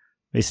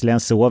 Visserligen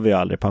sover ju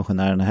aldrig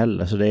pensionärerna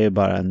heller, så det är ju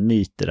bara en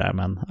myt det där.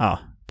 Men ja,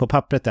 på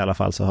pappret i alla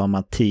fall så har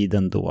man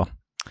tiden då.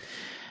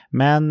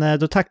 Men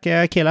då tackar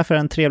jag killar för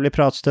en trevlig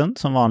pratstund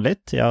som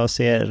vanligt. Jag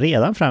ser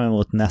redan fram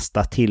emot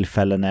nästa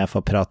tillfälle när jag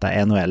får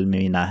prata NHL med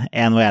mina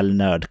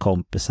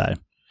NHL-nördkompisar.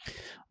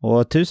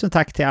 Och tusen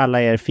tack till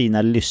alla er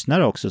fina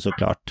lyssnare också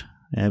såklart.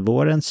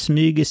 Våren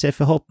smyger sig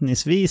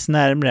förhoppningsvis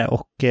närmare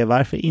och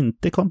varför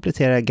inte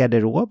komplettera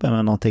garderoben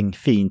med någonting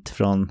fint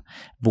från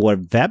vår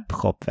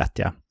webbshop vet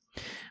jag.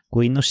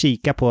 Gå in och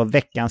kika på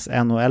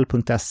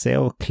veckansnhl.se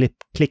och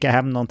klicka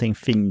hem någonting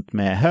fint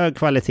med hög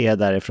kvalitet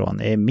därifrån.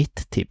 Det är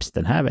mitt tips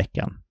den här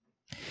veckan.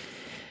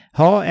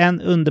 Ha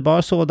en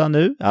underbar sådan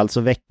nu,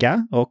 alltså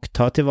vecka, och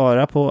ta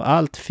tillvara på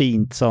allt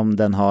fint som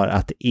den har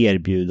att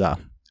erbjuda.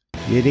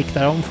 Vi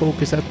riktar om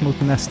fokuset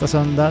mot nästa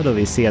söndag då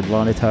vi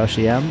sedvanligt hörs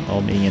igen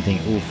om ingenting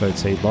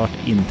oförutsägbart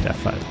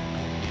inträffar.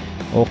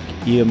 Och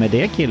i och med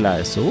det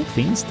killar så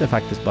finns det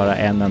faktiskt bara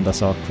en enda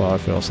sak kvar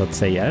för oss att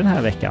säga den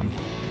här veckan.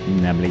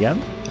 Nämligen,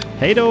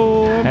 hej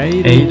då!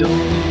 Hej då!